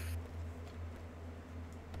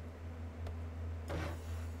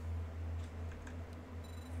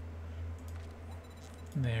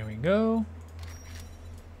 There we go.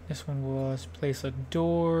 This one was place a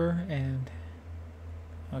door and...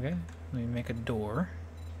 Okay, let me make a door.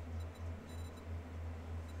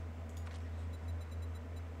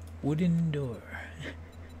 Wooden door.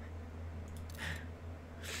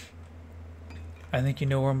 I think you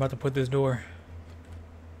know where I'm about to put this door.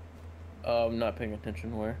 I'm not paying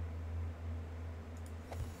attention where.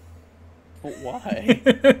 But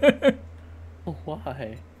why?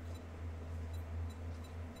 Why?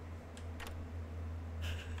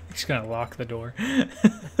 Just gonna lock the door.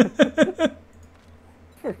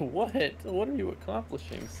 For what? What are you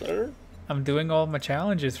accomplishing, sir? I'm doing all my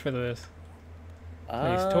challenges for this.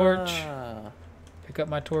 Place torch. Ah. Pick up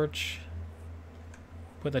my torch.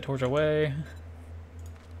 Put the torch away.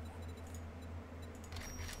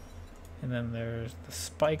 And then there's the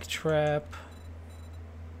spike trap.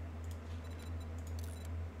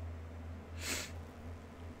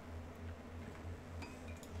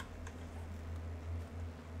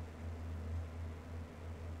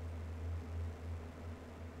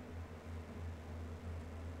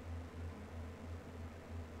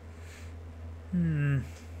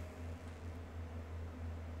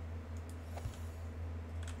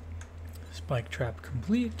 Spike trap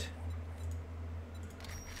complete.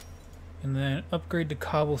 And then upgrade to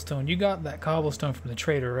cobblestone. You got that cobblestone from the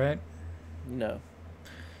trader, right? No.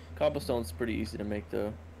 Cobblestone's pretty easy to make,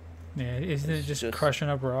 though. Yeah, isn't it It's just just- crushing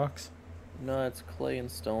up rocks? No, it's clay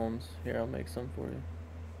and stones. Here, I'll make some for you.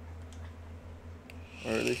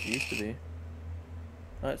 Or at least it used to be.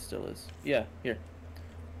 Oh, it still is. Yeah, here.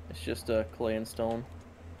 It's just clay and stone.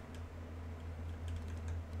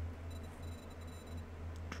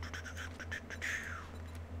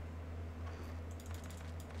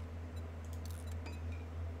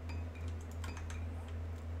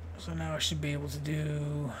 So now I should be able to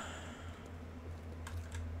do...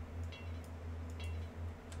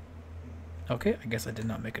 Okay, I guess I did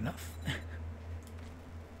not make enough.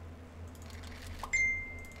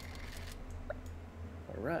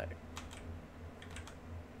 Alright.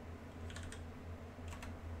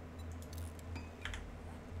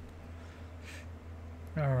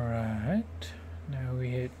 Alright. Now we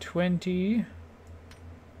hit 20.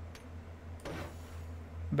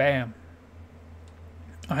 Bam.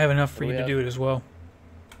 I have enough for What do you we to have? do it as well.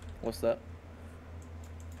 What's that?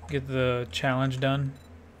 Get the challenge done.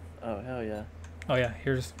 Oh, hell yeah. Oh yeah,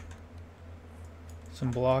 here's some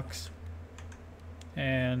blocks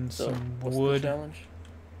and So, some what's the wood. challenge?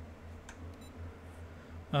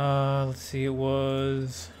 Let's see, it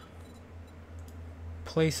was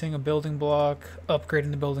placing a building block,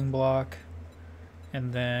 upgrading the building block,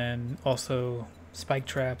 and then also spike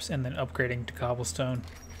traps, and then upgrading to cobblestone.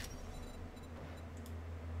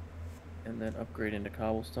 And then upgrade into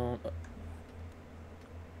cobblestone.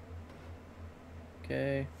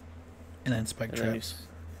 Okay. And then spike And then you traps.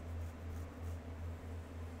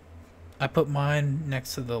 I put mine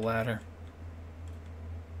next to the ladder.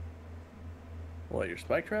 What, your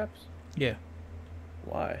spike traps? Yeah.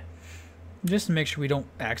 Why? Just to make sure we don't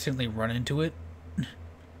accidentally run into it.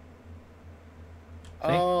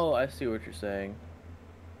 Oh, I see what you're saying.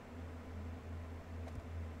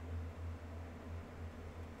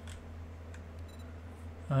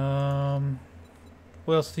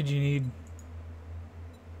 What else did you need?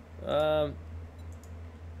 Um,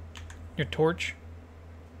 Your torch?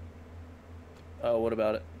 oh, what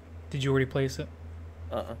about it? Did you already place it?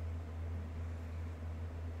 Uh-uh.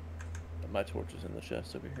 My torch is in the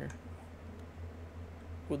chest over here.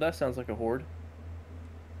 Well, that sounds like a horde.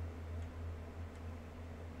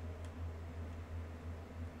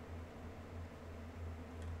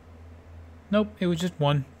 Nope, it was just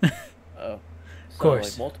one. Oh. Of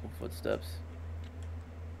course. Like multiple footsteps.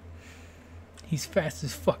 He's fast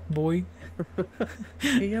as fuck, boy.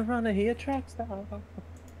 Here, runner, here, track star.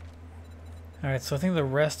 Alright, so I think the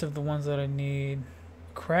rest of the ones that I need...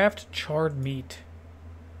 Craft charred meat.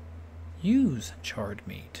 Use charred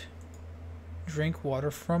meat. Drink water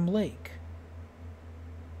from lake.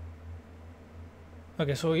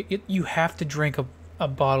 Okay, so you have to drink a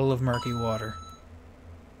bottle of murky water.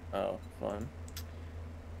 Oh, fun.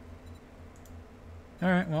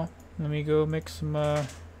 Alright, well, let me go make some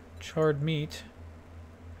charred meat.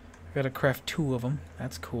 I gotta craft 2 of them.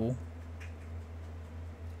 That's cool.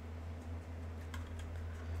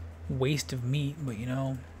 Waste of meat, but you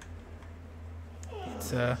know,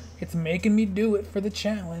 it's making me do it for the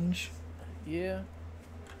challenge. Yeah.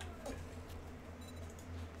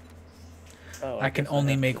 Oh, I can guess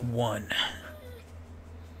only have make to. one.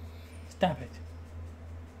 Stop it.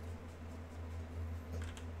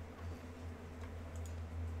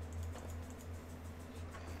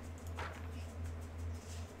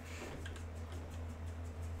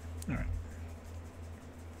 All right.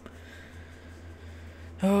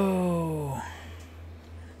 Oh.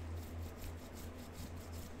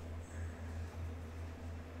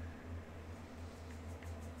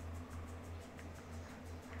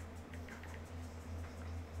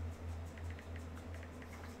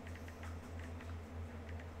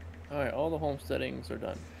 Alright, all the homesteadings are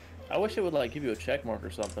done. I wish it would like give you a check mark or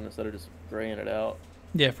something instead of just graying it out.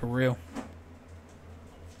 Yeah, for real.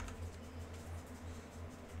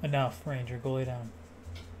 Enough, Ranger. Go lay down.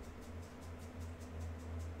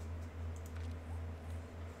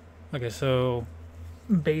 Okay, so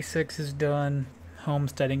basics is done.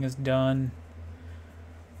 Homesteading is done.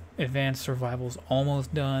 Advanced survival's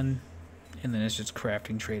almost done. And then it's just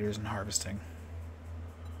crafting, traders, and harvesting.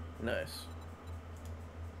 Nice.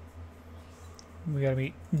 We gotta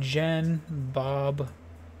meet Jen, Bob,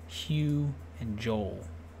 Hugh, and Joel.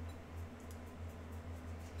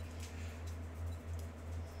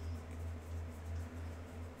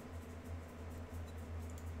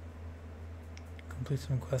 Complete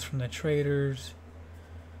some quests from the traders.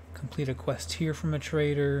 Complete a quest here from a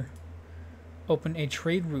trader. Open a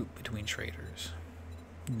trade route between traders.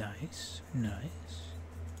 Nice, nice.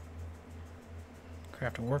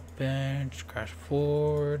 Craft a workbench, crash a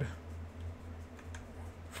Ford.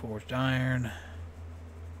 Forged iron.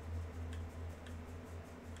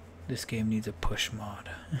 This game needs a push mod.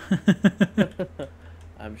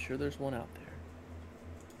 I'm sure there's one out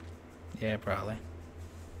there. Yeah, probably.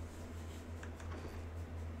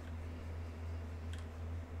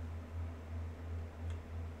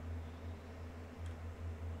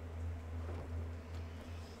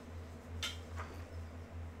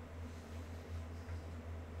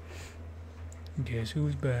 Guess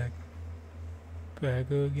who's back?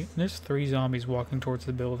 Back again. There's 3 zombies walking towards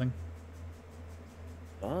the building.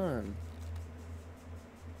 Fun.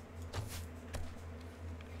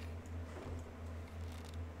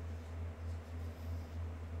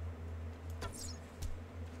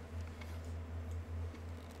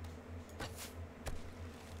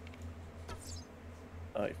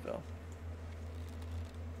 Oh, he fell.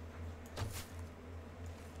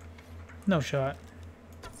 No shot.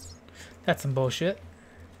 That's some bullshit.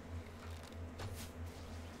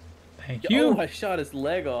 Thank you. Oh, I shot his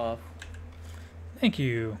leg off. Thank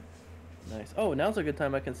you. Nice. Oh, now's a good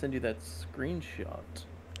time I can send you that screenshot.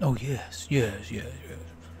 Oh, yes, yes, yes,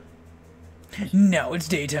 yes. Now it's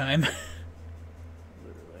daytime.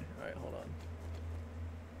 Literally. Alright, hold on.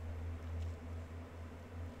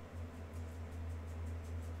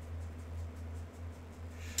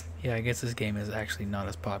 Yeah, I guess this game is actually not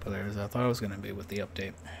as popular as I thought it was going to be with the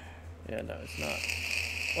update. Yeah, no, it's not.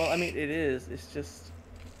 Well, I mean, it is. It's just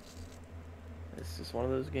one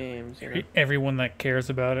of those games, you know? Everyone that cares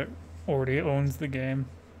about it already owns the game.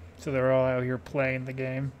 So they're all out here playing the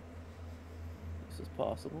game. This is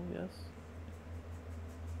possible, yes.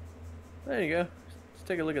 There you go. Just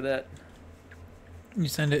take a look at that. You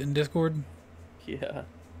send it in Discord? Yeah.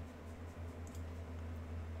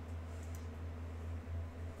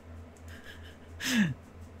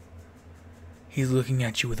 He's looking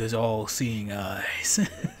at you with his all-seeing eyes.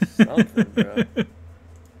 Something, bro.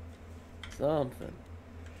 Something.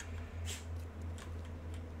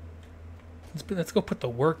 Let's go put the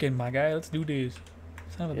work in, my guy. Let's do this.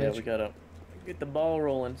 Son of a Yeah, bitch. we gotta get the ball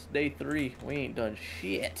rolling. It's day 3. We ain't done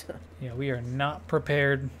shit. Yeah, we are not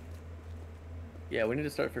prepared. Yeah, we need to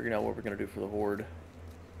start figuring out what we're gonna do for the horde.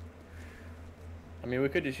 I mean, we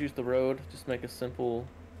could just use the road, just make a simple,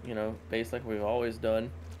 you know, base like we've always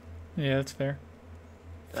done. Yeah, that's fair.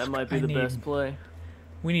 That might be the best play.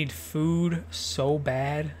 We need food so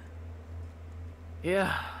bad.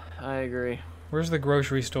 Yeah, I agree. Where's the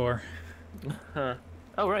grocery store? Huh.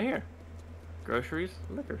 Oh, right here. Groceries,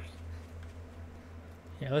 liquors.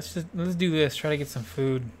 Yeah, let's do this. Try to get some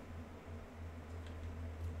food.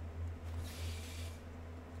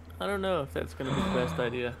 I don't know if that's gonna be the best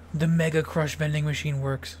idea. The Mega Crush vending machine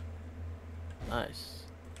works. Nice.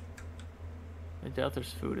 I doubt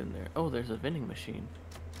there's food in there. Oh, there's a vending machine.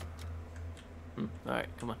 Alright,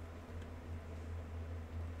 come on.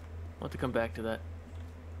 I'll have to come back to that.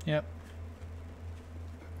 Yep.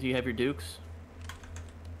 Do you have your dukes?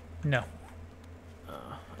 No.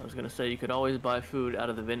 I was gonna say you could always buy food out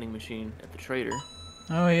of the vending machine at the trader.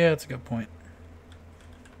 Oh yeah, that's a good point.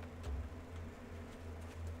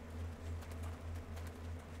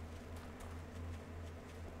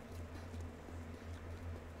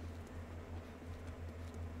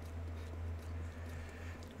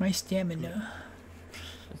 My stamina.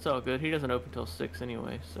 It's all good. He doesn't open till 6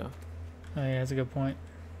 anyway, so. Oh yeah, that's a good point.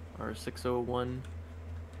 Or 6:01. Where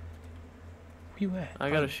you at? I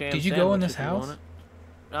got a sham Did you go in sandwich this if you want house?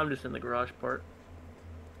 it. I'm just in the garage part.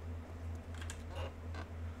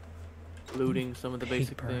 Looting some of the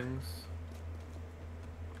basic Paper. things.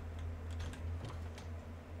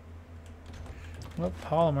 Well,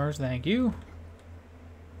 polymers, thank you.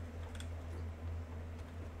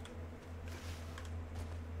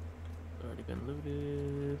 Already been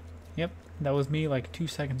looted. Yep, that was me like 2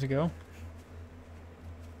 seconds ago.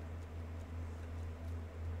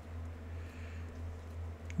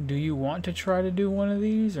 Do you want to try to do one of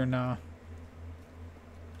these or nah?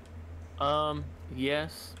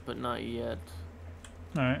 Yes, but not yet.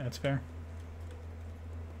 Alright, that's fair.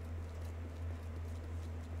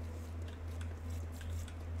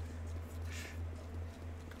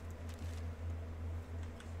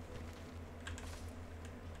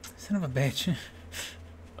 Son of a bitch.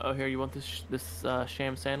 Oh, here, you want this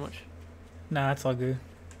sham sandwich? Nah, that's all good.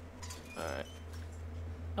 Alright.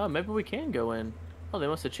 Oh, maybe we can go in. Oh, they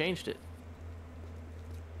must have changed it.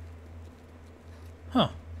 Huh.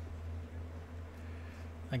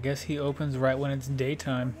 I guess he opens right when it's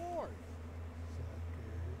daytime. Reward,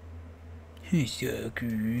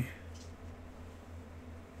 Sucker.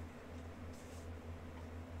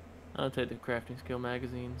 I'll take the crafting skill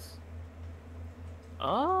magazines.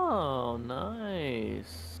 Oh,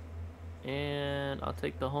 nice. And I'll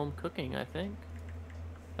take the home cooking, I think.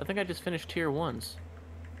 I think I just finished tier 1s.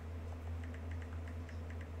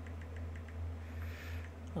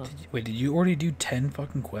 Huh. Wait, did you already do 10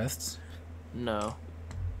 fucking quests? No.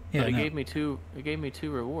 Yeah, But it no. gave me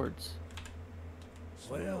two rewards.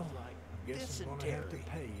 Well, I guess I'm gonna have to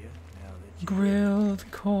pay you now that you Grilled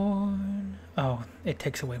corn. Oh, it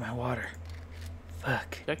takes away my water.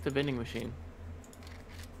 Fuck. Check the vending machine.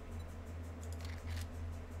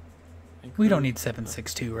 We don't Include- need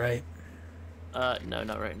 762, right? No,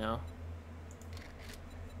 not right now.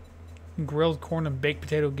 Grilled corn and baked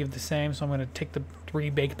potato give the same, so I'm gonna take the 3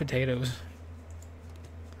 baked potatoes.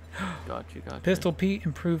 Got you. Pistol Pete,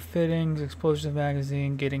 improved fittings, explosive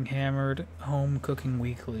magazine, getting hammered, home cooking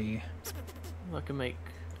weekly. I can make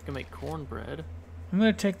cornbread. I'm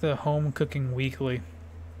gonna take the home cooking weekly.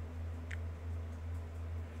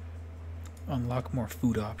 Unlock more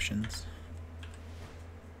food options.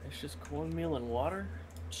 It's just cornmeal and water?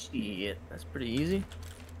 Shit, that's pretty easy.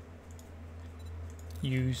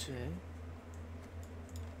 Use. Okay.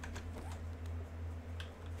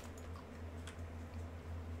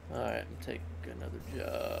 Alright, take another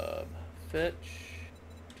job. Fetch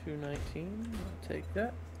 219. I'll take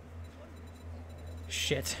that.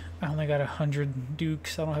 Shit. I only got 100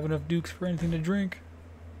 dukes. I don't have enough dukes for anything to drink.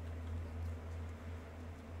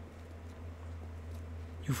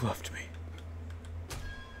 You've left me.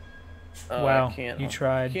 Oh, Wow, I can't you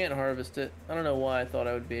tried. Can't harvest it. I don't know why I thought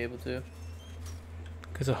I would be able to.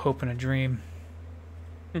 Because of hope and a dream.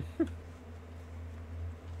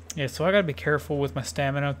 Yeah, so I gotta be careful with my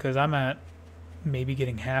stamina because I'm at maybe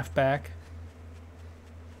getting half back.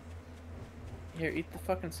 Here, eat the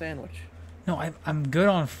fucking sandwich. No, I'm good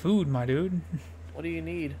on food, my dude. What do you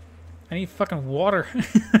need? I need fucking water.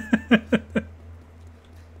 I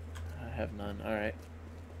have none. Alright.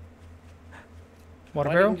 Water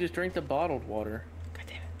Why barrel? didn't you just drink the bottled water? God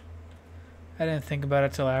damn it. I didn't think about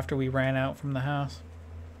it till after we ran out from the house.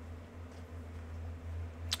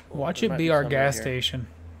 Well, Watch there it might be be our some gas right here. station.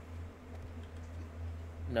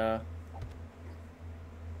 Nah.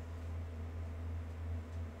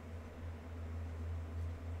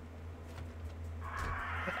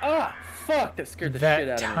 Ah! Fuck! That scared the shit That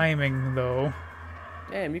out of me. timing, though.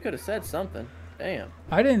 Damn, you could have said something. Damn.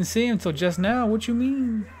 I didn't see him till just now. What you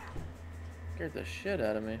mean? Scared the shit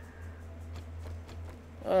out of me.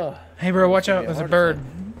 Oh. Hey, bro, watch Almost out. gave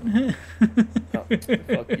me There's a heart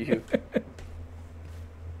bird. Oh, fuck you.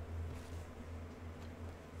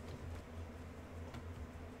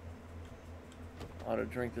 I ought to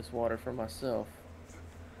drink this water for myself.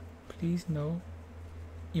 Please, no.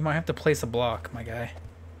 You might have to place a block, my guy.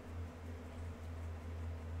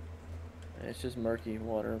 It's just murky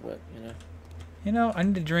water, but you know. You know, I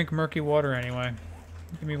need to drink murky water anyway.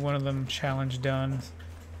 Give me one of them challenge duns.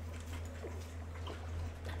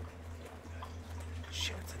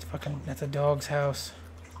 Shit, that's a dog's house.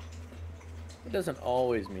 It doesn't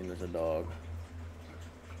always mean there's a dog.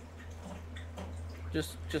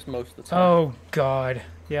 Just most of the time. Oh god.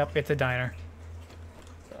 Yep, it's a diner.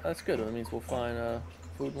 That's good. That means we'll find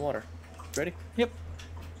food and water. Ready? Yep.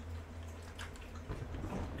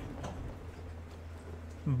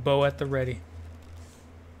 Bow at the ready.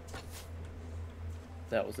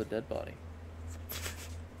 That was a dead body.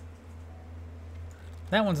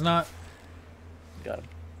 That one's not. Got him.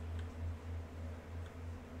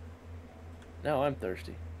 Now I'm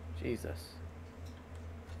thirsty. Jesus.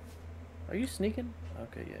 Are you sneaking?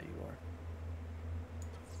 Okay, yeah, you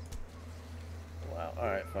are. Wow.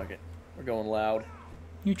 Alright, fuck it. We're going loud.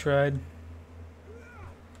 You tried.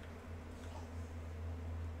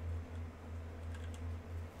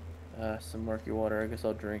 Some murky water. I guess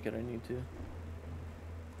I'll drink it. I need to.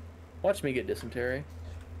 Watch me get dysentery.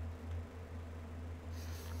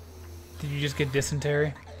 Did you just get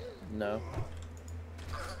dysentery? No.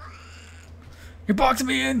 You're boxing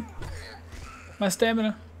me in! My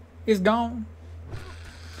stamina is gone.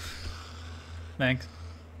 Thanks.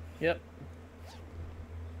 Yep.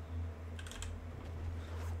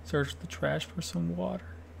 Search the trash for some water.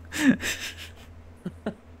 You're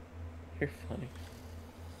funny.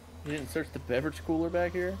 You didn't search the beverage cooler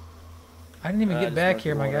back here? I didn't even get just back murky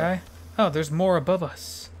here, my water. guy. Oh, there's more above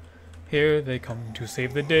us. Here they come to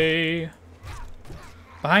save the day.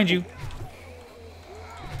 Behind you.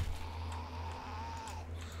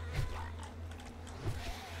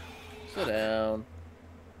 Sit down.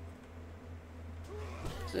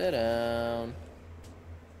 Sit down.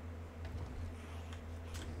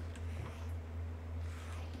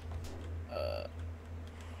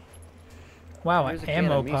 Wow, Here's an a can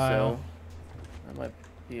ammo of miso. pile. That might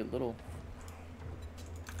be a little.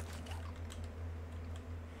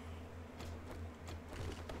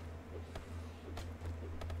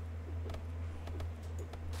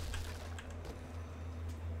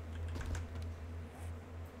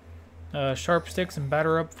 Sharp Sticks and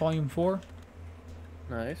Batter Up Volume 4.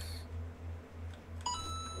 Nice.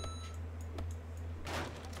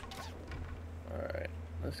 Alright,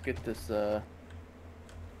 let's get this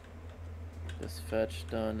this fetch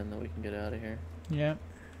done and then we can get out of here. Yeah.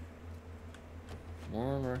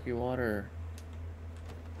 More murky water.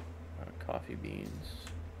 Coffee beans.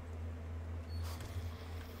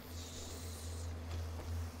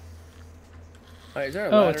 Alright, is there a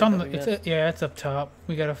Oh, ladder it's on the. that we It's missed? yeah, it's up top.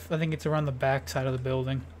 We gotta. I think it's around the back side of the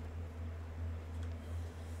building.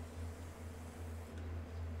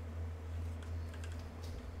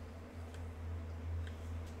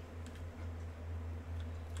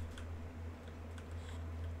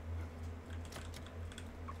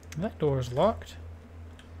 That door's locked.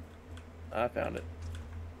 I found it.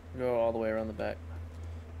 Go all the way around the back.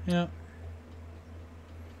 Yeah.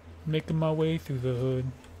 Making my way through the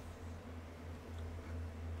hood.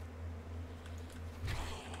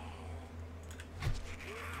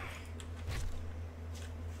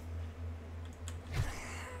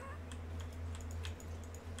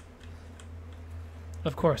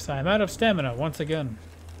 Of course, I'm out of stamina once again.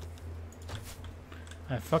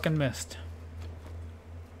 I fucking missed.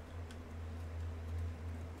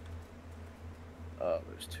 Oh,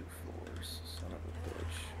 there's 2 floors. Son of a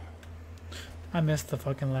bitch. I missed the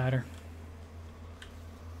fucking ladder.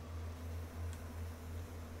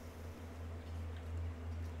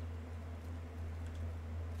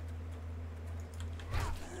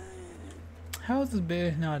 How is this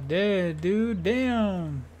bitch not dead, dude?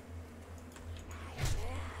 Damn.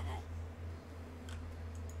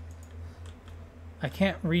 I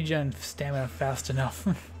can't regen stamina fast enough.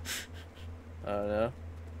 Oh no.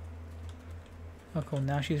 Oh cool,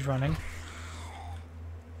 now she's running.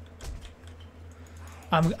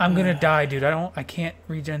 I'm gonna die, dude. I can't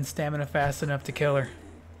regen stamina fast enough to kill her.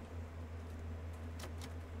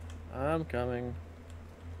 I'm coming.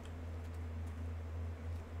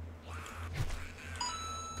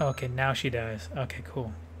 Okay, now she dies. Okay,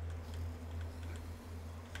 cool.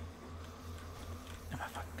 Oh my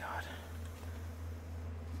fucking god.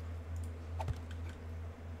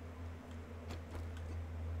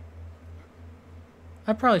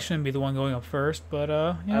 I probably shouldn't be the one going up first, but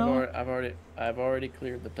you know. I've already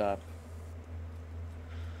cleared the top.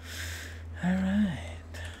 All right.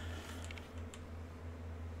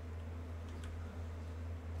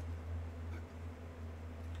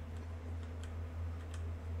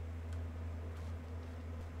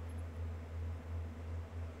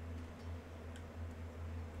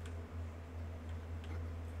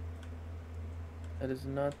 That is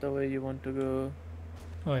not the way you want to go.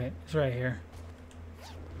 Wait, it's right here.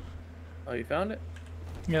 Oh, you found it?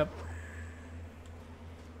 Yep.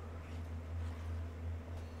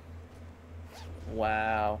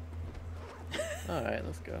 Wow. Alright,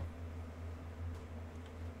 let's go.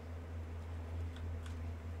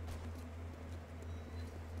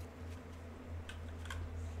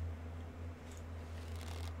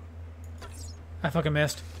 I fucking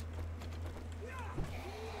missed.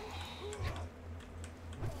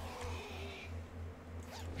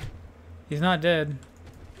 He's not dead.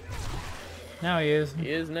 Now he is. He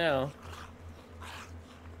is now.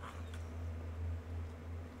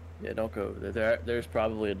 Yeah, don't go there. There's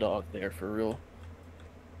probably a dog there for real.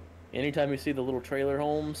 Anytime you see the little trailer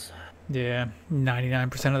homes. Yeah,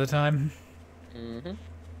 99% of the time. Mm-hmm.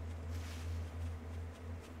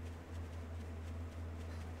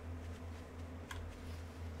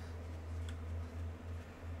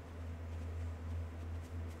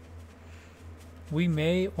 We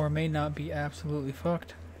may or may not be absolutely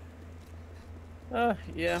fucked. Yeah,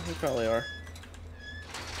 we probably are.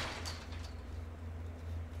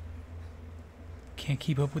 Can't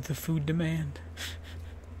keep up with the food demand.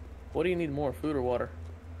 What do you need more, food or water?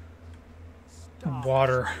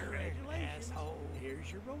 Water. Congratulations, asshole.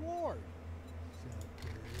 Here's your reward.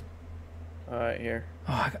 Alright, here.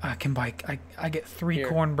 Oh, I can buy. I get 3 Here.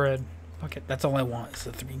 cornbread. Fuck it. That's all I want is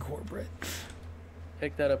the 3 cornbread.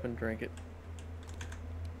 Pick that up and drink it.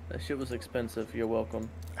 That shit was expensive. You're welcome.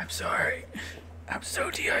 I'm sorry. I'm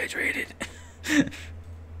so dehydrated.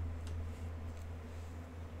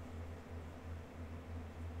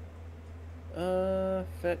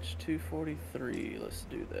 Fetch 243. Let's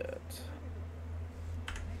do that.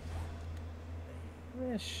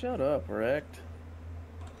 Man, shut up, Rect.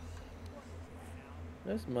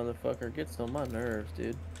 This motherfucker gets on my nerves,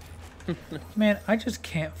 dude. Man, I just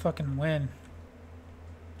can't fucking win.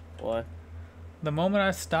 Why? The moment I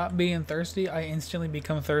stop being thirsty, I instantly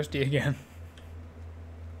become thirsty again.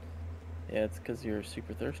 Yeah, it's because you're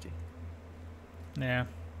super thirsty. Yeah.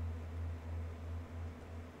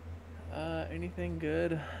 Anything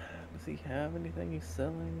good? Does he have anything he's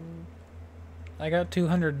selling? I got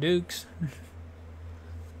 200 dukes.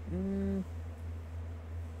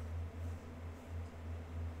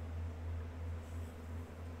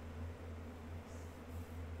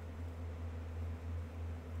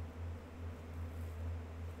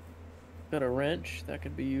 Got a wrench that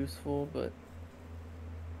could be useful, but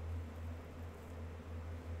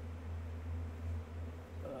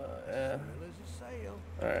yeah. Well, there's a sale.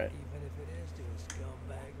 All right. Even if it is to a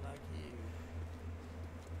scumbag like you.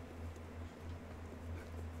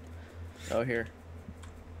 Oh, here.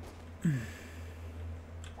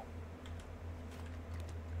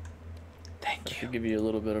 Thank That you. should give you a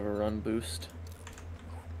little bit of a run boost.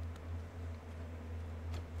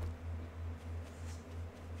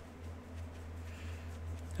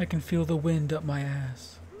 I can feel the wind up my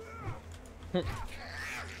ass.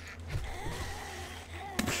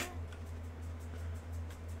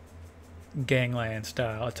 Gangland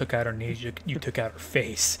style. I took out her knees, you took out her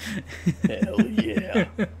face. Hell yeah.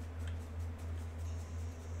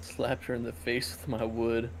 Slapped her in the face with my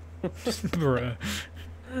wood. Bruh.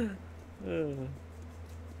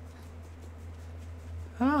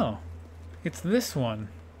 Oh. It's this one.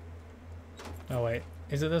 Oh wait.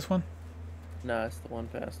 Is it this one? Nah, it's the one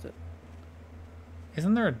past it.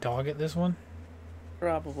 Isn't there a dog at this one?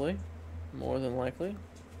 Probably. More than likely.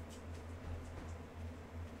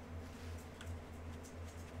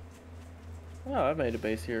 Oh, I've made a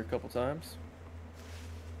base here a couple times.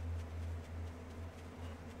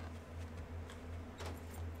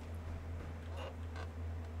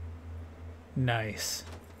 Nice.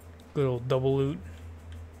 Good old double loot.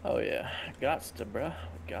 Oh yeah, gots to, bruh.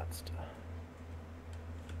 Gots to.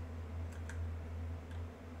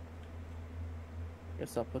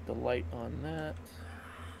 Guess I'll put the light on that.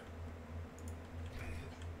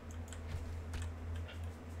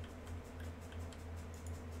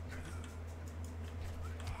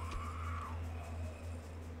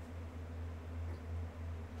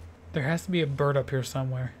 There has to be a bird up here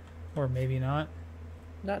somewhere. Or maybe not.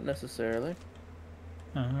 Not necessarily.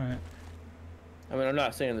 Oh, alright. I mean, I'm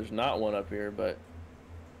not saying there's not one up here, but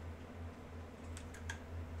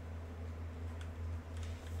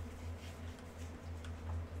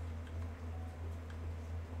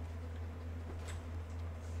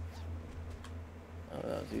oh,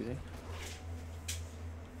 that was easy.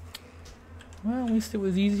 Well, at least it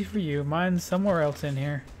was easy for you. Mine's somewhere else in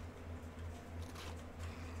here.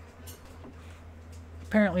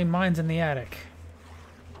 Apparently mine's in the attic.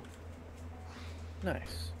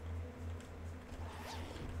 Nice.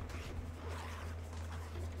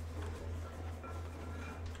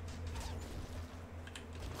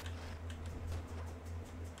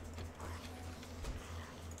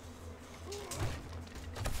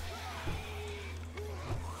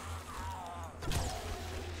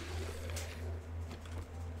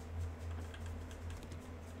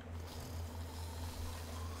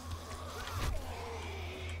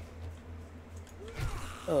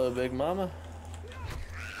 Hello, Big Mama.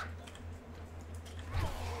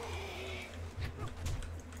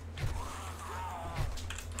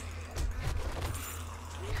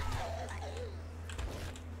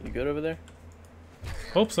 You good over there?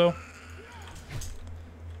 Hope so.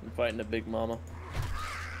 I'm fighting a big mama.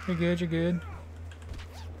 You're good, you're good.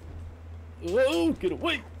 Whoa, get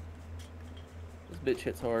away! This bitch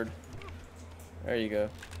hits hard. There you go.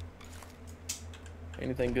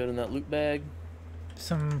 Anything good in that loot bag?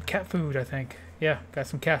 Some cat food, I think. Yeah, got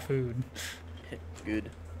some cat food. Good.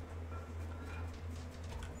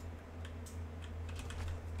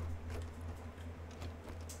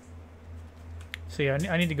 So yeah,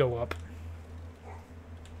 I need to go up.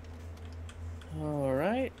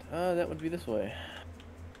 Alright, that would be this way.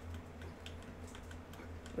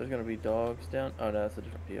 There's gonna be dogs down. Oh no, that's a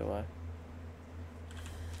different POI.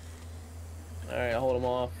 Alright, I'll hold them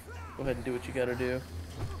off. Go ahead and do what you gotta do.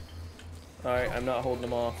 Alright, I'm not holding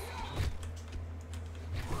them off.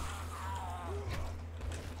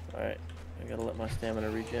 Alright, I gotta let my stamina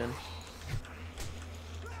regen.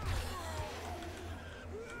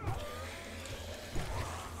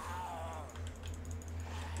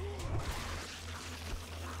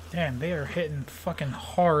 Damn, they are hitting fucking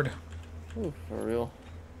hard. Ooh, for real.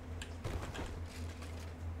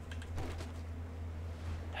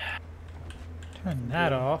 Turn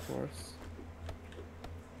that off. Of course.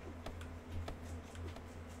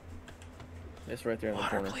 It's right there in the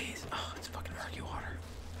Water, corner. please. Oh, it's fucking murky water.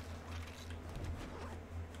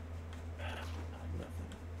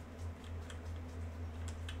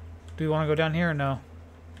 Do you want to go down here or no?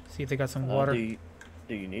 See if they got some water. Do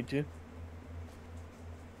you need to?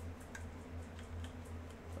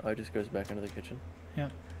 Oh, it just goes back into the kitchen. Yeah.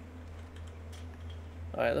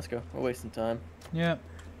 Alright, let's go. We're wasting time. Yeah.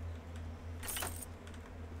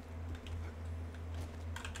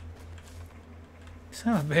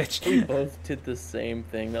 Son of a We bitch. both did the same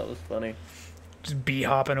thing. That was funny. Just bee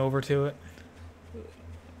hopping over to it.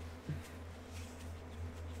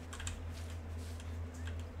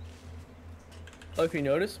 Oh, if you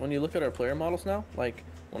notice, when you look at our player models now, like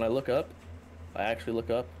when I look up, I actually look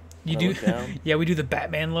up. You when I do? look down. Yeah, we do the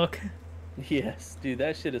Batman look. Yes, dude,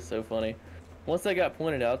 that shit is so funny. Once that got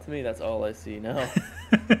pointed out to me, that's all I see now.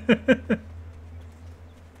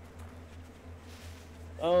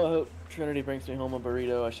 Oh, I hope Trinity brings me home a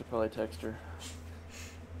burrito. I should probably text her.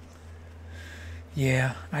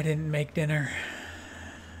 Yeah, I didn't make dinner.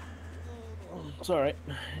 It's alright.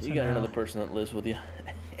 So You got now- another person that lives with you.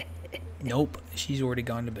 Nope, she's already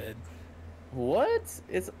gone to bed. What?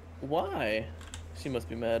 Why? She must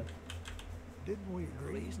be mad. Didn't we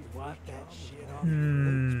agree to wipe that shit off your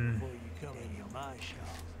boots before you come into my shop?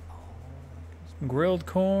 Grilled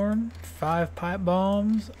corn, 5 pipe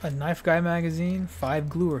bombs, a knife guy magazine, 5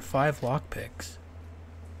 glue, or 5 lockpicks.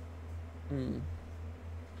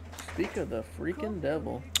 Speak of the freaking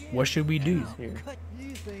devil. What should we do? Here.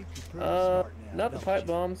 You think you're pretty smart now, Not the don't pipe you?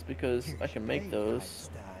 bombs because I Here's can your make egg, those.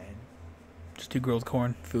 Einstein. Just do grilled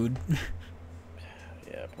corn, food.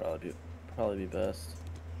 Yeah, probably be best.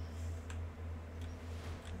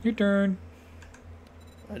 Your turn.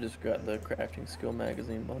 I just got the crafting skill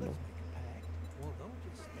magazine bundle. Well, don't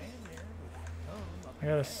just stand there with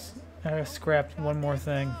your thumb up I gotta scrap one more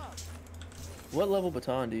thing. What level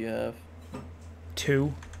baton do you have?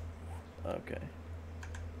 2. Okay.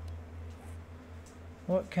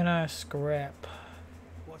 What can I scrap?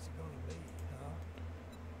 What's it gonna be,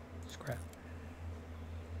 huh? Scrap.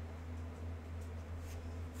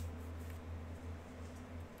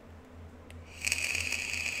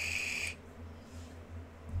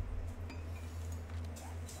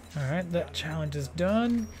 Alright, that challenge is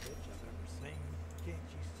done. Bitch I've ever seen. Can't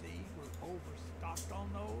you see we're overstocked on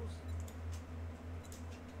those?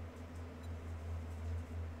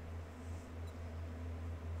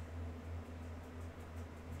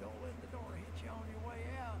 Don't let the door hit you on your way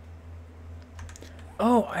out.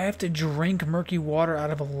 Oh, I have to drink murky water out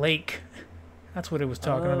of a lake. That's what it was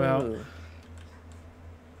talking about. Oh.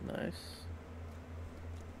 Nice.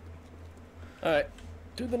 Alright,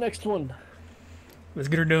 do the next one. Let's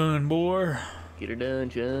get her done, boy. Get her done,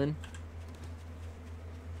 John.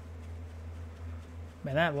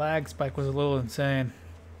 Man, that lag spike was a little insane.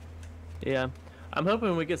 Yeah, I'm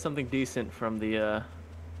hoping we get something decent from the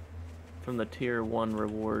tier 1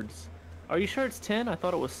 rewards. Are you sure it's 10? I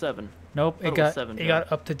thought it was 7. Nope, Thought it was 7, it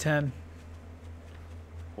got up to 10.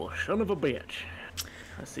 Well, son of a bitch.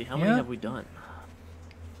 Let's see, how many Yeah. have we done?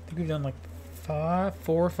 I think we've done like 4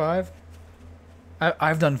 or 5.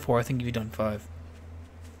 I've done 4. I think you've done 5.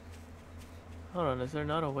 Hold on, is there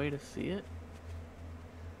not a way to see it?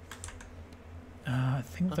 I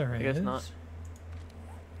think there I is. guess not.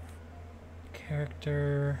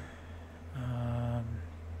 Character.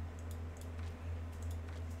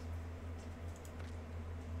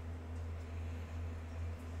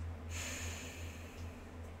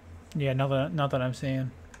 Yeah, not that I'm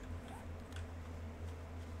seeing.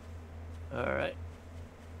 Alright.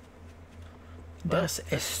 Das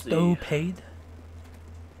let's see. estopade.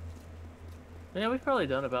 Yeah, we've probably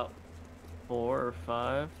done about 4 or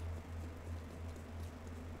 5.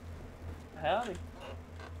 Howdy.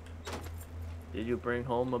 Did you bring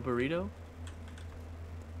home a burrito?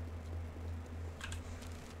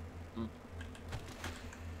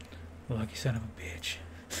 Lucky son of a bitch.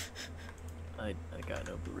 I got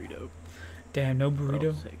no burrito. Damn, no But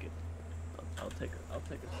burrito. I'll take it. I'll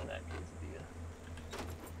take a snack quesadilla.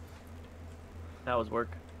 How was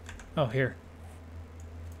work? Oh, here.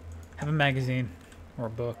 Have a magazine or a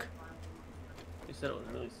book. You said it was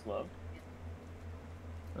really slow.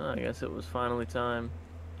 Oh, I guess it was finally time.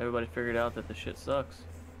 Everybody figured out that the shit sucks.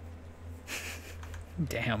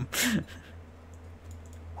 Damn.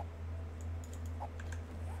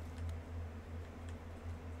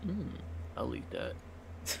 I'll eat that.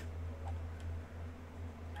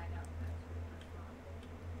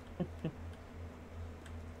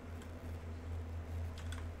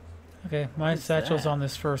 Okay, my is satchel's that? on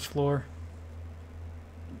this first floor.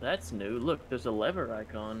 That's new. Look, there's a lever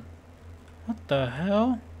icon. What the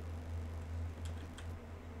hell?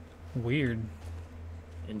 Weird.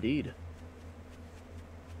 Indeed.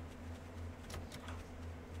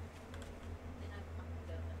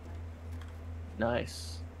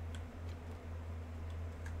 Nice.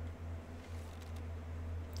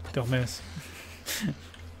 Don't miss.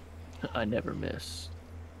 I never miss.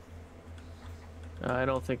 I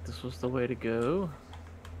don't think this was the way to go.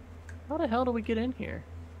 How the hell do we get in here?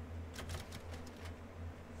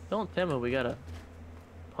 Don't tell me we gotta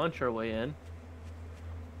punch our way in.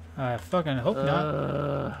 I fucking hope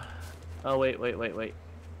not. Oh, wait.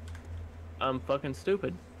 I'm fucking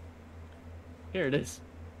stupid. Here it is.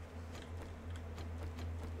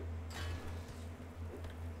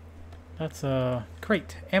 That's a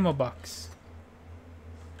crate. Ammo box.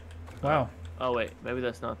 Wow. Oh, wait. Maybe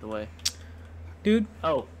that's not the way. Dude.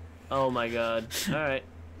 Oh. Oh my god. Alright.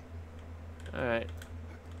 Alright.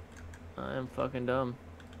 I am fucking dumb.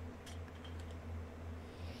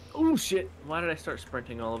 Oh shit. Why did I start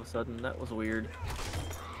sprinting all of a sudden? That was weird.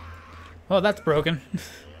 Oh, that's broken.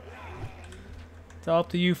 It's all up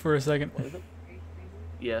to you for a second. What is it?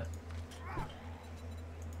 Yeah.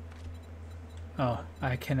 Oh,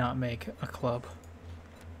 I cannot make a club.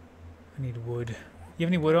 I need wood. You have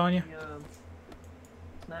any wood on you?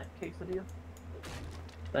 Snack quesadilla.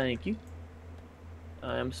 Thank you.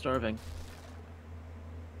 I am starving.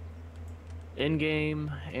 In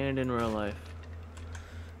game and in real life.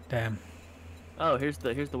 Damn. Oh, here's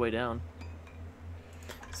the way down.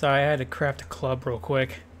 Sorry, I had to craft a club real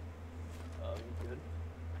quick. Oh, you're good.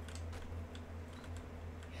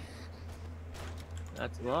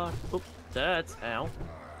 That's locked. Oop, that's ow.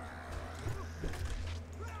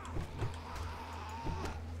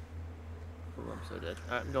 Oh, I'm so dead.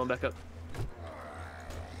 Alright, I'm going back up.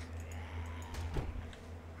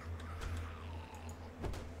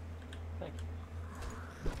 Thank you.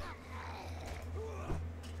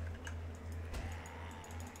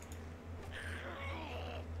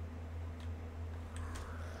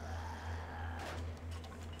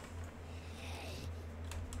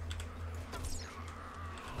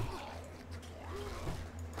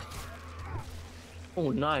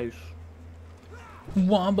 Oh, nice.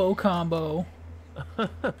 Wombo combo.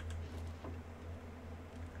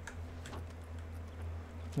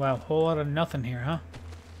 Wow, whole lot of nothing here, huh?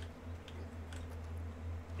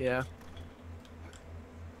 Yeah.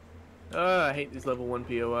 I hate these level 1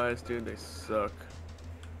 POIs, dude. They suck.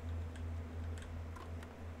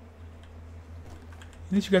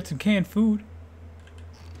 At least you got some canned food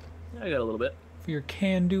I got a little bit. for your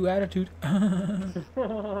can-do attitude.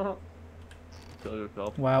 Kill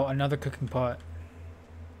yourself. Wow, another cooking pot.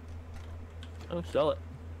 Oh, sell it.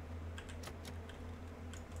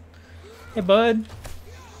 Hey, bud.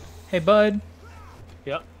 Hey, bud.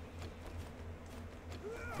 Yep.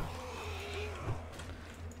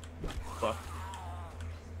 Fuck.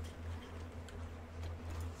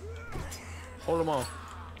 Hold them off.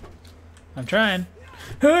 I'm trying.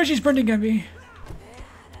 Oh, she's sprinting at me.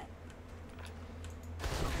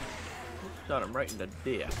 Shot him right in the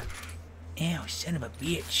dick. Ew, son of a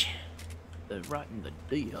bitch. Right in the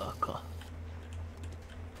dick.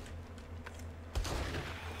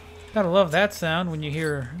 Gotta love that sound when you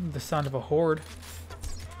hear the sound of a horde.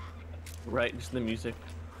 Right, just the music.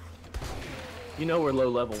 You know we're low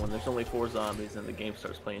level when there's only 4 zombies and the game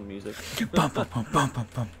starts playing music. Bum, bum, bum, bum, bum,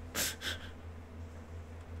 bum.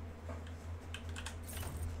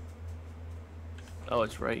 Oh,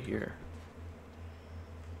 it's right here.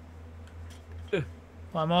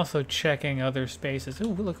 Well, I'm also checking other spaces.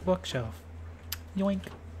 Ooh, look, bookshelf. Yoink.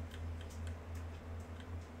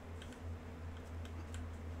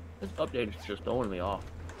 This update is just throwing me off.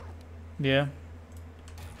 Yeah.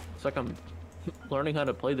 It's like I'm learning how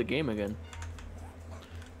to play the game again.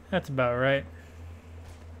 That's about right.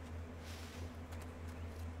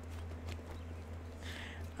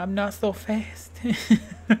 I'm not so fast.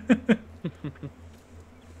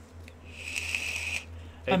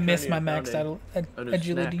 I miss my maxed out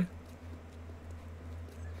agility. Snack.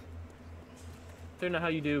 Do you know how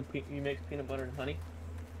you mix peanut butter and honey?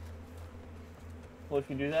 Well, if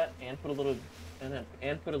you do that and put a little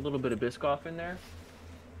bit of Biscoff in there,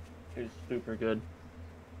 it's super good.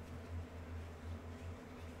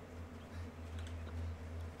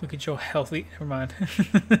 Look at your healthy. Never mind.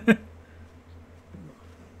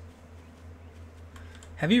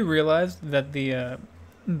 Have you realized that the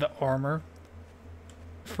armor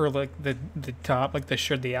for like the top, like the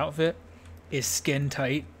shirt, the outfit, is skin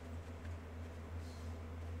tight?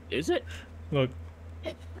 Is it? Look.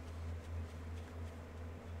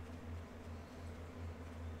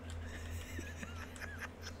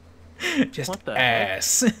 Just What the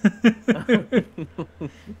ass.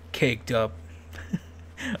 Caked up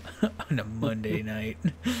on a Monday night.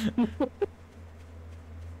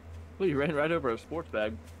 Well, you ran right over a sports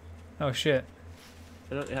bag. Oh shit.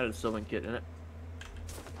 It had a sewing kit in it.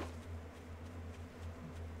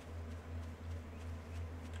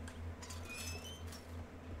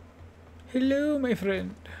 Hello, my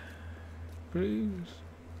friend. Bruce.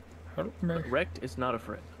 Help me. Wrecked is not a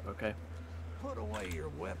friend, okay? Put away your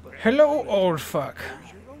weapon. Hello, old fuck.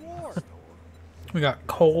 Here's your reward. We got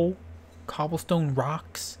coal, cobblestone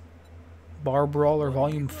rocks, bar brawler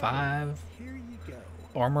volume 5, Here you go.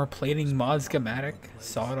 armor plating mod schematic,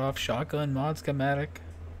 sawed off shotgun mod schematic.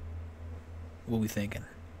 What we thinking?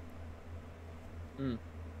 I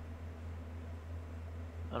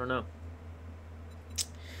don't know.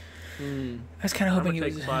 I was kind of hoping it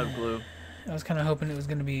was. 5 glue. I was kind of hoping it was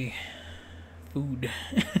gonna be food.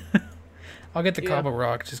 I'll get the cobble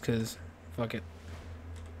rock just cause. Fuck it.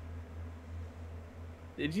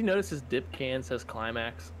 Did you notice his dip can says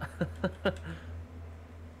climax? Oh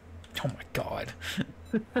my god.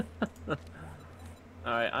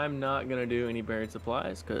 Alright, I'm not gonna do any buried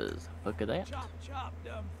supplies, cause look at that. Chop, chop,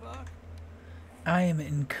 dumb fuck. I am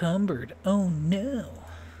encumbered. Oh no.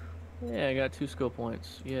 Yeah, I got 2 skill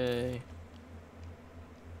points. Yay.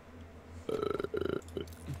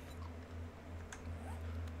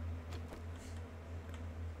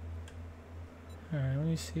 Alright, let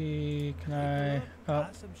me see. Can I. Oh, Buy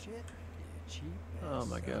some shit. Cheap Oh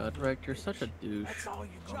my god, Wrecked, you're such a douche. That's all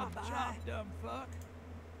you're gonna buy. Chop, dumb fuck.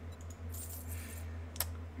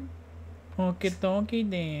 okie dokie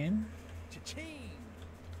then. Cha-ching.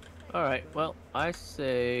 Alright, well, I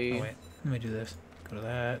say... Oh wait, let me do this. Go to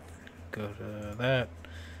that. Go to that.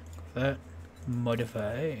 Go to that.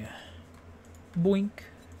 Modify. Boink.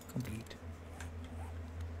 Complete.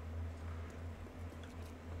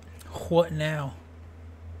 What now?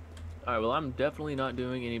 Alright, well, I'm definitely not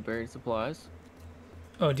doing any buried supplies.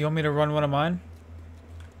 Oh, do you want me to run one of mine?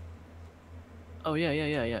 Oh, yeah,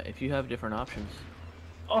 if you have different options.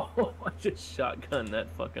 Oh, I just shotgunned that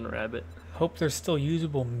fucking rabbit. Hope there's still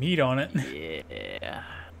usable meat on it. Yeah.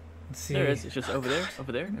 Let's see. There it is. It's just over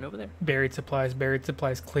there, and over there. Buried supplies,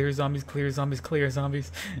 clear zombies, clear zombies, clear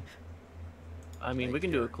zombies. I mean, we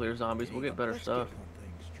can do a clear zombies. We'll get better stuff.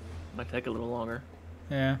 Might take a little longer.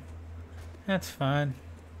 Yeah. That's fine.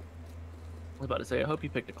 I was about to say, I hope you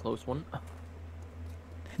picked a close one.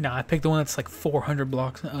 Nah, I picked the one that's like 400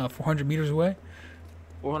 blocks, 400 meters away.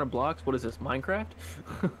 400 blocks? What is this, Minecraft?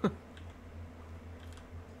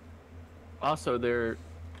 Also, they're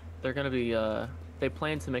gonna be, they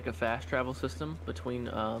plan to make a fast travel system between,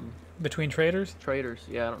 Between traders? traders.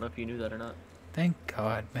 Yeah, I don't know if you knew that or not. Thank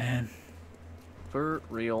God, man. For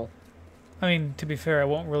real. I mean, to be fair, it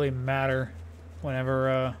won't really matter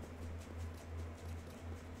whenever,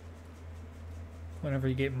 whenever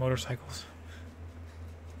you get motorcycles.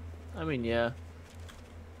 I mean, yeah.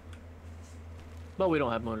 But we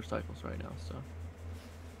don't have motorcycles right now, so.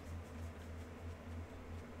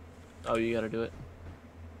 Oh, you gotta do it.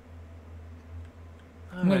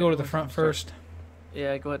 I'm gonna go to the front first.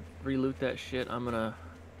 Yeah, go ahead, reloot that shit. I'm gonna...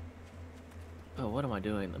 Oh, what am I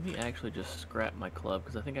doing? Let me actually just scrap my club,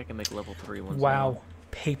 because I think I can make level 3 ones. Wow. Now.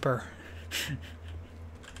 Paper.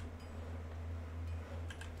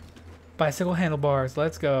 Bicycle handlebars.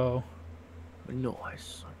 Let's go.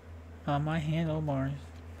 Nice. On my handlebars.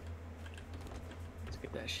 Let's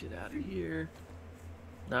get that shit out of here.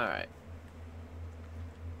 Alright.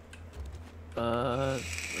 Let's go ahead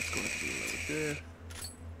and reload this.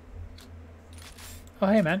 Oh,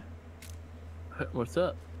 hey, man. What's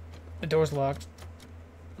up? The door's locked.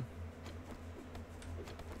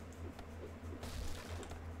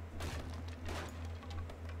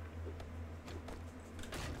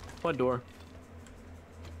 What door?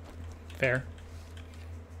 Fair.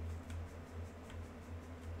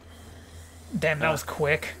 Damn, that was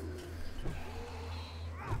quick.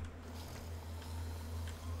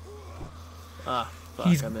 Ah, fuck,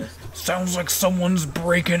 He's- I missed. Sounds like someone's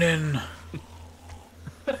breaking in.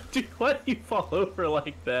 Dude, why do you fall over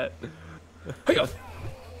like that? Hey,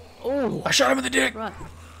 Oh, I shot him in the dick.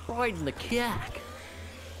 right in the cack.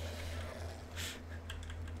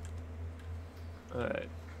 Alright.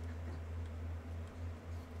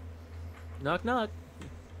 Knock, knock.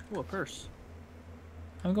 Ooh, a purse.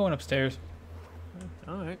 I'm going upstairs.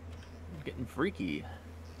 Alright. Getting freaky.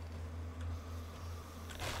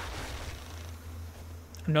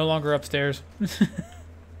 I'm no longer upstairs.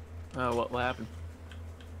 Oh, what happened?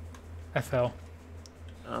 I fell.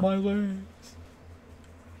 Oh. My legs.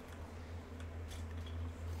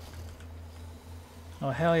 Oh,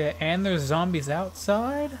 hell yeah. And there's zombies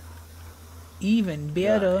outside? Even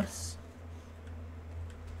better. Nice.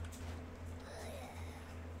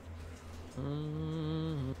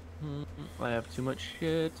 I have too much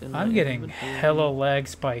shit in my I'm getting inventory. hella lag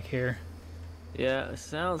spike here. Yeah, it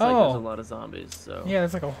sounds like there's Oh. a lot of zombies, so... Yeah,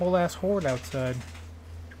 there's like a whole ass horde outside.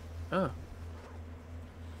 Oh.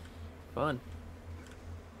 Fun.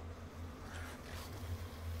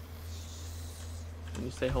 When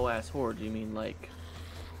you say whole ass horde, do you mean like...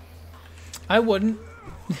 I wouldn't.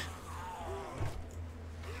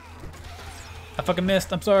 I fucking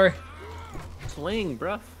missed. I'm sorry. Swing,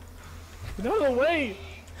 bruh. Get out of the way!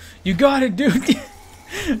 You got it, dude.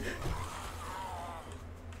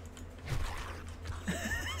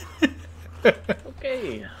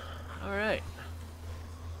 Okay. Alright.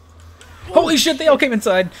 Holy shit, they all came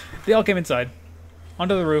inside. They all came inside.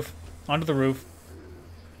 Onto the roof. Onto the roof.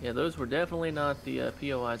 Yeah, those were definitely not the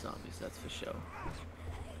POI zombies, that's for sure.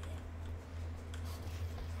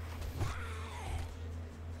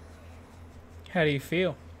 How do you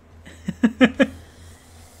feel?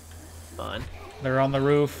 Fun. They're on the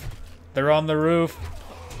roof. They're on the roof.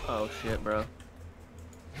 Oh shit, bro.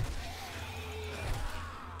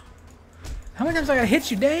 How many times I gotta hit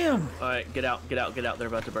you? Damn. Alright, get out, get out, get out. They're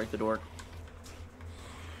about to break the door.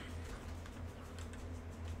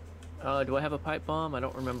 Do I have a pipe bomb? I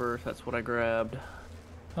don't remember if that's what I grabbed.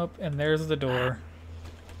 Oh, and there's the door.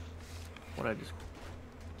 What I just...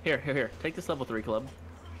 Here. Take this level 3 club.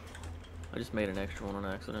 I just made an extra one on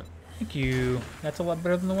accident. Thank you. That's a lot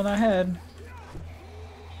better than the one I had.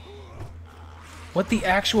 What the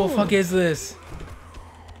actual fuck is this?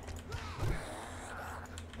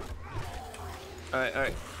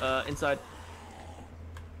 Alright. Inside.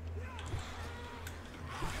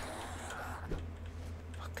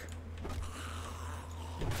 Fuck.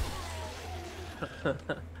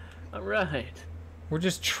 Alright. We're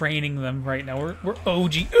just training them right now. We're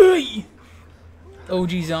OG. Ugh!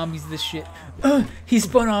 OG zombies this shit. He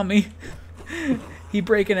spun on me. He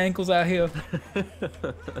breaking ankles out here.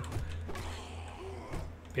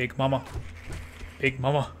 Big mama. Big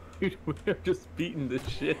mama. Dude, we're just beating the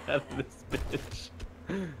shit out of this bitch.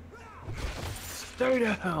 Stay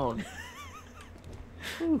down.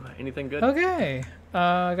 Whew, anything good? Okay.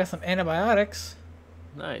 I got some antibiotics.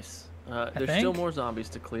 Nice. There's still think. more zombies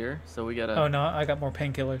to clear, so we gotta Oh no, I got more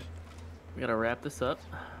painkillers. wrap this up.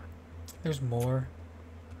 There's more.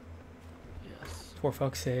 Yes. For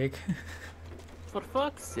fuck's sake. For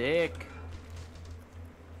fuck's sake.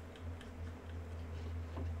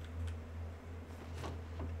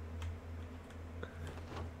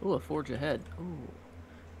 Ooh, a forge ahead. Ooh.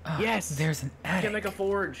 Yes! There's an I can attic. make a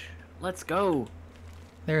forge. Let's go.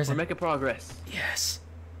 There's We're an making progress. yes.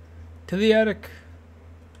 To the attic.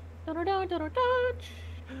 Oh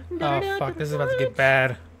fuck, this is about to get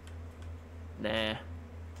bad. Nah.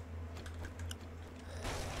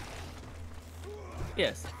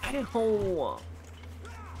 Yes.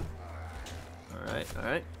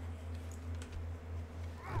 Alright.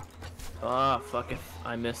 Ah, fuck it.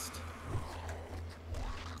 I missed.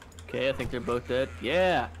 Okay, I think they're both dead.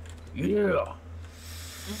 Yeah! Yeah!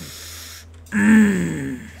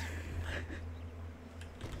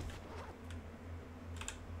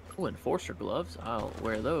 Oh, enforcer gloves. I'll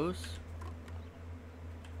wear those.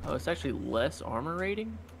 Oh, it's actually less armor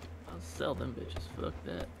rating? I'll sell them bitches. Fuck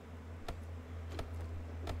that.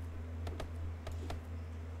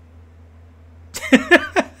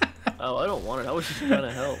 Oh, I don't want it. I was just trying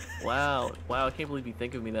to help. Wow. Wow, I can't believe you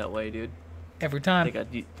think of me that way, dude. Every I time.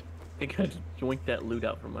 think I joinked that loot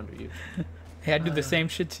out from under you. Hey, I do the same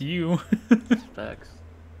shit to you. Facts.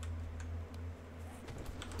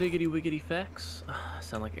 Biggity wiggity facts.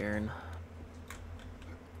 Sound like Aaron.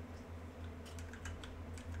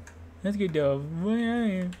 Let's get dove. Where are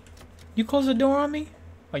you? You closed the door on me?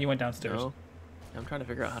 Oh, you went downstairs. No. I'm trying to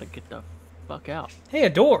figure out how to get the fuck out. Hey, a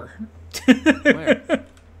door. Where?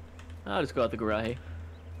 I'll just go out the garage.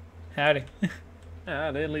 Howdy.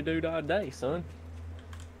 Ah, diddly do all day, son.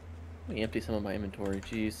 Let me empty some of my inventory.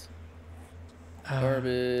 Jeez.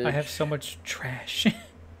 Garbage. I have so much trash.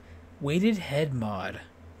 Weighted head mod.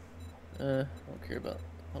 I don't care about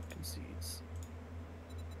pumpkin seeds.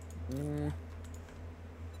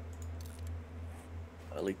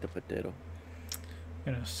 I'll eat the potato.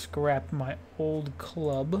 Gonna scrap my old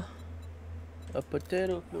club. A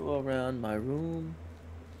potato flew around my room.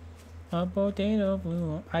 A potato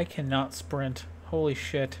flew. I cannot sprint. Holy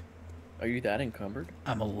shit. Are you that encumbered?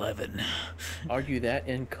 I'm 11. Are you that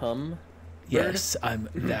income? Yes, I'm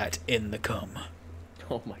that in the cum.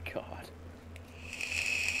 Oh my god.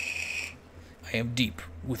 I am deep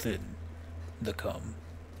within the cum.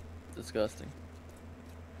 Disgusting.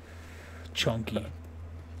 Chunky.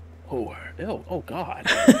 Oh, ew, oh god.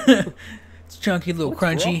 It's chunky, a little What's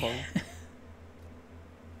crunchy. wrong?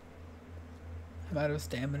 I'm out of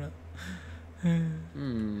stamina. Yeah,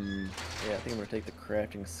 I think I'm gonna take the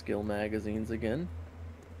crafting skill magazines again.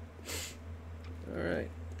 Alright.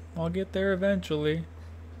 I'll get there eventually.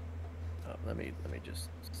 Oh, let me just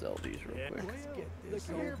sell these real quick. Let's get this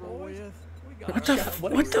over with. We got What the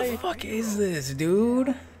what what did the he say? fuck is this, dude?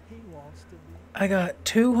 He wants to be. I got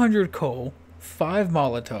 200 coal, 5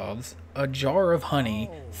 Molotovs, a jar of honey,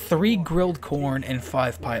 3 grilled corn, and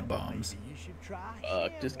 5 pipe bombs. Maybe you should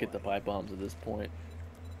try Just get the pipe bombs at this point.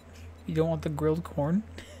 You don't want the grilled corn?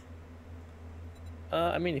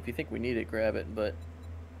 I mean, if you think we need it, grab it, but...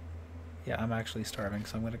 Yeah, I'm actually starving,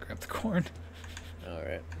 so I'm gonna grab the corn.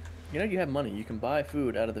 Alright. You know, you have money. You can buy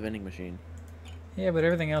food out of the vending machine. Yeah, but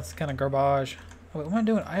everything else is kind of garbage. Oh, wait, what am I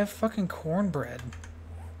doing? I have fucking cornbread.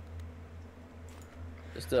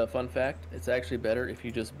 Just a fun fact, it's actually better if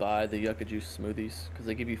you just buy the Yucca Juice smoothies, because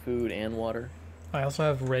they give you food and water. I also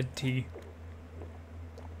have red tea.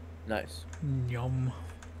 Nice. Yum.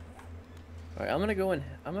 Alright, I'm gonna go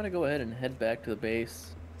ahead and head back to the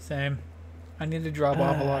base. Same. I need to drop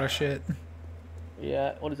off a lot of shit.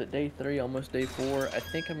 Yeah, what is it, day 3, almost day 4? I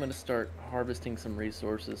think I'm gonna start harvesting some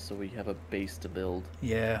resources so we have a base to build.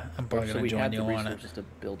 Yeah, I'm Or probably so gonna we have join the you on it. resources to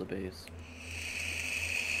build a base.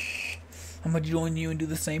 I'm gonna join you and do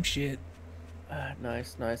the same shit.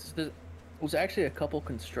 Nice, nice. There's actually a couple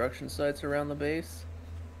construction sites around the base.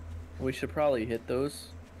 We should probably hit those.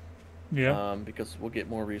 Yeah. Because we'll get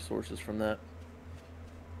more resources from that.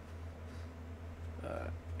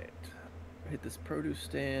 Hit this produce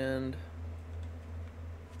stand.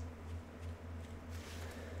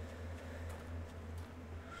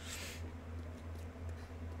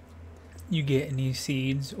 You get any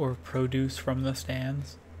seeds or produce from the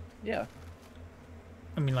stands? Yeah,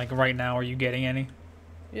 I mean, like right now, are you getting any?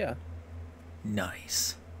 yeah.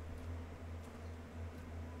 Nice.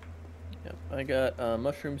 Yep. I got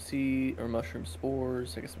mushroom seed or mushroom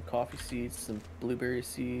spores. I got some coffee seeds, some blueberry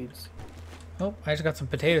seeds. Oh, I just got some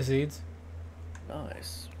potato seeds.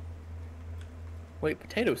 Nice. Wait,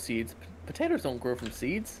 potato seeds? Potatoes don't grow from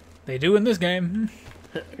seeds. They do in this game.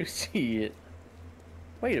 Shit.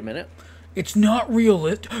 Wait a minute. It's not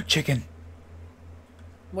real. Chicken.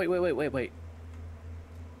 Wait.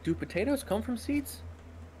 Do potatoes come from seeds?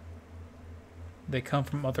 They come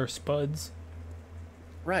from other spuds.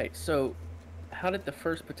 Right, so how did the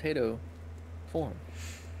first potato form?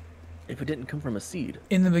 If it didn't come from a seed.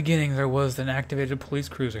 In the beginning, there was an activated police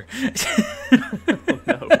cruiser. Oh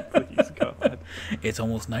no, please God. It's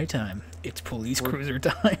almost nighttime. It's police cruiser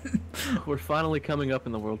time. We're finally coming up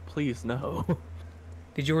in the world, please no.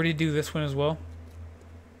 Did you already do this one as well?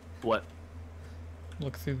 What?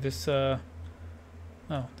 Look through this, Oh,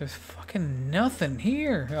 there's fucking nothing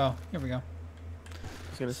here. Oh, here we go. I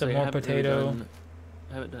was gonna Some say, more I haven't really potato.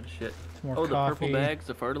 I haven't done shit. Some more Oh, the coffee. purple bags,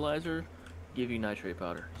 the fertilizer, give you nitrate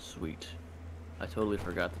powder. Sweet. I totally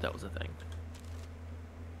forgot that was a thing.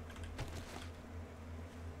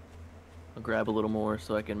 I'll grab a little more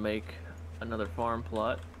so I can make another farm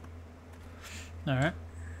plot. Alright.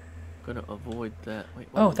 Gonna avoid that. Wait,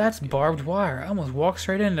 what Oh, was that's this give? barbed wire. I almost walked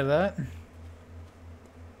straight into that.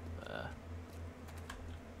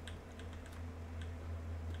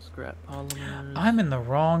 Scrap polymers. I'm in the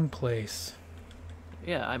wrong place.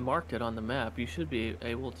 Yeah, I marked it on the map. You should be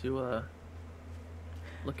able to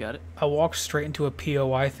look at it. I walked straight into a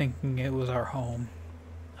POI thinking it was our home.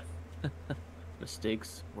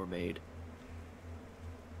 Mistakes were made.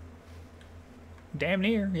 Damn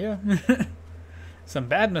near, yeah. Some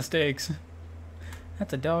bad mistakes.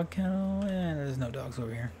 That's a dog kennel, and there's no dogs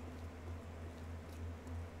over here.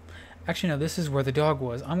 Actually, no, this is where the dog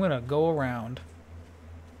was. I'm gonna go around.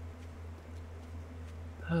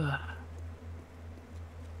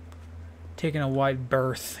 Taking a wide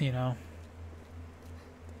berth, you know.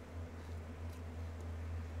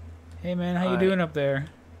 Hey man, how you doing up there?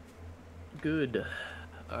 Good.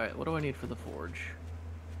 Alright, what do I need for the forge?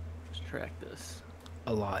 Let's track this.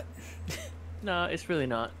 A lot. No, it's really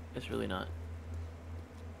not. It's really not.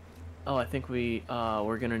 Oh, I think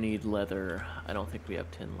we're gonna need leather. I don't think we have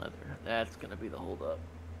tin leather. That's gonna be the holdup.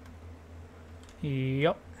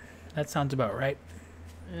 Yep. That sounds about right.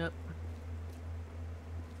 Yep.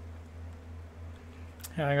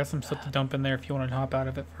 Yeah, I got some stuff to dump in there if you want to hop out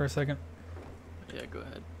of it for a second. Yeah, go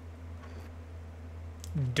ahead.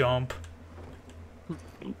 Dump.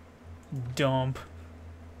 Dump.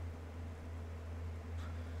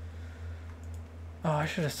 Oh, I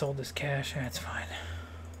should have sold this cash. That's fine.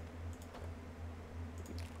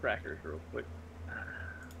 Crackers real quick.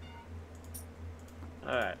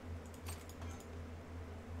 Alright.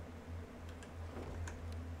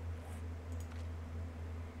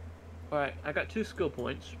 Alright, I got 2 skill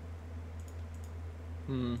points.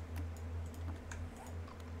 No,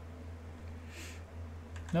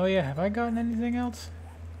 yeah, have I gotten anything else?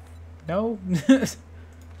 No?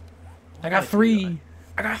 I got 3.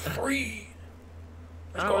 I got 3.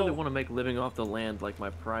 I don't really want to make living off the land like my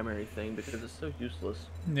primary thing because it's so useless.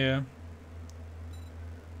 Yeah.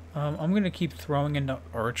 I'm gonna keep throwing into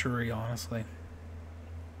archery, honestly.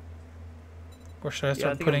 Or should I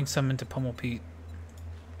start putting some into Pummel Pete?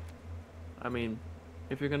 I mean,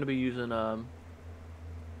 if you're gonna be using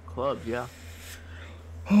clubs, yeah.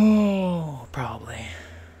 Oh, probably.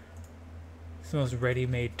 It's the most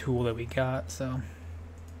ready-made tool that we got, so.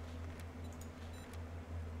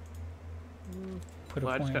 Put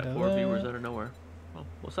Well, a I just point got of 4 that. viewers out of nowhere. Well,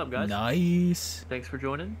 what's up, guys? Nice. Thanks for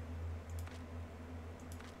joining.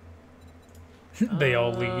 They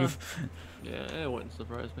all leave. Yeah, it wouldn't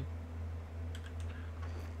surprise me.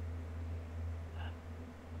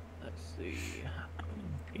 Let's see.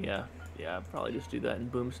 Yeah, I'll probably just do that in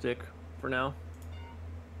Boomstick for now.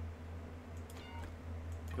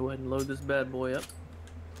 Go ahead and load this bad boy up.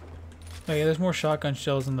 Oh yeah, there's more shotgun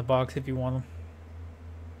shells in the box if you want them.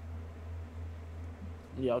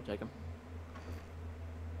 Yeah, I'll take them.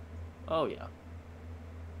 Oh yeah.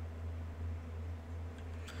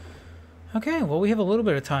 Okay, well we have a little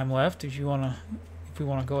bit of time left if we wanna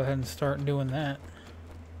go ahead and start doing that.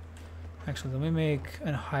 Actually, let me make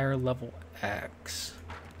a higher level axe.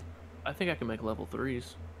 I think I can make level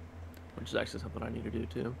 3s, which is actually something I need to do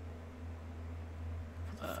too.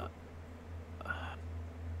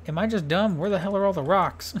 Am I just dumb? Where the hell are all the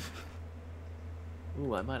rocks?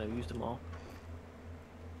 Ooh, I might have used them all.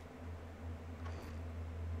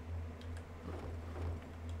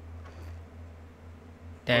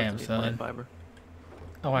 Damn, Plant son. fiber.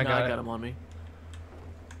 Oh, I got I it. got them on me.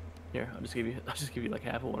 Here, I'll just give you like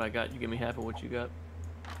half of what I got. You give me half of what you got.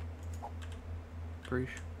 Preach.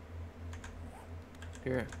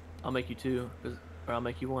 Here, I'll make you 2, or I'll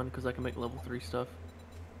make you 1 because I can make level 3 stuff.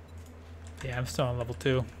 Yeah, I'm still on level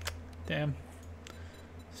 2. Damn.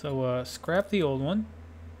 So, scrap the old one.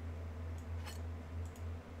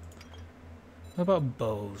 What about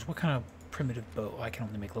bows? What kind of primitive bow? I can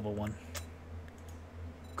only make level 1.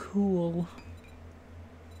 Cool.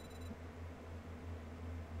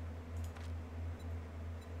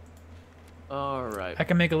 Alright. I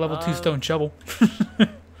can make a level 2 stone shovel.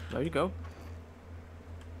 There you go.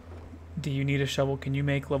 Do you need a shovel? Can you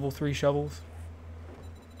make level 3 shovels?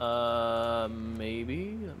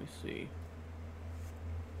 Maybe. Let me see.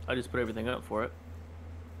 I just put everything up for it.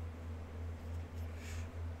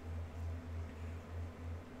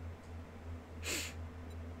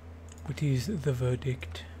 What is the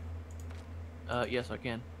verdict? Yes, I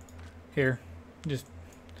can. Here, just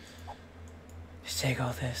take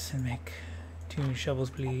all this and make 2 new shovels,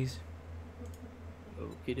 please.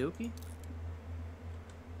 Okie dokie.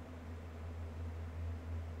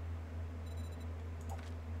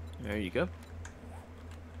 There you go.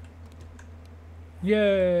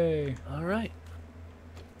 Yay! All right.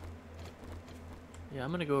 Yeah,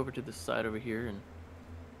 I'm gonna go over to this side over here and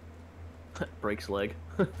breaks leg.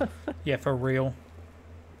 Yeah, for real.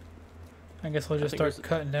 I guess I'll just start there's-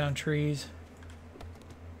 cutting down trees.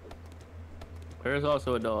 There's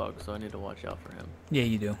also a dog, so I need to watch out for him. Yeah,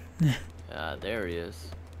 you do. There he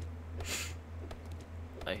is.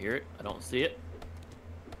 I hear it. I don't see it.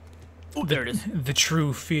 Oh, there it is. The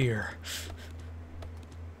true fear.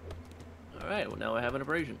 All right. Well, now I have an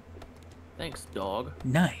abrasion. Thanks, dog.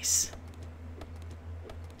 Nice.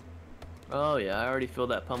 Oh yeah, I already feel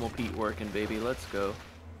that pummel peat working, baby. Let's go.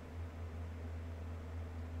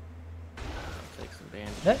 I'll take some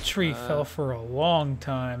bandages. That tree fell for a long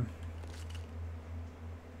time.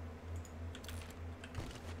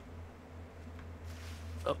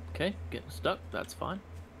 Okay, getting stuck. That's fine.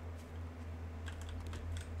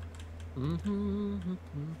 I'm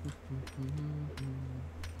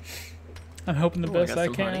hoping the Ooh, best got I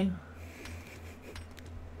some can. honey.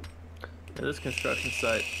 Yeah, this construction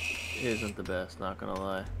site isn't the best, not gonna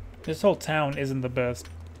lie. This whole town isn't the best.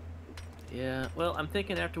 Yeah, well, I'm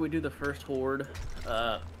thinking after we do the first horde,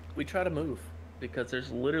 we try to move, because there's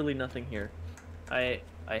literally nothing here. I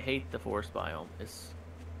hate the forest biome. It's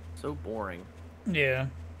so boring. Yeah.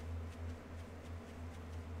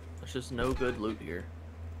 There's just no good loot here.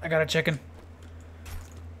 I got a chicken.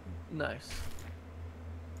 Nice.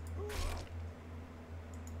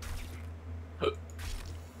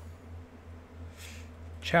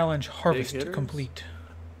 Challenge harvest hitters? complete.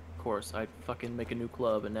 Of course, I fucking make a new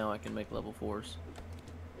club, and now I can make level 4s.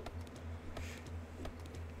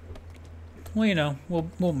 Well, you know,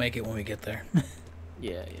 we'll make it when we get there.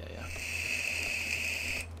 Yeah.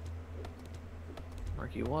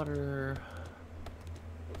 Murky water.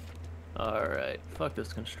 Alright, fuck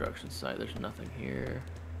this construction site. There's nothing here.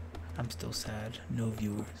 I'm still sad. No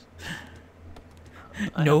viewers.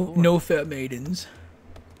 I No have no fat maidens.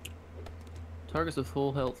 Targets with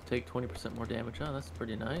full health take 20% more damage. Oh, that's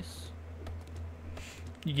pretty nice.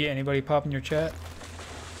 You get anybody pop in your chat?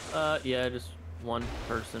 Yeah, just one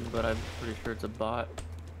person, but I'm pretty sure it's a bot.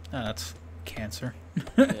 Oh, that's cancer.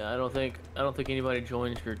 Yeah, I don't think anybody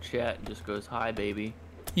joins your chat and just goes hi baby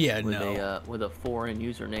Yeah, with no. with a foreign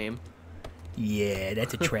username. Yeah,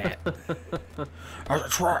 that's a trap. That's a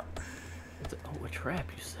trap. Oh, a trap,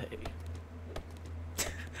 you say?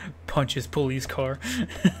 Punches police car.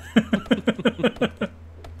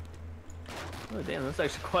 Oh damn, there's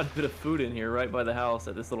actually quite a bit of food in here right by the house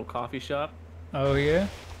at this little coffee shop. Oh yeah?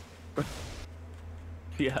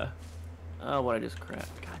 Yeah. Oh, what I just crapped.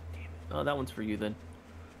 God damn it. Oh, that one's for you then.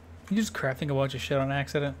 You just crafting a bunch of shit on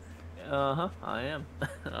accident? Uh-huh, I am.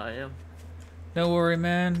 I am. Don't worry,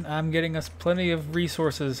 man. I'm getting us plenty of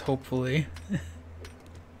resources, hopefully.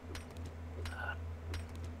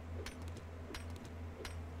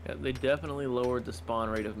 Yeah, they definitely lowered the spawn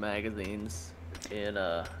rate of magazines in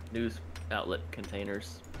news outlet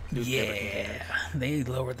containers. Newspaper containers. Yeah, they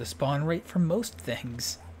lowered the spawn rate for most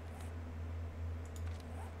things.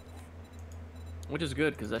 Which is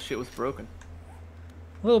good, because that shit was broken.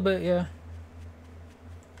 A little bit, yeah.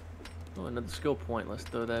 Oh, another skill point. Let's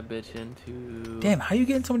throw that bitch into... Damn, how you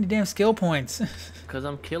getting so many damn skill points? Because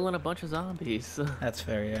I'm killing a bunch of zombies. That's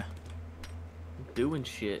fair, yeah. Doing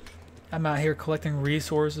shit. I'm out here collecting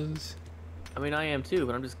resources. I mean, I am too,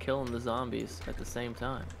 but I'm just killing the zombies at the same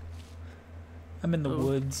time. I'm in the Oh.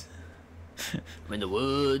 woods. I'm in the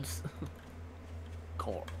woods.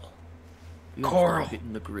 Carl. You gotta Carl. start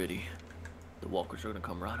getting the gritty. The walkers are gonna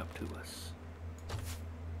come right up to us.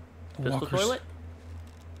 The Pistol walkers. toilet?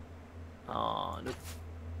 Aw, nope.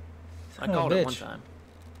 I Son of a called it one bitch. time.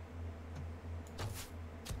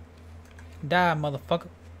 Die, motherfucker.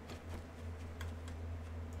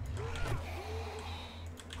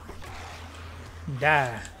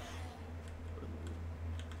 Die.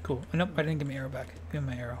 Cool. Oh, nope, I didn't give my arrow back. Give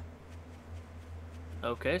me my arrow.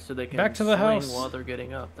 Okay, so they can Back to the swing house. while they're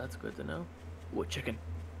getting up. That's good to know. What chicken?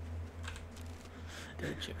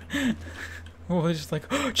 Dead chicken. Oh, it's just like,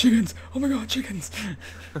 oh, chickens! Oh my god, chickens!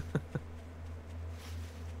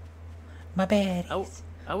 My bad.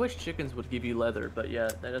 I wish chickens would give you leather, but yeah,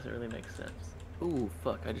 that doesn't really make sense. Ooh,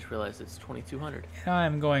 fuck, I just realized it's 2200. And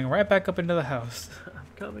I'm going right back up into the house. I'm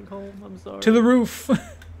coming home, I'm sorry. To the roof!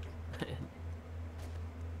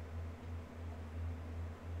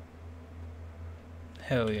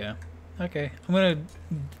 Hell yeah. Okay, I'm gonna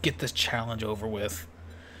get this challenge over with.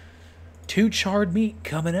 2 charred meat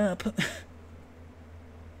coming up.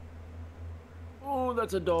 Oh,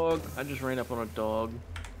 that's a dog. I just ran up on a dog.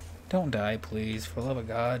 Don't die, please, for the love of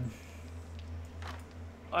God.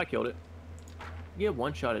 I killed it. Yeah,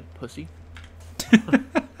 one-shotted, pussy.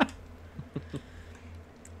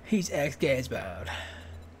 He's ex-Gaspard.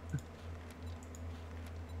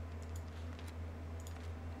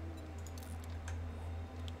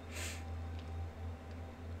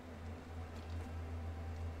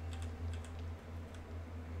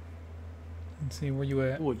 Let's see, where you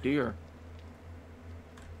at? Oh, a deer.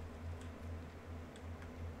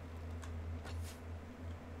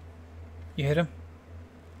 You hit him?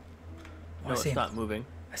 Oh, No, I see it's him. not moving.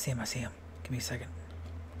 I see him. Give me a second.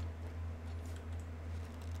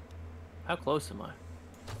 How close am I?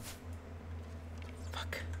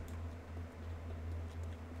 Fuck.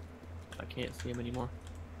 I can't see him anymore.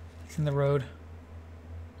 He's in the road.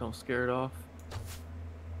 Don't scare it off.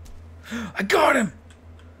 I got him!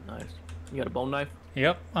 Nice. You got a bone knife?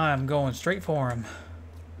 Yep, I'm going straight for him.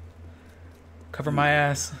 Cover my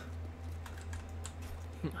ass.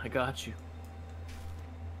 I got you.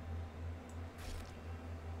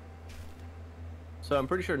 So I'm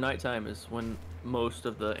pretty sure nighttime is when most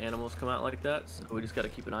of the animals come out like that, so we just gotta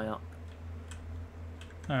keep an eye out.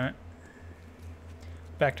 Alright.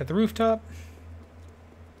 Back to the rooftop.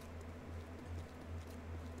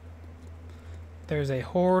 There's a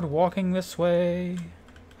horde walking this way.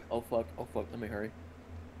 Oh fuck, let me hurry.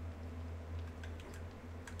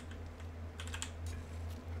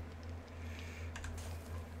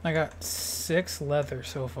 I got 6 leather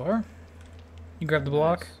so far. You grab the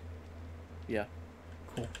block? Nice. Yeah.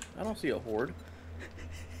 Cool. I don't see a horde.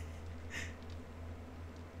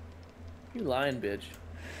 You lying, bitch.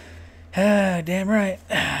 Ah, damn right.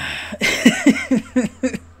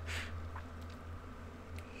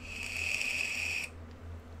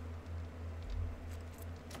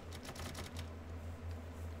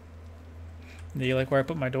 Do you like where I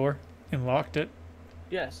put my door and locked it?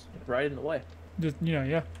 Yes, right in the way. Just, you know,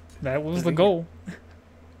 yeah. That was the goal.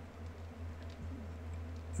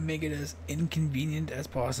 Make it as inconvenient as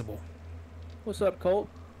possible. What's up, Colt?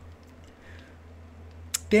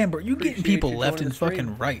 Damn, bro, you getting Appreciate people you left joining and the stream.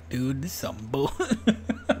 fucking right, dude. This is some bull.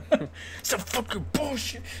 Some fucking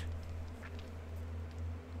bullshit.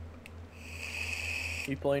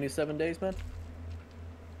 You play any 7 days, man?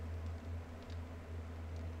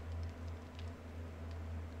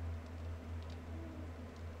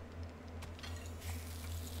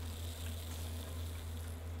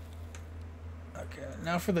 Okay,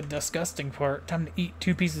 now for the disgusting part. Time to eat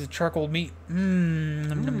 2 pieces of charcoal meat. Num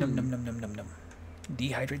num num num num num num num.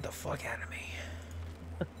 Dehydrate the fuck out of me.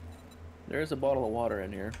 There is a bottle of water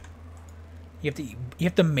in here. You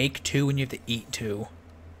have to make 2 and you have to eat 2.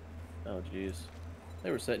 Oh, jeez. They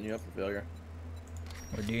were setting you up for failure.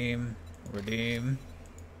 Redeem. Redeem.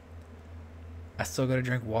 I still gotta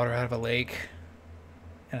drink water out of a lake.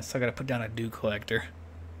 And I still gotta put down a dew collector.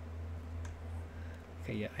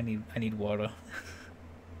 Okay, yeah, I need water.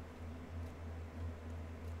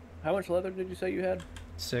 How much leather did you say you had?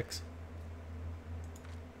 6.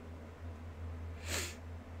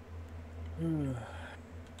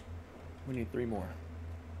 We need 3 more.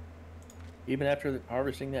 Even after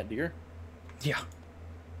harvesting that deer? Yeah.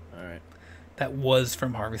 Alright. That was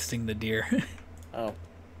from harvesting the deer. Oh.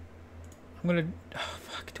 I'm gonna... Oh,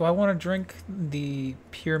 fuck. Do I want to drink the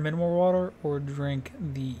pure mineral water or drink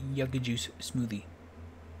the yucca juice smoothie?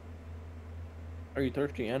 Are you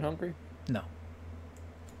thirsty and hungry? No.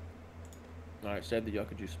 Alright, save the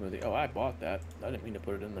yucca juice smoothie. Oh, I bought that. I didn't mean to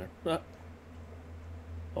put it in there.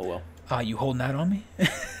 Oh well. Ah, you holding that on me?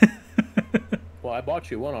 Well, I bought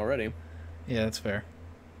you one already. Yeah, that's fair.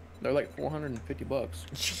 They're like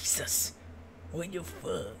 $450. Jesus. What the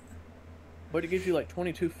fuck? But it gives you like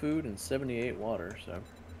 22 food and 78 water, so...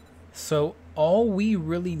 So, all we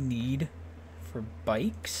really need for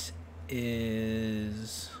bikes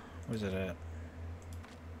is... Where's it at?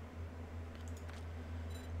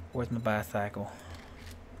 Where's my bicycle?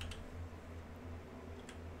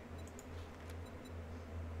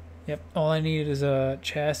 Yep, all I need is a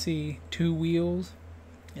chassis, 2 wheels,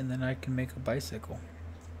 and then I can make a bicycle.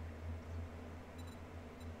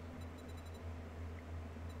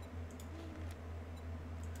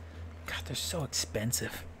 God, they're so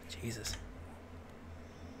expensive. Jesus.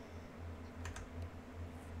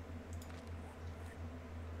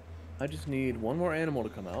 I just need one more animal to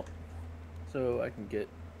come out, so I can get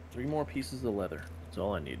 3 more pieces of leather. That's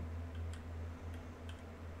all I need.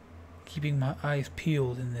 Keeping my eyes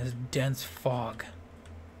peeled in this dense fog.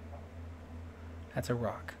 That's a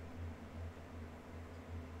rock.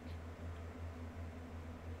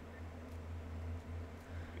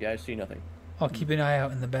 Yeah, I see nothing. I'll keep an eye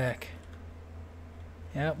out in the back.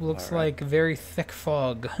 Yeah, it looks All right. like very thick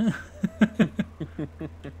fog.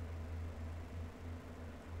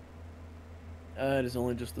 It is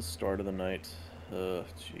only just the start of the night. Ugh,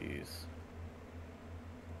 jeez.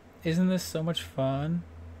 Isn't this so much fun?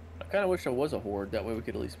 I kind of wish there was a horde. That way we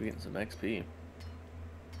could at least be getting some XP.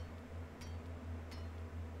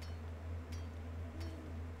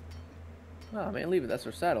 Oh man, leave it. That's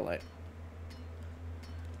our satellite.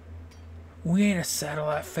 We ain't a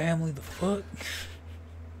satellite family, the fuck?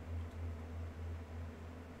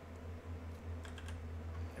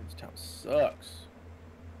 This town sucks.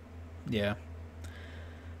 Yeah.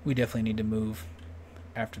 We definitely need to move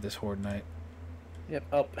after this horde night. Yep.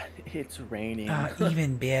 Oh, it's raining.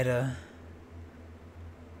 Even better.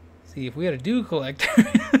 See, if we had a dew collector.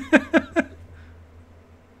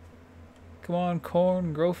 Come on,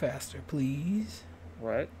 corn, grow faster, please.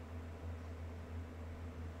 Right.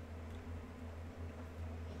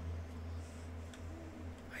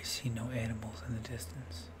 I see no animals in the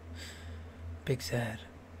distance. Big sad.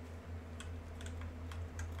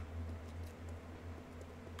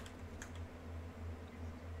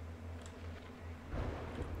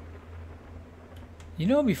 You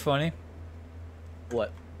know what'd be funny?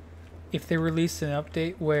 What? If they released an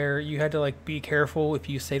update where you had to like be careful if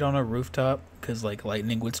you stayed on a rooftop because like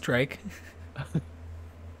lightning would strike.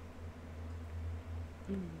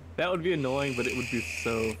 That would be annoying, but it would be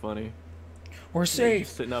so funny. We're safe.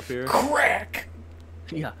 Just sitting up here. Crack.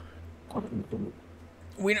 Yeah.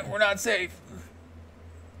 We're not safe.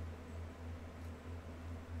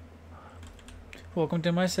 Welcome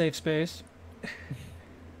to my safe space.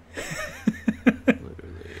 Literally.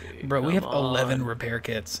 Bro, we have Come 11 on. repair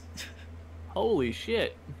kits. Holy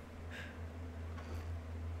shit.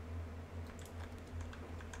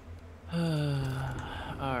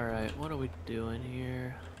 Alright, what are we doing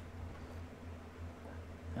here?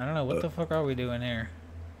 I don't know, what the fuck are we doing here?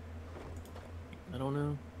 I don't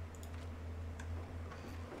know.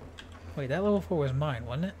 Wait, that level 4 was mine,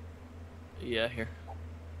 wasn't it? Yeah, here.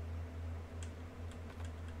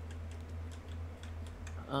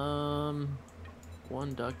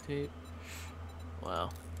 One duct tape. Wow.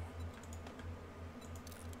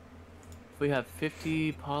 If we have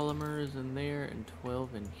 50 polymers in there and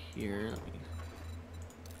 12 in here, let me...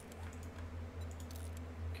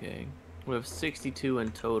 Okay. We have 62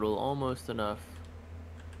 in total, almost enough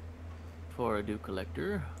for a dew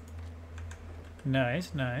collector.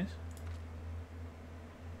 Nice, nice.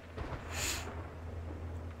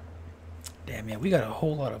 Damn, yeah, we got a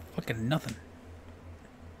whole lot of fucking nothing.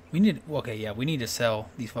 We need, okay, yeah, we need to sell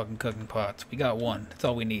these fucking cooking pots. We got one. That's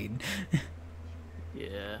all we need.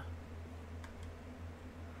 Yeah.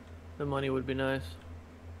 The money would be nice.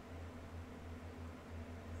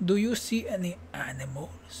 Do you see any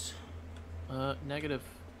animals? Negative.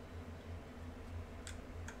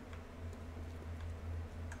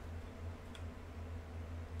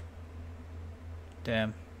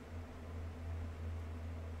 Damn.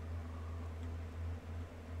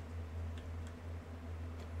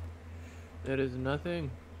 That is nothing.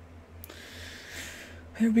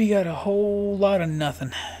 Here we got a whole lot of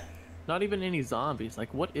nothing. Not even any zombies.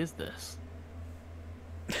 Like, what is this?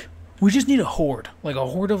 We just need a horde, like a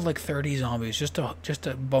horde of like 30 zombies, just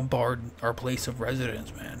to bombard our place of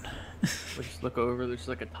residence, man. We just look over, there's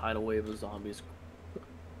like a tidal wave of zombies.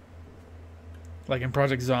 Like in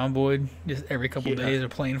Project Zomboid, just every couple Yeah. days a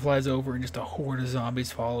plane flies over and just a horde of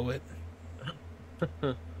zombies follow it.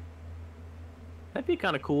 That'd be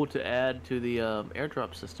kind of cool to add to the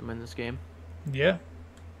airdrop system in this game. Yeah.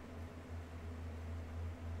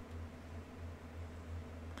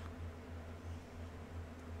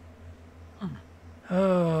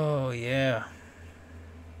 Oh yeah.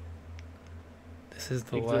 This is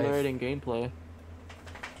the life. Exhilarating gameplay.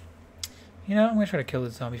 You know, I'm gonna try to kill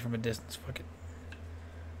this zombie from a distance. Fuck it.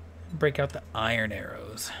 Break out the iron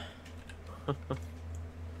arrows.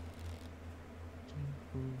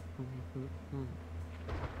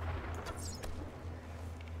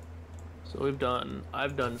 So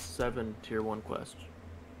I've done 7 tier 1 quests.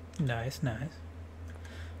 Nice, nice.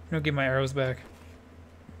 I'm gonna get my arrows back.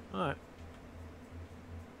 Alright.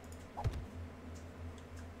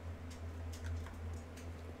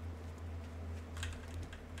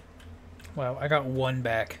 Wow, I got one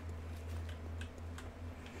back.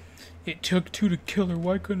 It took 2 to kill her.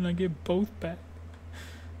 Why couldn't I get both back?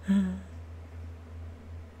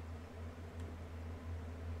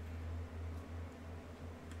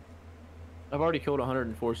 I've already killed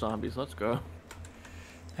 104 zombies. Let's go.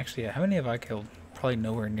 Actually, yeah, how many have I killed? Probably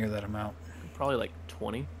nowhere near that amount. Probably like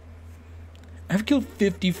 20. I've killed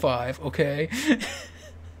 55, okay?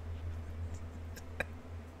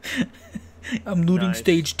 I'm looting Nice.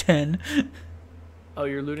 stage 10. Oh,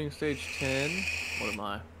 you're looting stage 10? What am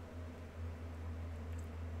I?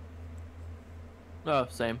 Oh,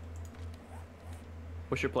 same.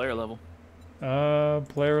 What's your player level?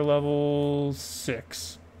 Player level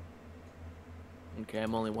 6. Okay,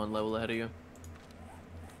 I'm only 1 level ahead of you.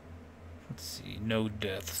 Let's see, no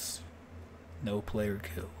deaths. No player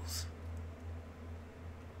kills.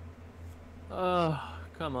 Oh,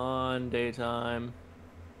 come on, daytime.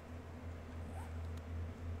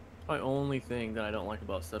 My only thing that I don't like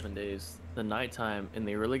about 7 days, the nighttime in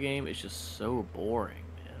the early game is just so boring,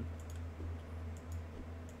 man.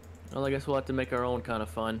 Well, I guess we'll have to make our own kind of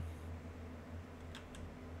fun.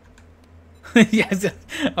 Yes,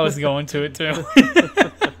 I was going to it too.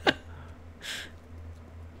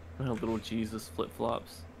 Little Jesus flip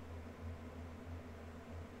flops.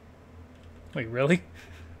 Wait, really?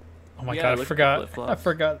 Oh my Yeah, god, I look at the forgot. I flip-flops.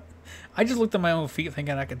 forgot. I just looked at my own feet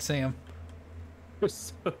thinking I could see them.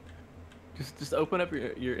 Just open up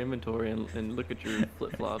your inventory and look at your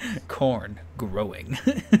flip flops. Corn growing.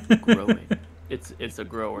 Growing. It's a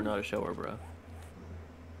grower, not a shower, bro.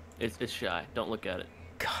 It's shy. Don't look at it.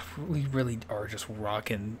 God, we really are just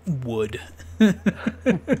rocking wood.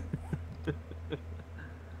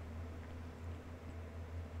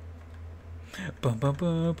 Bum, bum,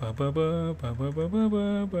 bum, bum, bum, bum, bum, bum, bum,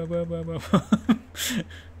 bum, bum, bum, bum, bum.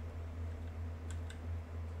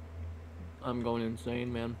 I'm going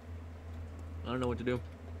insane, man. I don't know what to do.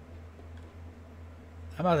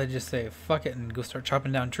 I'm about to just say fuck it and go start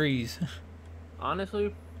chopping down trees.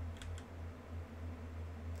 Honestly,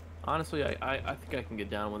 I think I can get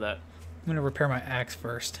down with that. I'm gonna repair my axe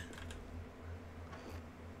first.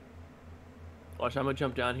 Watch, I'm gonna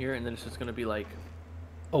jump down here, and then it's just gonna be like,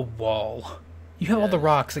 A wall. You have all the Yes.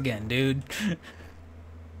 rocks again, dude.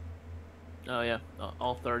 oh yeah,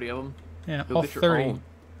 all 30 of them. Yeah, Go all get your 30. own.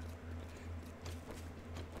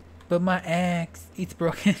 But my axe, it's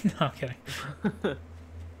broken. No, I'm kidding.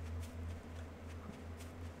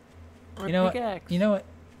 Or You know what? pickaxe. You know what?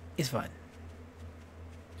 It's fine.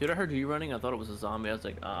 Dude, I heard you running. I thought it was a zombie. I was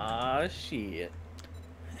like, ah, shit.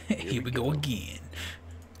 Here we go again.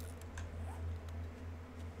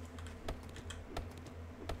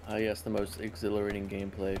 Ah, yes, the most exhilarating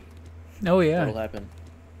gameplay. Oh What'll yeah. happen?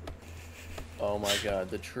 Oh my god,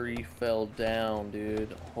 the tree fell down,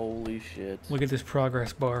 dude. Holy shit. Look at this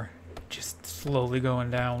progress bar. Just slowly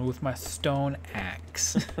going down with my stone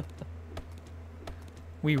axe.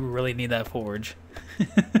 We really need that forge.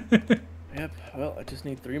 Yep, well, I just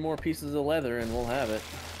need 3 more pieces of leather and we'll have it.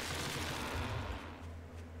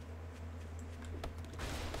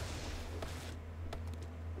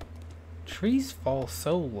 Trees fall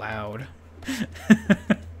so loud.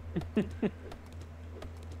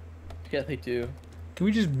 Yeah, they do, Can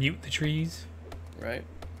we just mute the trees? right?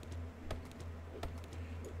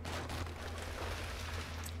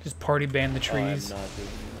 Just party ban the Oh, I'm trees. not doing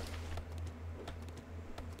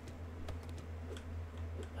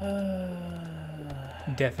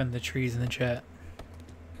that. Deafen the trees in the chat.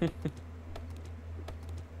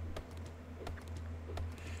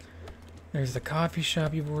 There's the coffee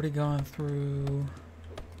shop you've already gone through.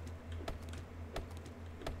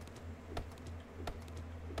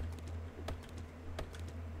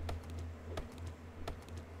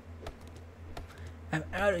 I'm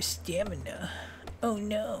out of stamina. Oh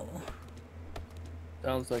no.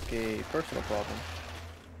 Sounds like a personal problem.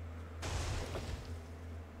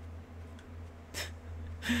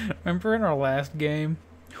 Remember in our last game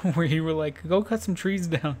where you were like, go cut some trees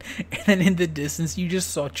down, and then in the distance you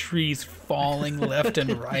just saw trees falling left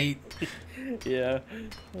and right? Yeah,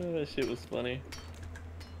 that shit was funny.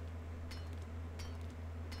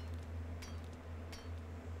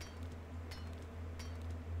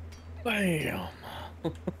 Bam!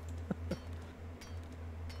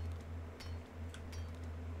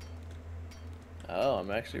 Oh,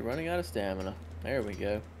 I'm actually running out of stamina. There we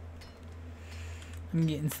go. I'm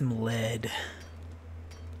getting some lead.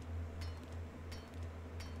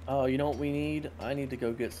 Oh, you know what we need? I need to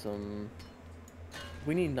go get some...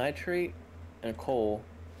 We need nitrate and coal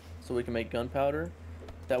so we can make gunpowder.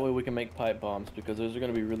 That way we can make pipe bombs because those are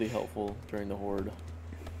going to be really helpful during the horde.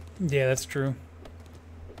 Yeah, that's true.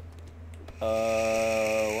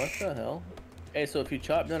 What the hell? Hey, so if you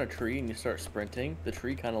chop down a tree and you start sprinting, the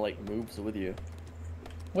tree kind of like moves with you.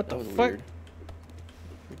 What That the was fuck? weird.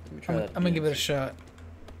 Let me try I'm that gonna again, give it a shot.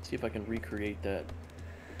 see if I can recreate that.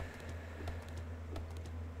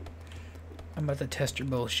 I'm about to test your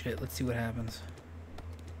bullshit. Let's see what happens.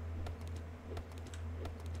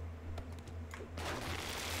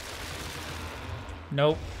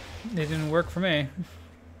 Nope. It didn't work for me.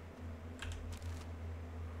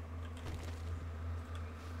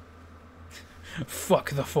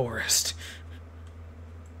 Fuck the forest.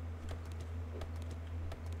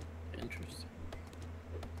 Interesting.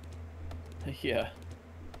 Yeah.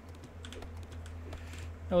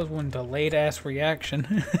 That was one delayed ass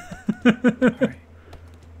reaction. Alright.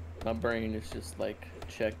 My brain is just like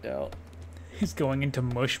checked out. He's going into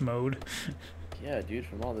mush mode. Yeah, dude,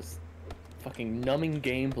 from all this fucking numbing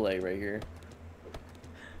gameplay right here.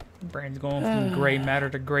 Brain's going from gray matter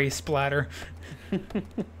to gray splatter. It's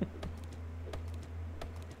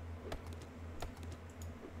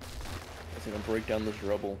gonna break down this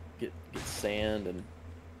rubble, get sand and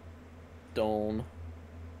stone.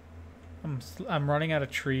 I'm running out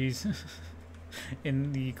of trees.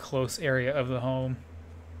 in the close area of the home.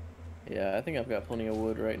 Yeah, I think I've got plenty of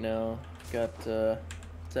wood right now. Got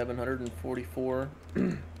 744.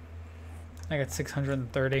 I got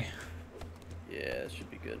 630. Yeah, it should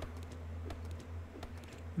be good.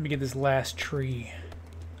 Let me get this last tree.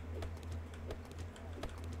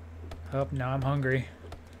 Oh, now I'm hungry.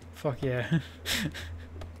 Fuck yeah.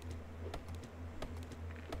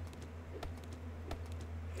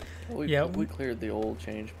 Well, Yeah. we cleared the old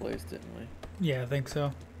change place, didn't we? Yeah, I think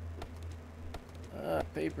so.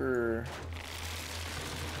 Paper.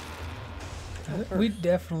 We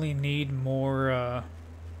definitely need more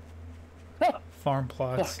farm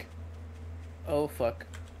plots. Fuck. Oh, fuck.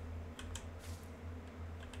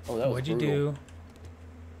 Oh, that was What'd you brutal.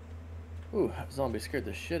 do? Ooh, that zombie scared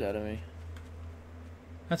the shit out of me.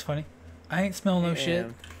 That's funny. I ain't smelling no shit.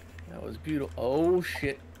 Damn. That was beautiful. Oh,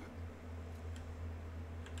 shit.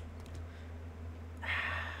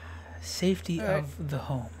 Safety Alright. of the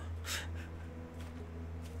home.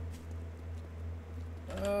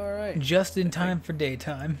 Alright. Just in time for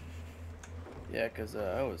daytime. Yeah, because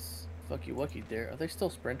I was fucky wucky there. Are they still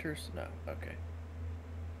sprinters? No. Okay.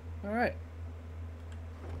 Alright.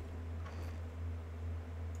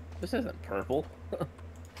 This isn't purple.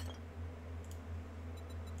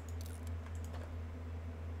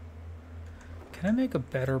 Can I make a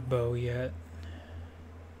better bow yet?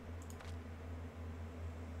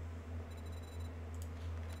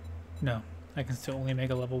 No, I can still only make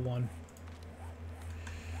a level 1.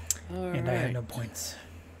 And I had no points.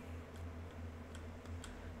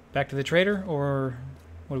 Back to the trader, or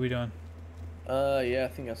what are we doing? Yeah,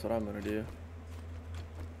 I think that's what I'm gonna do.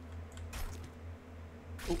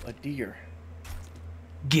 Oh, a deer.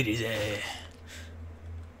 Get his ass.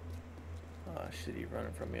 Oh shit, he's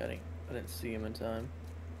running from me. I didn't see him in time.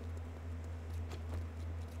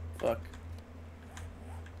 Fuck.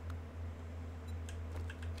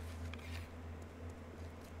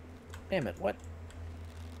 Damn it, what?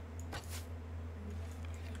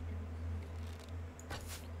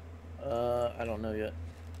 I don't know yet.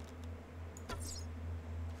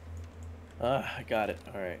 I got it.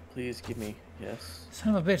 Alright, please give me, yes.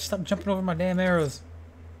 Son of a bitch, stop jumping over my damn arrows.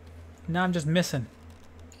 Now I'm just missing.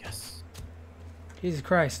 Yes. Jesus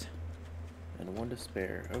Christ. And 1 to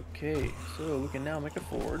spare. Okay, so we can now make a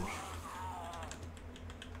forge.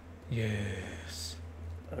 Yes.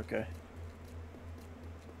 Okay.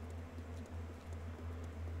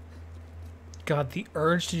 God, the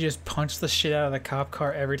urge to just punch the shit out of the cop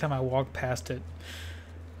car every time I walk past it.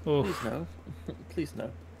 Please Oof. no. Please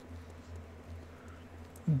no.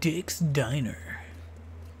 Dick's Diner.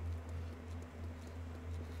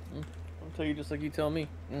 I'll tell you just like you tell me.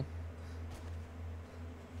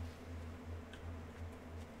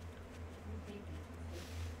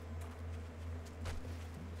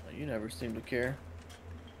 You never seem to care.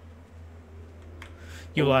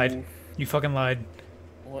 You lied. Oof. You fucking lied.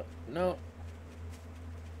 What? No.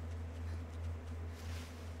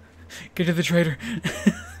 Get to the trader.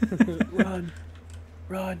 Run.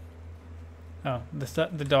 Run. Oh,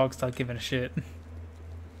 the dog stopped giving a shit.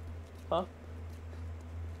 Huh?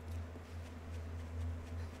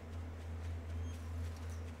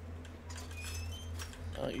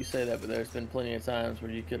 You say that, but there's been plenty of times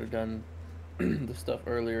where you could have done the stuff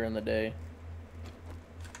earlier in the day.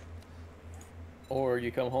 Or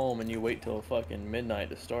you come home and you wait till fucking midnight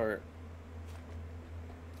to start.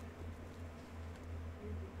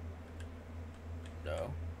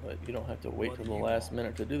 No, but you don't have to wait What till do the you last want?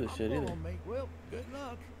 minute to do this shit either. Well, good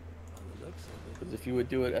luck. By the looks of it. Because if you would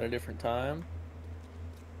do it at a different time,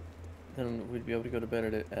 then we'd be able to go to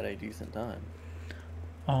bed at a decent time.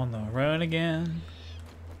 On the run again.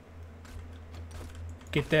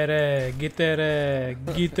 Get that egg. Get that egg.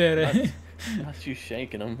 Get that egg. Not you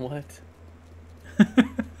shanking them, what?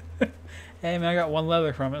 Hey man, I got 1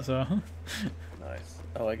 leather from it, so. Nice.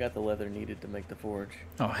 Oh, I got the leather needed to make the forge.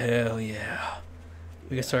 Oh hell yeah.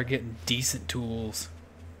 We can start getting decent tools.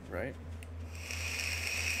 Right?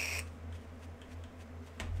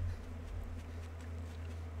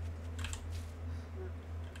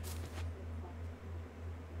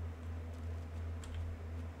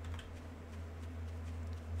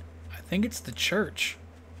 I think it's the church.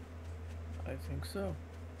 I think so.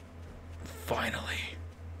 Finally.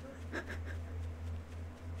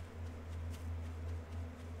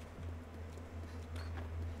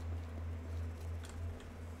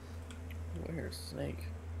 Where's Snake?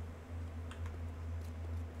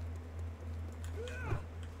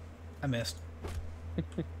 I missed.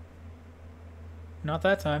 Not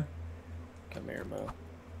that time. Come here, Mo.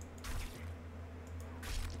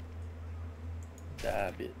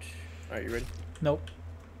 Die, bitch. Alright, you ready? Nope.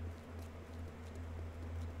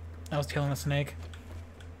 I was killing a snake.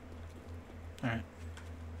 Alright.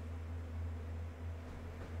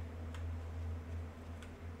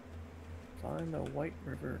 Find the White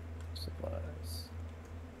River supplies.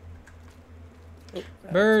 Oh,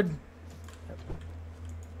 Bird! Yep.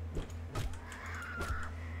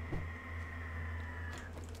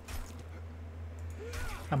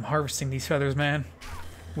 I'm harvesting these feathers, man.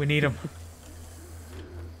 We need them.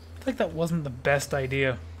 I think that wasn't the best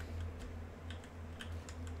idea.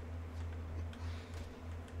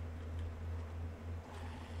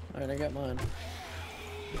 Alright, I got mine.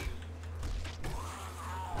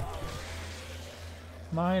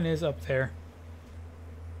 Mine is up there.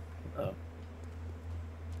 Oh.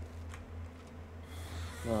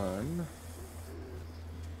 One.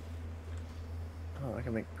 Oh, I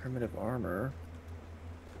can make primitive armor.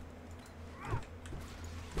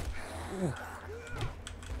 Ooh.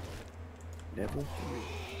 Level 3.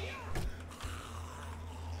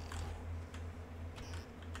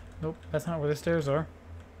 Nope, that's not where the stairs are.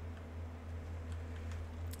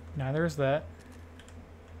 Neither is that.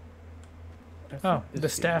 Oh, the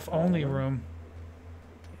staff only room.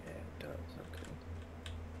 Yeah, it does. Okay.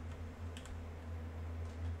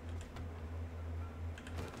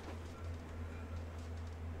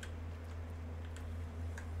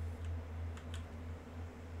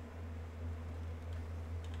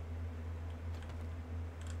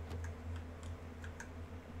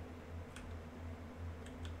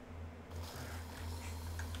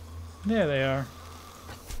 There they are.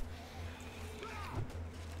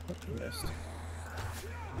 What you missed?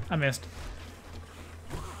 I missed.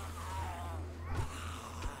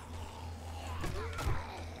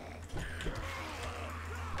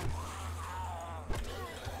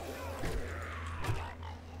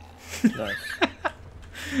 Nice.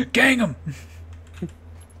 Gang 'em!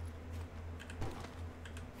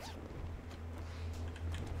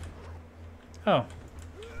 Oh.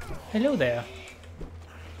 Hello there.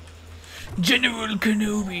 General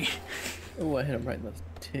Kenobi! Oh, I hit him right in the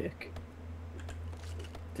tick.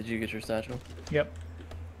 Did you get your satchel? Yep.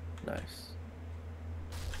 Nice.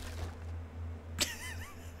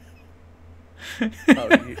 Oh,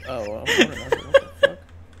 well, I was wondering, what the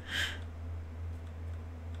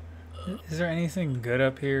fuck? Is there anything good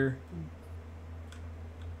up here?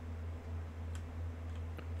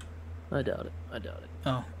 I doubt it. I doubt it.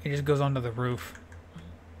 Oh, it just goes onto the roof.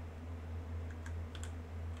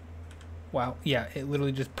 Wow, yeah, it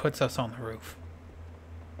literally just puts us on the roof.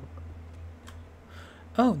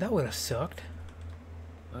 Oh, that would have sucked.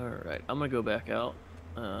 Alright, I'm gonna go back out.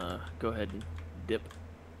 Go ahead and dip.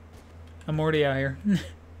 I'm already out here.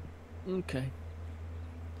 Okay.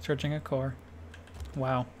 Searching a car.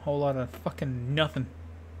 Wow, whole lot of fucking nothing.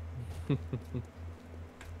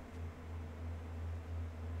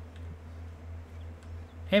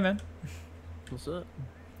 Hey, man. What's up?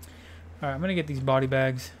 Alright, I'm gonna get these body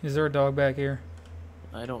bags. Is there a dog back here?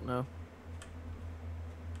 I don't know.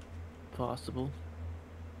 Possible.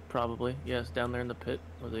 Probably. Yes, down there in the pit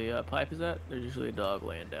where the pipe is at, there's usually a dog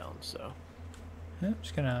laying down, so. Yeah,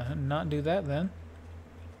 just gonna not do that then.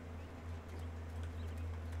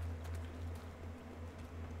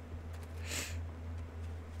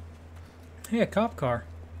 Hey, a cop car.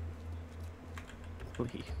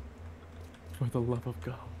 Please. For the love of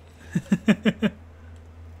God.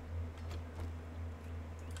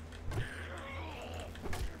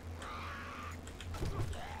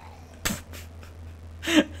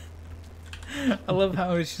 I love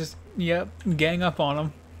how it's just, yep, gang up on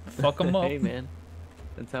them. Fuck them up. Hey, man.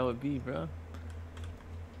 That's how it be, bro.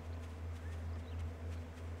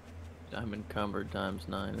 I'm encumbered times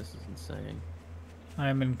 9. This is insane. I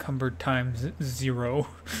am encumbered times 0.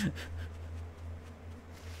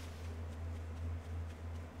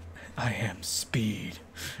 I am speed.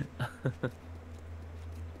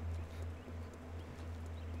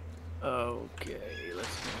 Okay,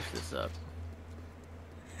 let's finish this up.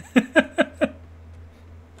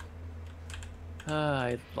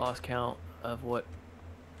 I lost count of what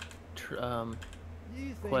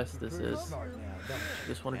quest this is.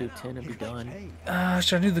 Just want to do 10 and be done.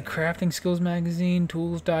 Should I do the crafting skills magazine,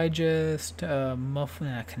 tools digest, muffin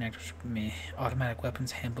connectors for me, automatic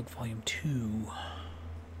weapons handbook volume 2.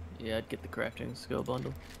 Yeah, I'd get the crafting skill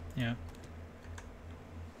bundle. Yeah.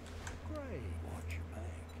 Great. Watch your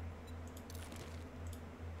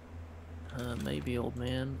back. Maybe, old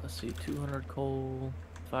man. Let's see, 200 coal,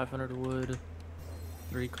 500 wood,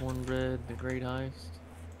 3 cornbread, the great heist.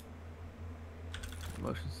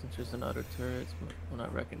 Motion sensors and auto turrets will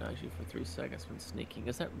not recognize you for 3 seconds when sneaking.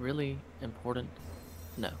 Is that really important?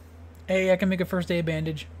 No. Hey, I can make a first aid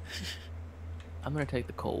bandage. I'm gonna take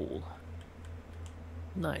the coal.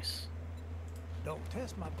 Nice. Don't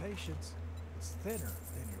test my patience. It's thinner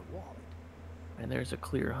than your wallet. And there's a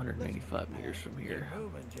clear 185 meters from here. Get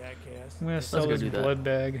moving, jackass. I'm gonna sell go this do that. blood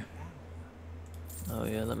bag. Oh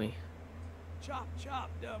yeah, let me. Chop, chop,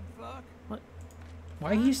 dumb fuck.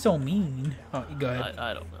 Why are you so mean? Oh, go ahead.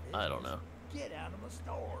 I don't know. I don't know. Get out of my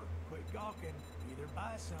store. Quit gawking. Either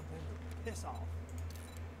buy something or piss off.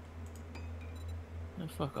 Oh,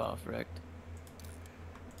 fuck off, Wrecked.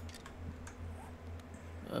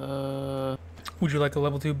 Would you like a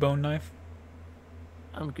level 2 bone knife?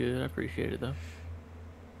 I'm good. I appreciate it though.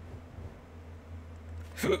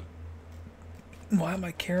 Why am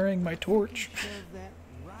I carrying my torch? Does that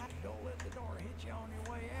right? Don't let the door hit you on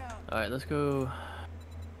your way out. All right, let's go.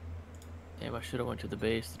 Damn, I should have went to the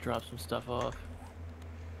base to drop some stuff off.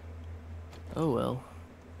 Oh well.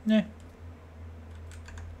 Nah.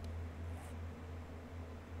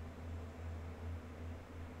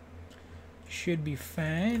 Should be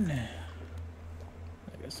fine.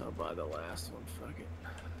 I guess I'll buy the last one. Fuck it.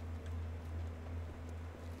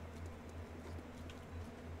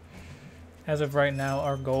 As of right now,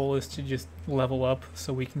 our goal is to just level up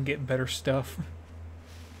so we can get better stuff.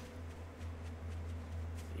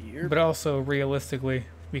 But also, realistically,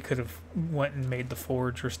 we could have went and made the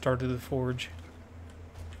forge or started the forge.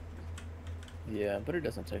 Yeah, but it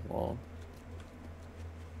doesn't take long.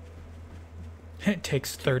 It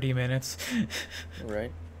takes 30 minutes.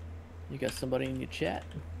 Right? You got somebody in your chat.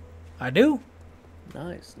 I do.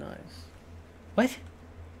 Nice, nice. What?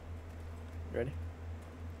 Ready?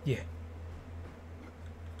 Yeah.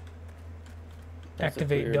 That's a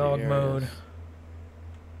Activate clear dog areas. mode.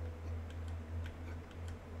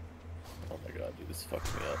 Oh my god, dude, this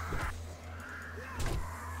fucks me up.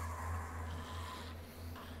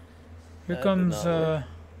 Here That did comes, not work.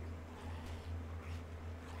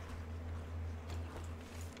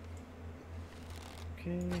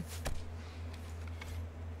 Okay.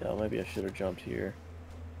 Yeah, maybe I should have jumped here.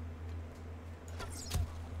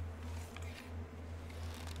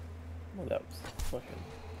 Well, that was fucking...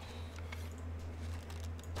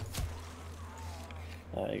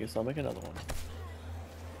 I guess I'll make another one.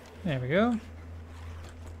 There we go.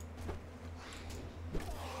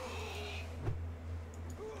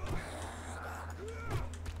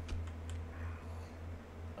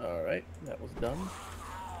 Alright, that was done.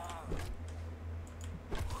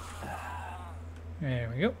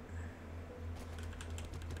 There we go.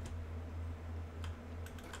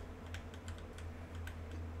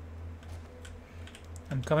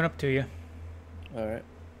 I'm coming up to you. Alright.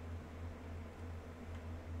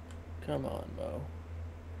 Come on, Mo.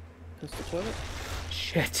 Pistol toilet?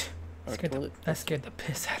 Shit. Or Scared the, toilet? that scared the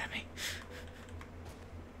piss out of me.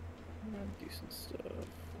 Decent stuff.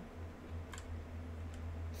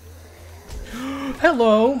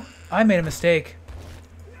 Hello! I made a mistake.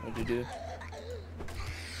 What'd you do?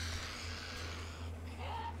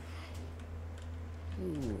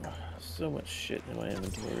 Ooh, so much shit in my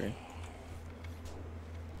inventory.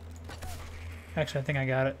 Actually, I think I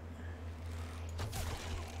got it.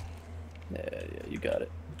 Yeah, you got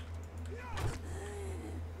it.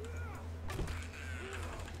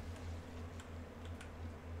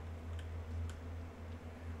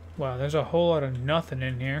 Wow, there's a whole lot of nothing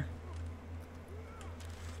in here.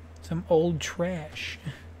 Some old trash.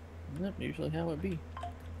 Yep, usually how it be.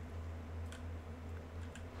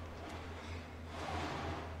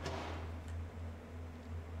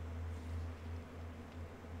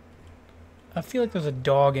 I feel like there's a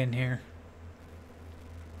dog in here.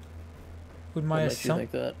 Would my What makes you assumption?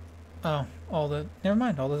 think that? Oh, never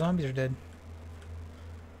mind. All the zombies are dead.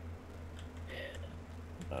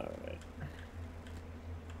 Alright.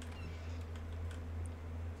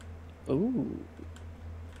 Ooh.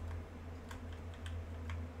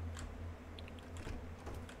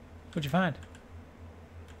 What'd you find?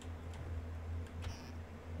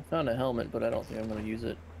 I found a helmet, but I don't think I'm gonna use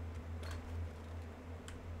it.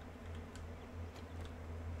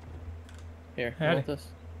 Here, you Howdy. want this?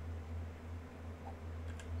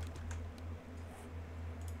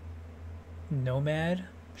 Nomad?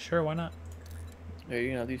 Sure, why not? Here, you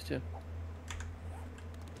can have these two.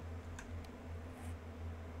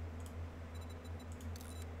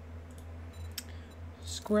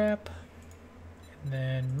 Scrap. And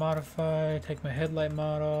then modify. Take my headlight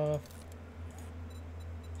mod off.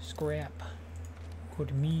 Scrap. Go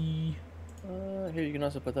to me. Here, you can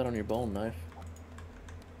also put that on your bone knife.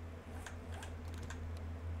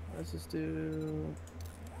 Let's just do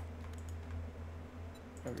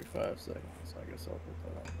every 5 seconds. I guess I'll put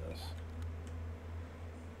that on this.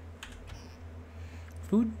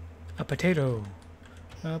 Food? A potato.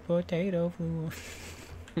 A potato food.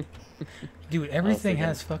 Dude, everything thinking-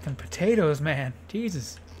 has fucking potatoes, man.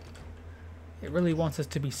 Jesus. It really wants us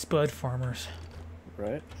to be spud farmers.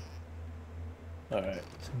 Right? Alright.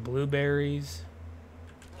 Some blueberries.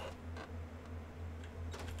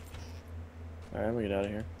 Alright, I'm gonna get out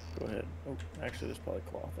of here. Go ahead. Oh, actually, there's probably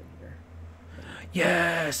cloth in here.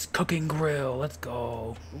 Yes! Cooking grill. Let's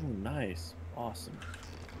go. Ooh, nice. Awesome.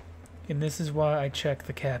 And this is why I check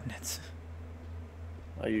the cabinets.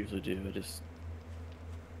 I usually do. I just...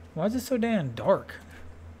 Why is it so damn dark?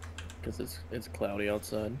 Because it's cloudy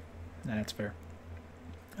outside. Nah, that's fair.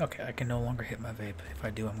 Okay, I can no longer hit my vape. If I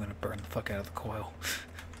do, I'm gonna burn the fuck out of the coil.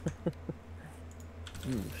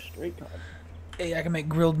 Straight cod. Hey, I can make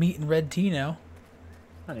grilled meat and red tea now.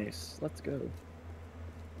 Nice. Let's go.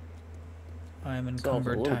 I am Solves a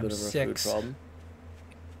encumbered little bit times of a 6. food problem.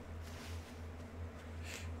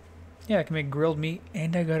 Yeah, I can make grilled meat,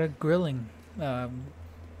 and I got a grilling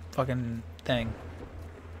fucking thing.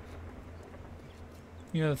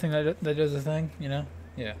 You know the thing that does the thing, you know?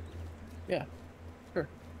 Yeah. Yeah. Sure.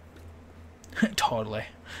 Totally.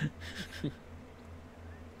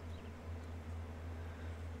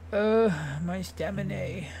 My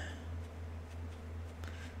stamina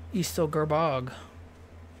is so garbage.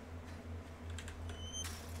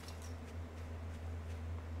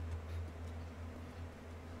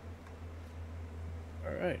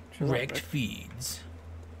 Alright. Wrecked feeds.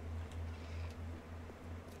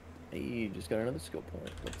 Hey, just got another skill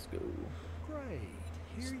point. Let's go. Great.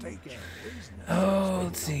 Here you go. Oh,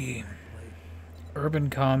 let's see. Urban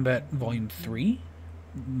Combat Volume 3.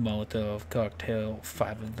 Molotov Cocktail,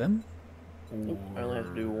 5 of them. Oop, I only have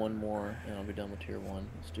to do one more, and I'll be done with tier 1.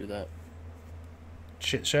 Let's do that.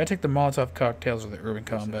 Shit, should I take the Molotov Cocktails or the Urban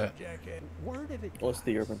Combat? Word of it. What's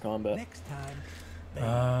the urban combat? Next time.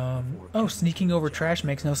 Oh, sneaking over trash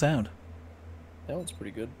makes no sound. That one's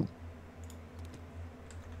pretty good.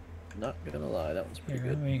 Not gonna lie, that one's pretty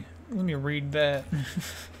Here, good. let me read that.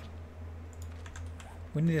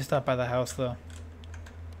 We need to stop by the house, though.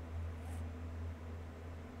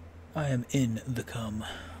 I am in the cum.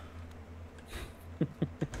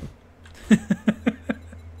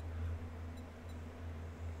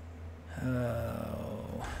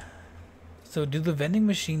 Oh. So do the vending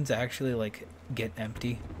machines actually, like, get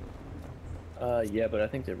empty? Yeah, but I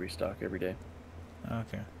think they restock every day.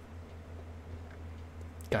 Okay.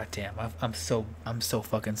 God damn, I'm so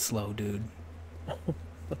fucking slow, dude.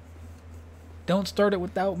 Don't start it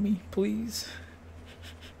without me, please.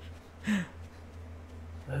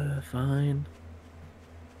 Fine.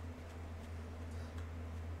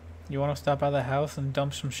 You want to stop by the house and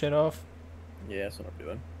dump some shit off? Yeah, that's what I'm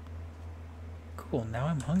doing. Cool, now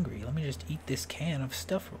I'm hungry. Let me just eat this can of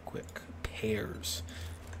stuff real quick. Pears.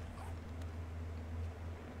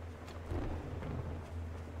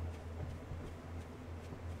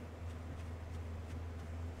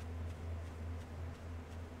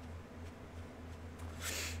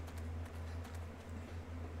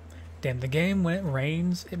 Damn, the game, when it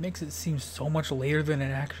rains, it makes it seem so much later than it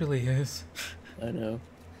actually is. I know.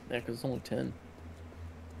 Yeah, because it's only 10.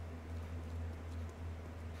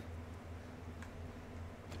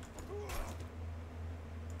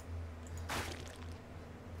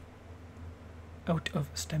 Out of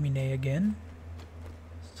stamina again.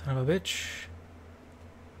 Son of a bitch.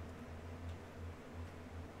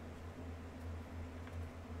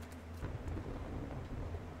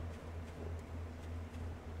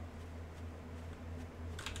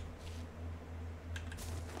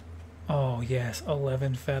 Oh yes,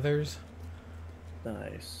 11 feathers.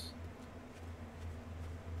 Nice.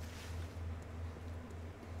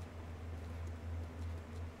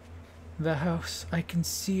 The house, I can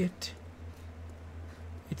see it.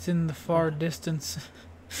 It's in the far distance.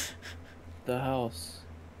 The house.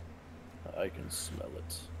 I can smell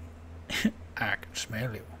it. I can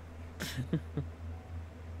smell you.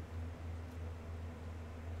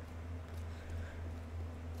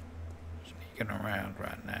 Sneaking around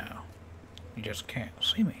right now. You just can't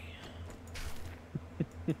see me.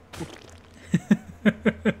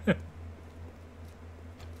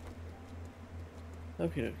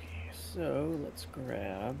 Okay, so let's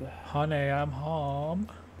grab Honey, I'm home.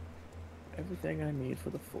 everything I need for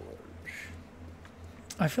the forge.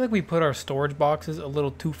 I feel like we put our storage boxes a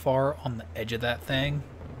little too far on the edge of that thing.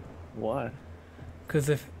 Why? Because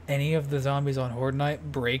if any of the zombies on Horde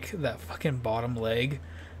Night break that fucking bottom leg,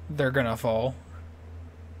 they're gonna fall.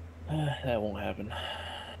 That won't happen.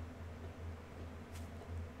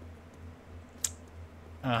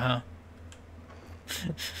 Uh-huh.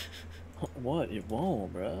 What? It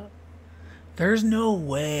won't, bruh. There's no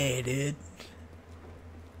way, dude.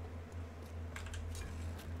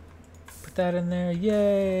 Put that in there.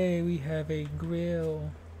 Yay! We have a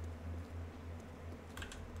grill.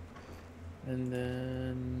 And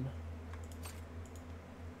then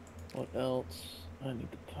what else? I need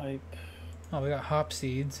the pipe. Oh, we got hop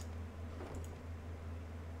seeds.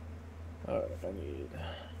 Alright, I need.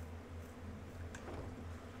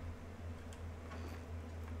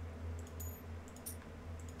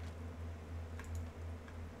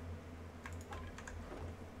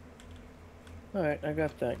 Alright, I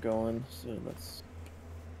got that going, so let's.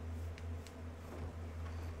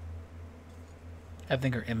 I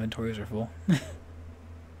think our inventories are full. You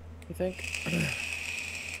think?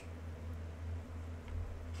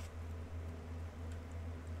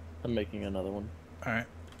 I'm making another one. Alright.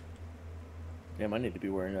 Damn, I need to be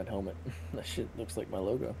wearing that helmet. That shit looks like my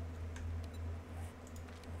logo.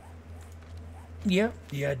 Yeah,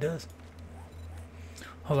 it does.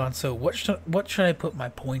 Hold on, so what should I put my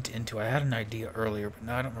point into? I had an idea earlier, but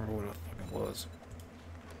now I don't remember what the fuck it was.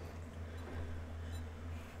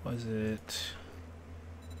 Was it...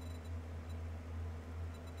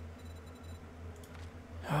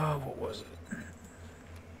 Oh, what was it?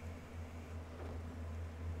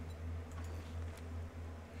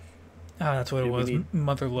 Ah, that's what it was.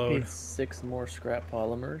 Mother We load. need 6 more scrap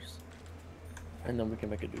polymers, and then we can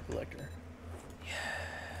make a dew collector.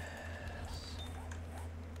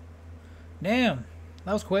 Damn,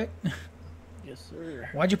 that was quick. Yes, sir.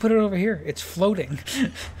 Why'd you put it over here? It's floating.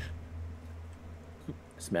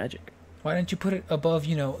 It's magic. Why didn't you put it above,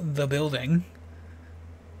 you know, the building?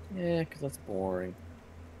 Yeah, because that's boring.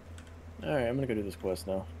 Alright, I'm gonna go do this quest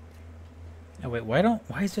now. Oh wait, why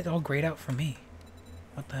is it all grayed out for me?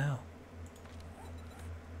 What the hell?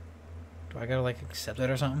 Do I gotta like accept it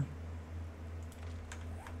or something?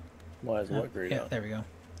 Why is what grayed Yeah, out? there we go.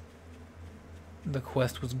 The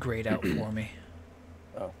quest was grayed out for me.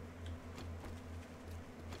 Oh.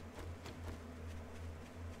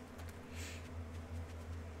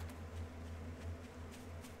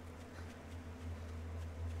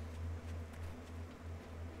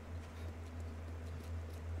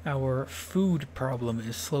 Our food problem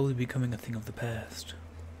is slowly becoming a thing of the past.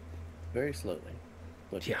 Very slowly.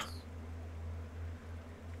 But Yeah. yes.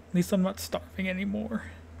 At least I'm not starving anymore.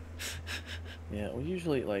 Yeah, well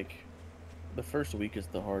usually like the first week is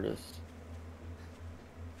the hardest.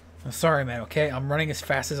 I'm sorry, man, okay? I'm running as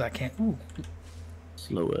fast as I can. Ooh.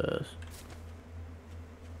 Slow ass.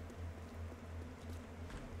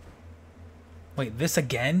 Wait, this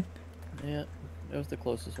again? Yeah, that was the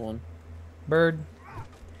closest one. Bird.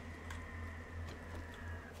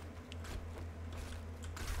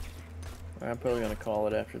 I'm probably gonna call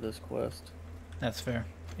it after this quest. That's fair.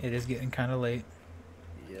 It is getting kind of late.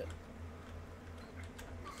 Yeah.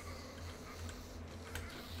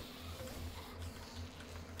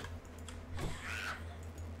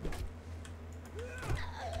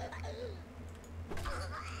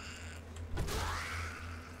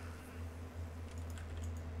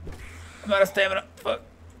 I'm out of stamina. Fuck.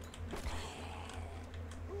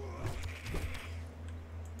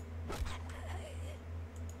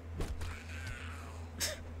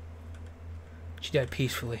 She died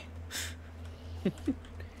peacefully.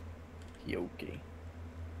 Yoki.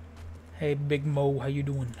 Hey, Big Mo, how you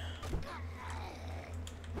doing?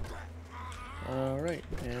 Alright,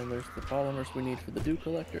 and there's the polymers we need for the dew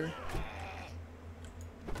collector.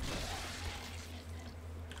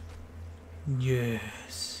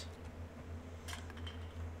 Yes.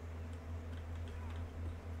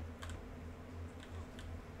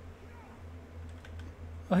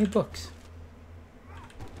 Oh, hey, books.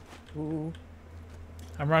 Ooh.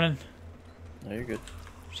 I'm running. No, you're good.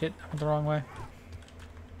 Shit, I went the wrong way.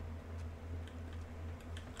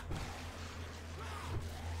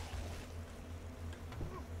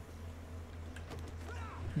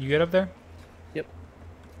 You get up there? Yep.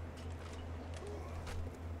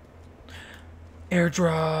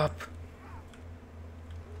 Airdrop.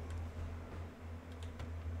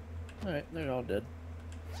 Alright, they're all dead.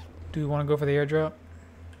 Do we want to go for the airdrop?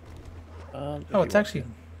 If Oh, you it's want actually... to.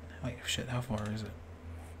 Wait, shit, how far is it?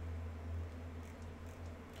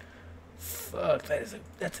 Fuck, that's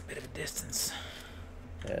a bit of a distance.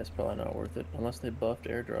 Yeah, it's probably not worth it unless they buffed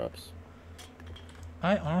airdrops.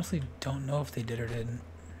 I honestly don't know if they did or didn't.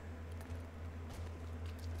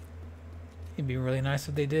 It'd be really nice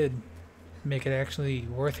if they did. Make it actually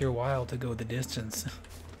worth your while to go the distance.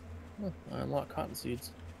 Oh, I unlock cotton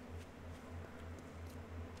seeds.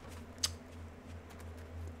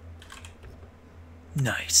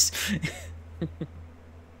 Nice.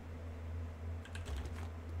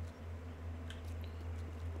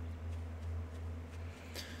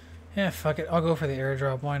 Yeah, fuck it. I'll go for the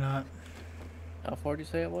airdrop. Why not? How far do you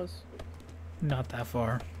say it was? Not that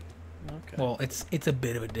far. Okay. Well, it's a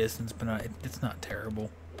bit of a distance, but it's not terrible.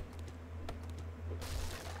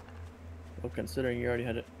 Well, considering you already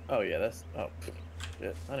had it. Oh yeah, that's. Oh,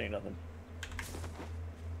 shit. That ain't nothing.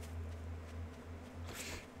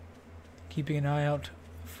 Keeping an eye out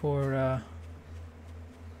for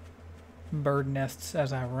bird nests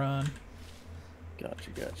as I run. Gotcha.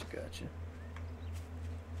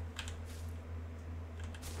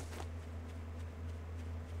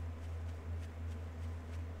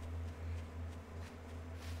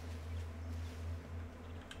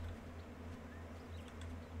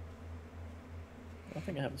 I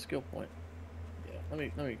think I have a skill point. Yeah, let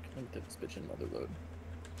me take this bitch in another load.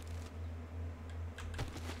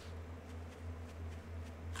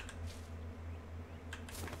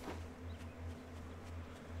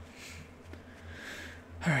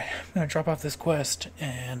 Alright, I'm gonna drop off this quest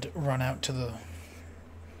and run out to the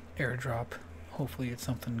airdrop. Hopefully it's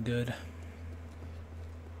something good.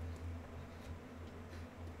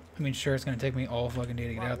 I mean, sure, it's gonna take me all fucking day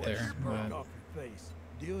to get out there, but... Off your face.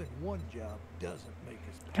 Doing one job doesn't make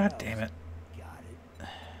us God pals. damn it. Got it.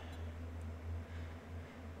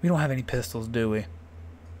 We don't have any pistols, do we?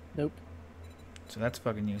 Nope. So that's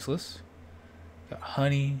fucking useless. Got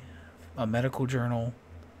honey, a medical journal,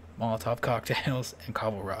 Molotov cocktails, and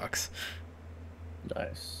cobble rocks.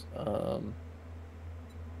 Nice.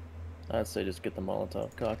 I'd say just get the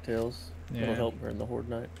Molotov cocktails. Yeah. It'll help during the Horde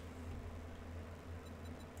night.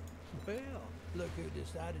 Well, look who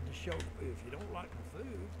decided to show up. If you don't like the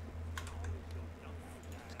food,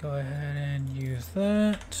 Let's go ahead and use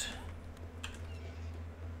that.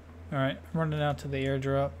 Alright, I'm running out to the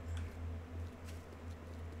airdrop.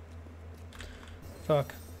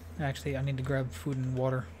 Fuck. Actually, I need to grab food and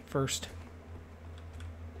water first.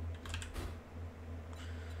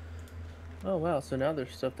 Oh wow, so now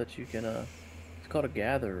there's stuff that you can, it's called a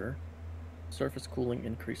gatherer. Surface cooling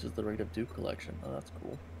increases the rate of dew collection. Oh, that's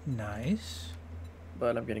cool. Nice.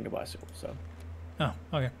 But I'm getting a bicycle, so. Oh,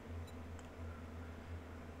 okay.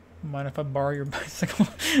 Mind if I borrow your bicycle?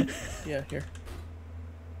 Yeah, here.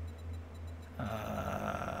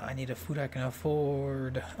 I need a food I can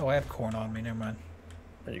afford. Oh, I have corn on me, never mind.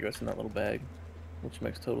 There you go, it's in that little bag, which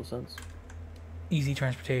makes total sense. Easy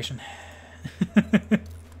transportation.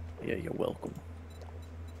 Yeah, you're welcome.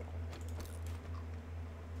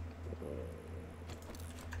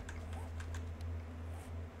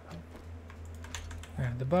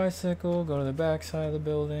 Grab the bicycle, go to the back side of the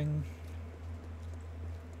building.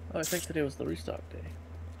 Oh, I think today was the restock day.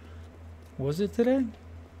 Was it today?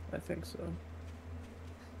 I think so.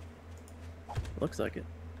 Looks like it.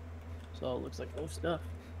 So it looks like old stuff.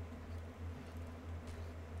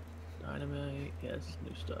 Dynamite, yeah, this is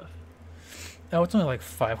new stuff. Oh, it's only like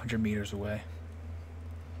 500 meters away.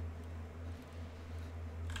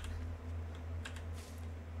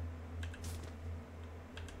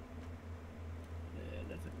 Yeah,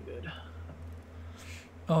 nothing good.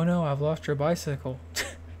 Oh no, I've lost your bicycle.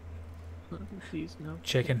 Please, no.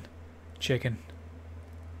 Chicken. Chicken.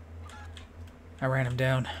 I ran him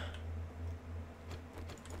down.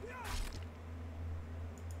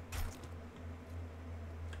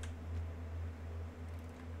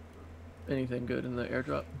 Anything good in the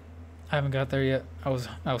airdrop? I haven't got there yet. I was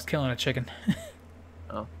killing a chicken.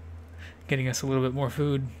 Oh. Getting us a little bit more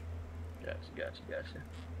food. Gotcha.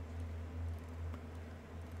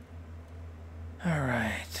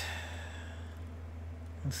 Alright.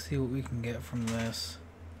 Let's see what we can get from this.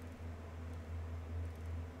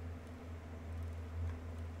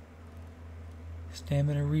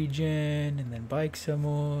 Stamina regen, and then bike some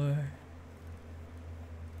more.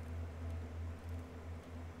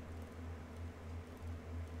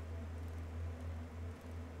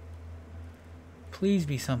 Please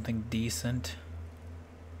be something decent.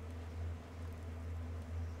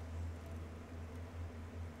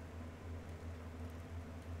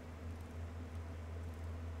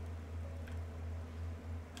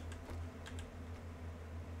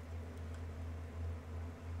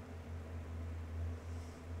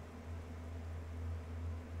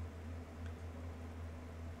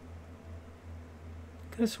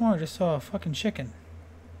 Could have sworn I just saw a fucking chicken.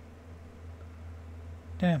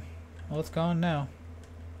 Damn. Well, it's gone now.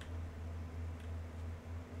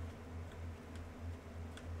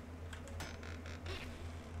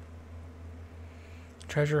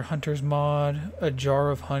 Treasure Hunter's mod, a jar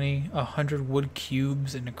of honey, 100 wood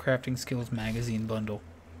cubes, and a crafting skills magazine bundle.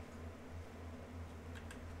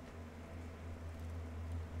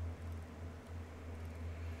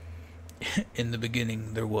 In the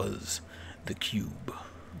beginning, there was the cube.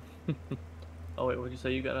 Oh wait, what did you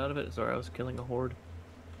say you got out of it? Sorry, I was killing a horde.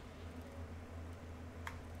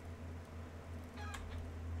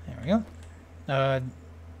 we go.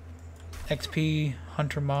 XP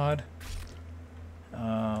Hunter mod.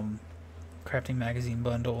 Crafting magazine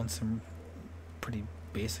bundle and some pretty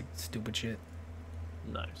basic stupid shit.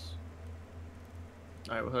 Nice.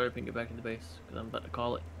 Alright, well, hurry up and get back to the base, because I'm about to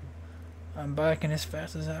call it. I'm backing as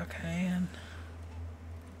fast as I can.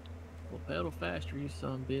 Well, pedal faster, you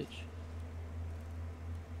son of a bitch.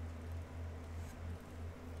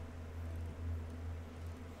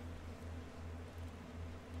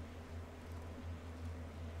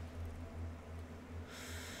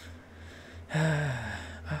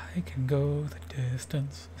 I can go the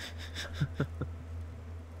distance.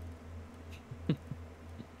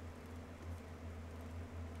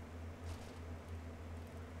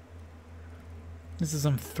 This is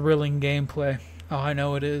some thrilling gameplay. Oh, I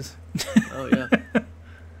know it is. Oh, yeah.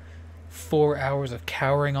 4 hours of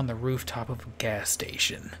cowering on the rooftop of a gas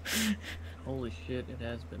station. Holy shit, it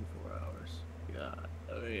has been 4 hours. God,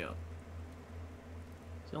 oh yeah.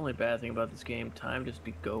 It's the only bad thing about this game, time just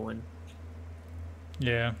be going.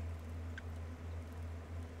 Yeah.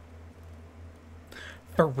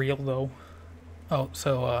 For real, though. Oh,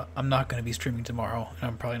 so, I'm not going to be streaming tomorrow, and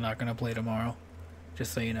I'm probably not going to play tomorrow.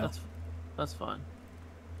 Just so you know. That's fine.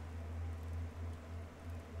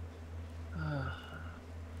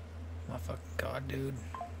 My fucking god, dude.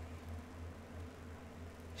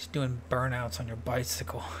 Just doing burnouts on your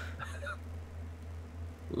bicycle.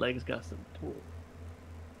 Legs got some pull.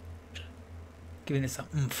 Giving it some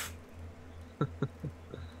oomph.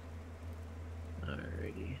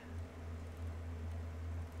 Alrighty.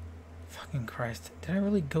 Fucking Christ. Did I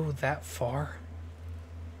really go that far?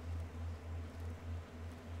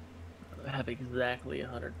 I have exactly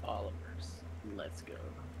 100 polymers. Let's go.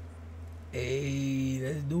 Hey,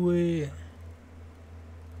 let's do it.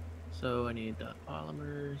 So I need the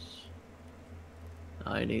polymers.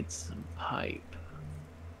 I need some pipe.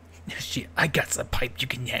 Shit, I got some pipe you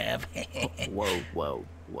can have. Whoa, whoa,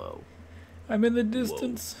 whoa. I'm in the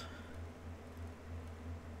distance.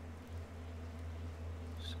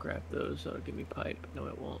 Scrap those, so it'll give me pipe. No,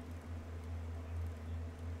 it won't.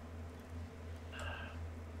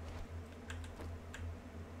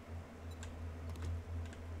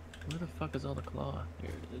 Where the fuck is all the cloth?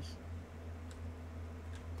 Here it is.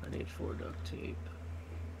 I need 4 duct tape.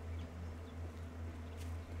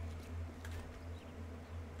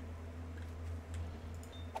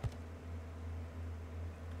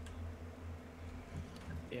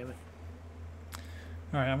 Damn it.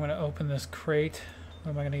 Alright, I'm gonna open this crate.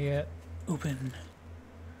 What am I gonna get? Open.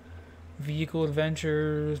 Vehicle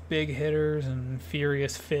adventures, big hitters, and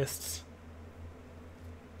furious fists.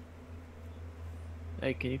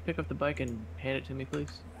 Hey, can you pick up the bike and hand it to me,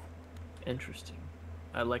 please? Interesting.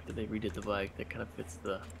 I like that they redid the bike. That kind of fits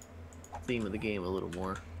the theme of the game a little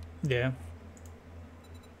more. Yeah.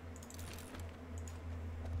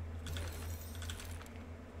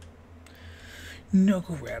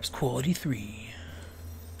 Knuckle Wraps Quality 3.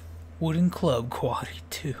 Wooden Club Quality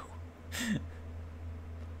 2.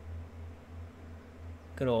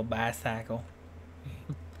 Good old bicycle.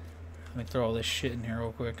 Let me throw all this shit in here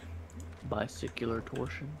real quick. Bicycular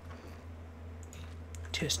torsion.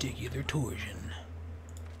 Testicular torsion.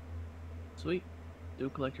 Sweet. Do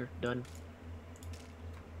collector. Done.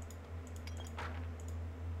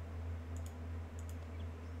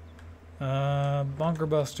 Bunker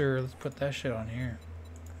Buster. Let's put that shit on here.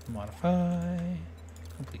 Modify.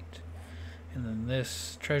 Complete. And then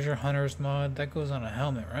this Treasure Hunters mod, that goes on a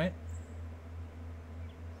helmet, right?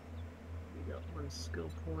 We got 1 skill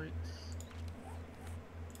point.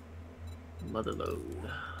 Mother load.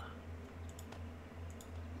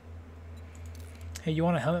 Hey, you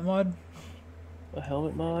want a helmet mod? A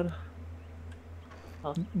helmet mod?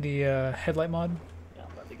 Huh? The headlight mod? Yeah,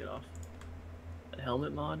 I'm about to get off. A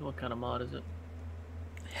helmet mod? What kind of mod is it?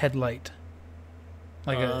 Headlight.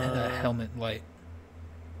 Like a helmet light.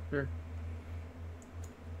 Sure.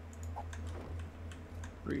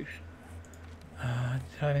 Brief. Did I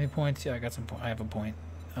have any points? Yeah, I got some I have a point.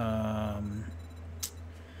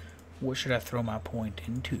 What should I throw my point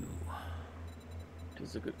into?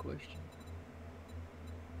 That's a good question.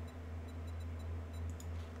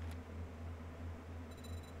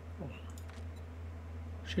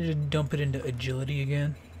 Should I just dump it into agility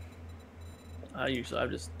again? I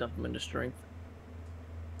just dump them into strength.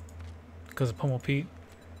 Because of Pummel Pete?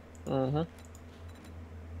 Uh-huh.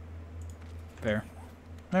 Fair.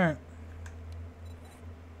 Alright.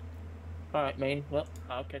 Alright, man. Well,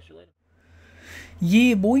 I'll catch you later.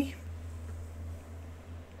 Yeah, boy.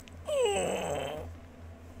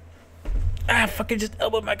 Ah, fucking just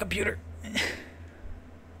elbowed my computer.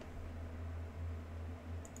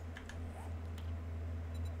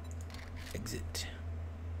 Exit.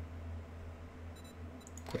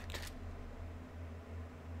 Quit.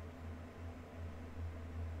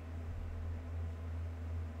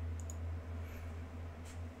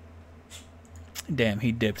 Damn,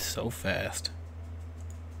 he dipped so fast.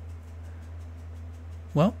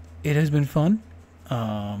 Well, it has been fun.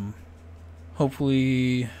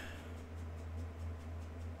 Hopefully...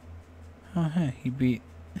 Oh, hey, he beat...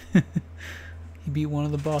 he beat one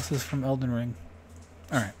of the bosses from Elden Ring.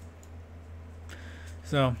 Alright.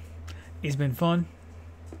 So, it's been fun.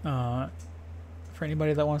 For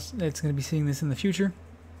anybody that's going to be seeing this in the future,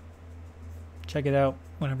 check it out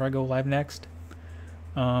whenever I go live next.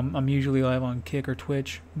 I'm usually live on Kick or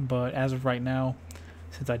Twitch, but as of right now,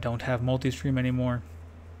 since I don't have multi-stream anymore,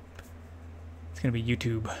 it's going to be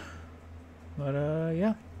YouTube. But,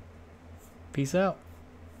 yeah. Peace out.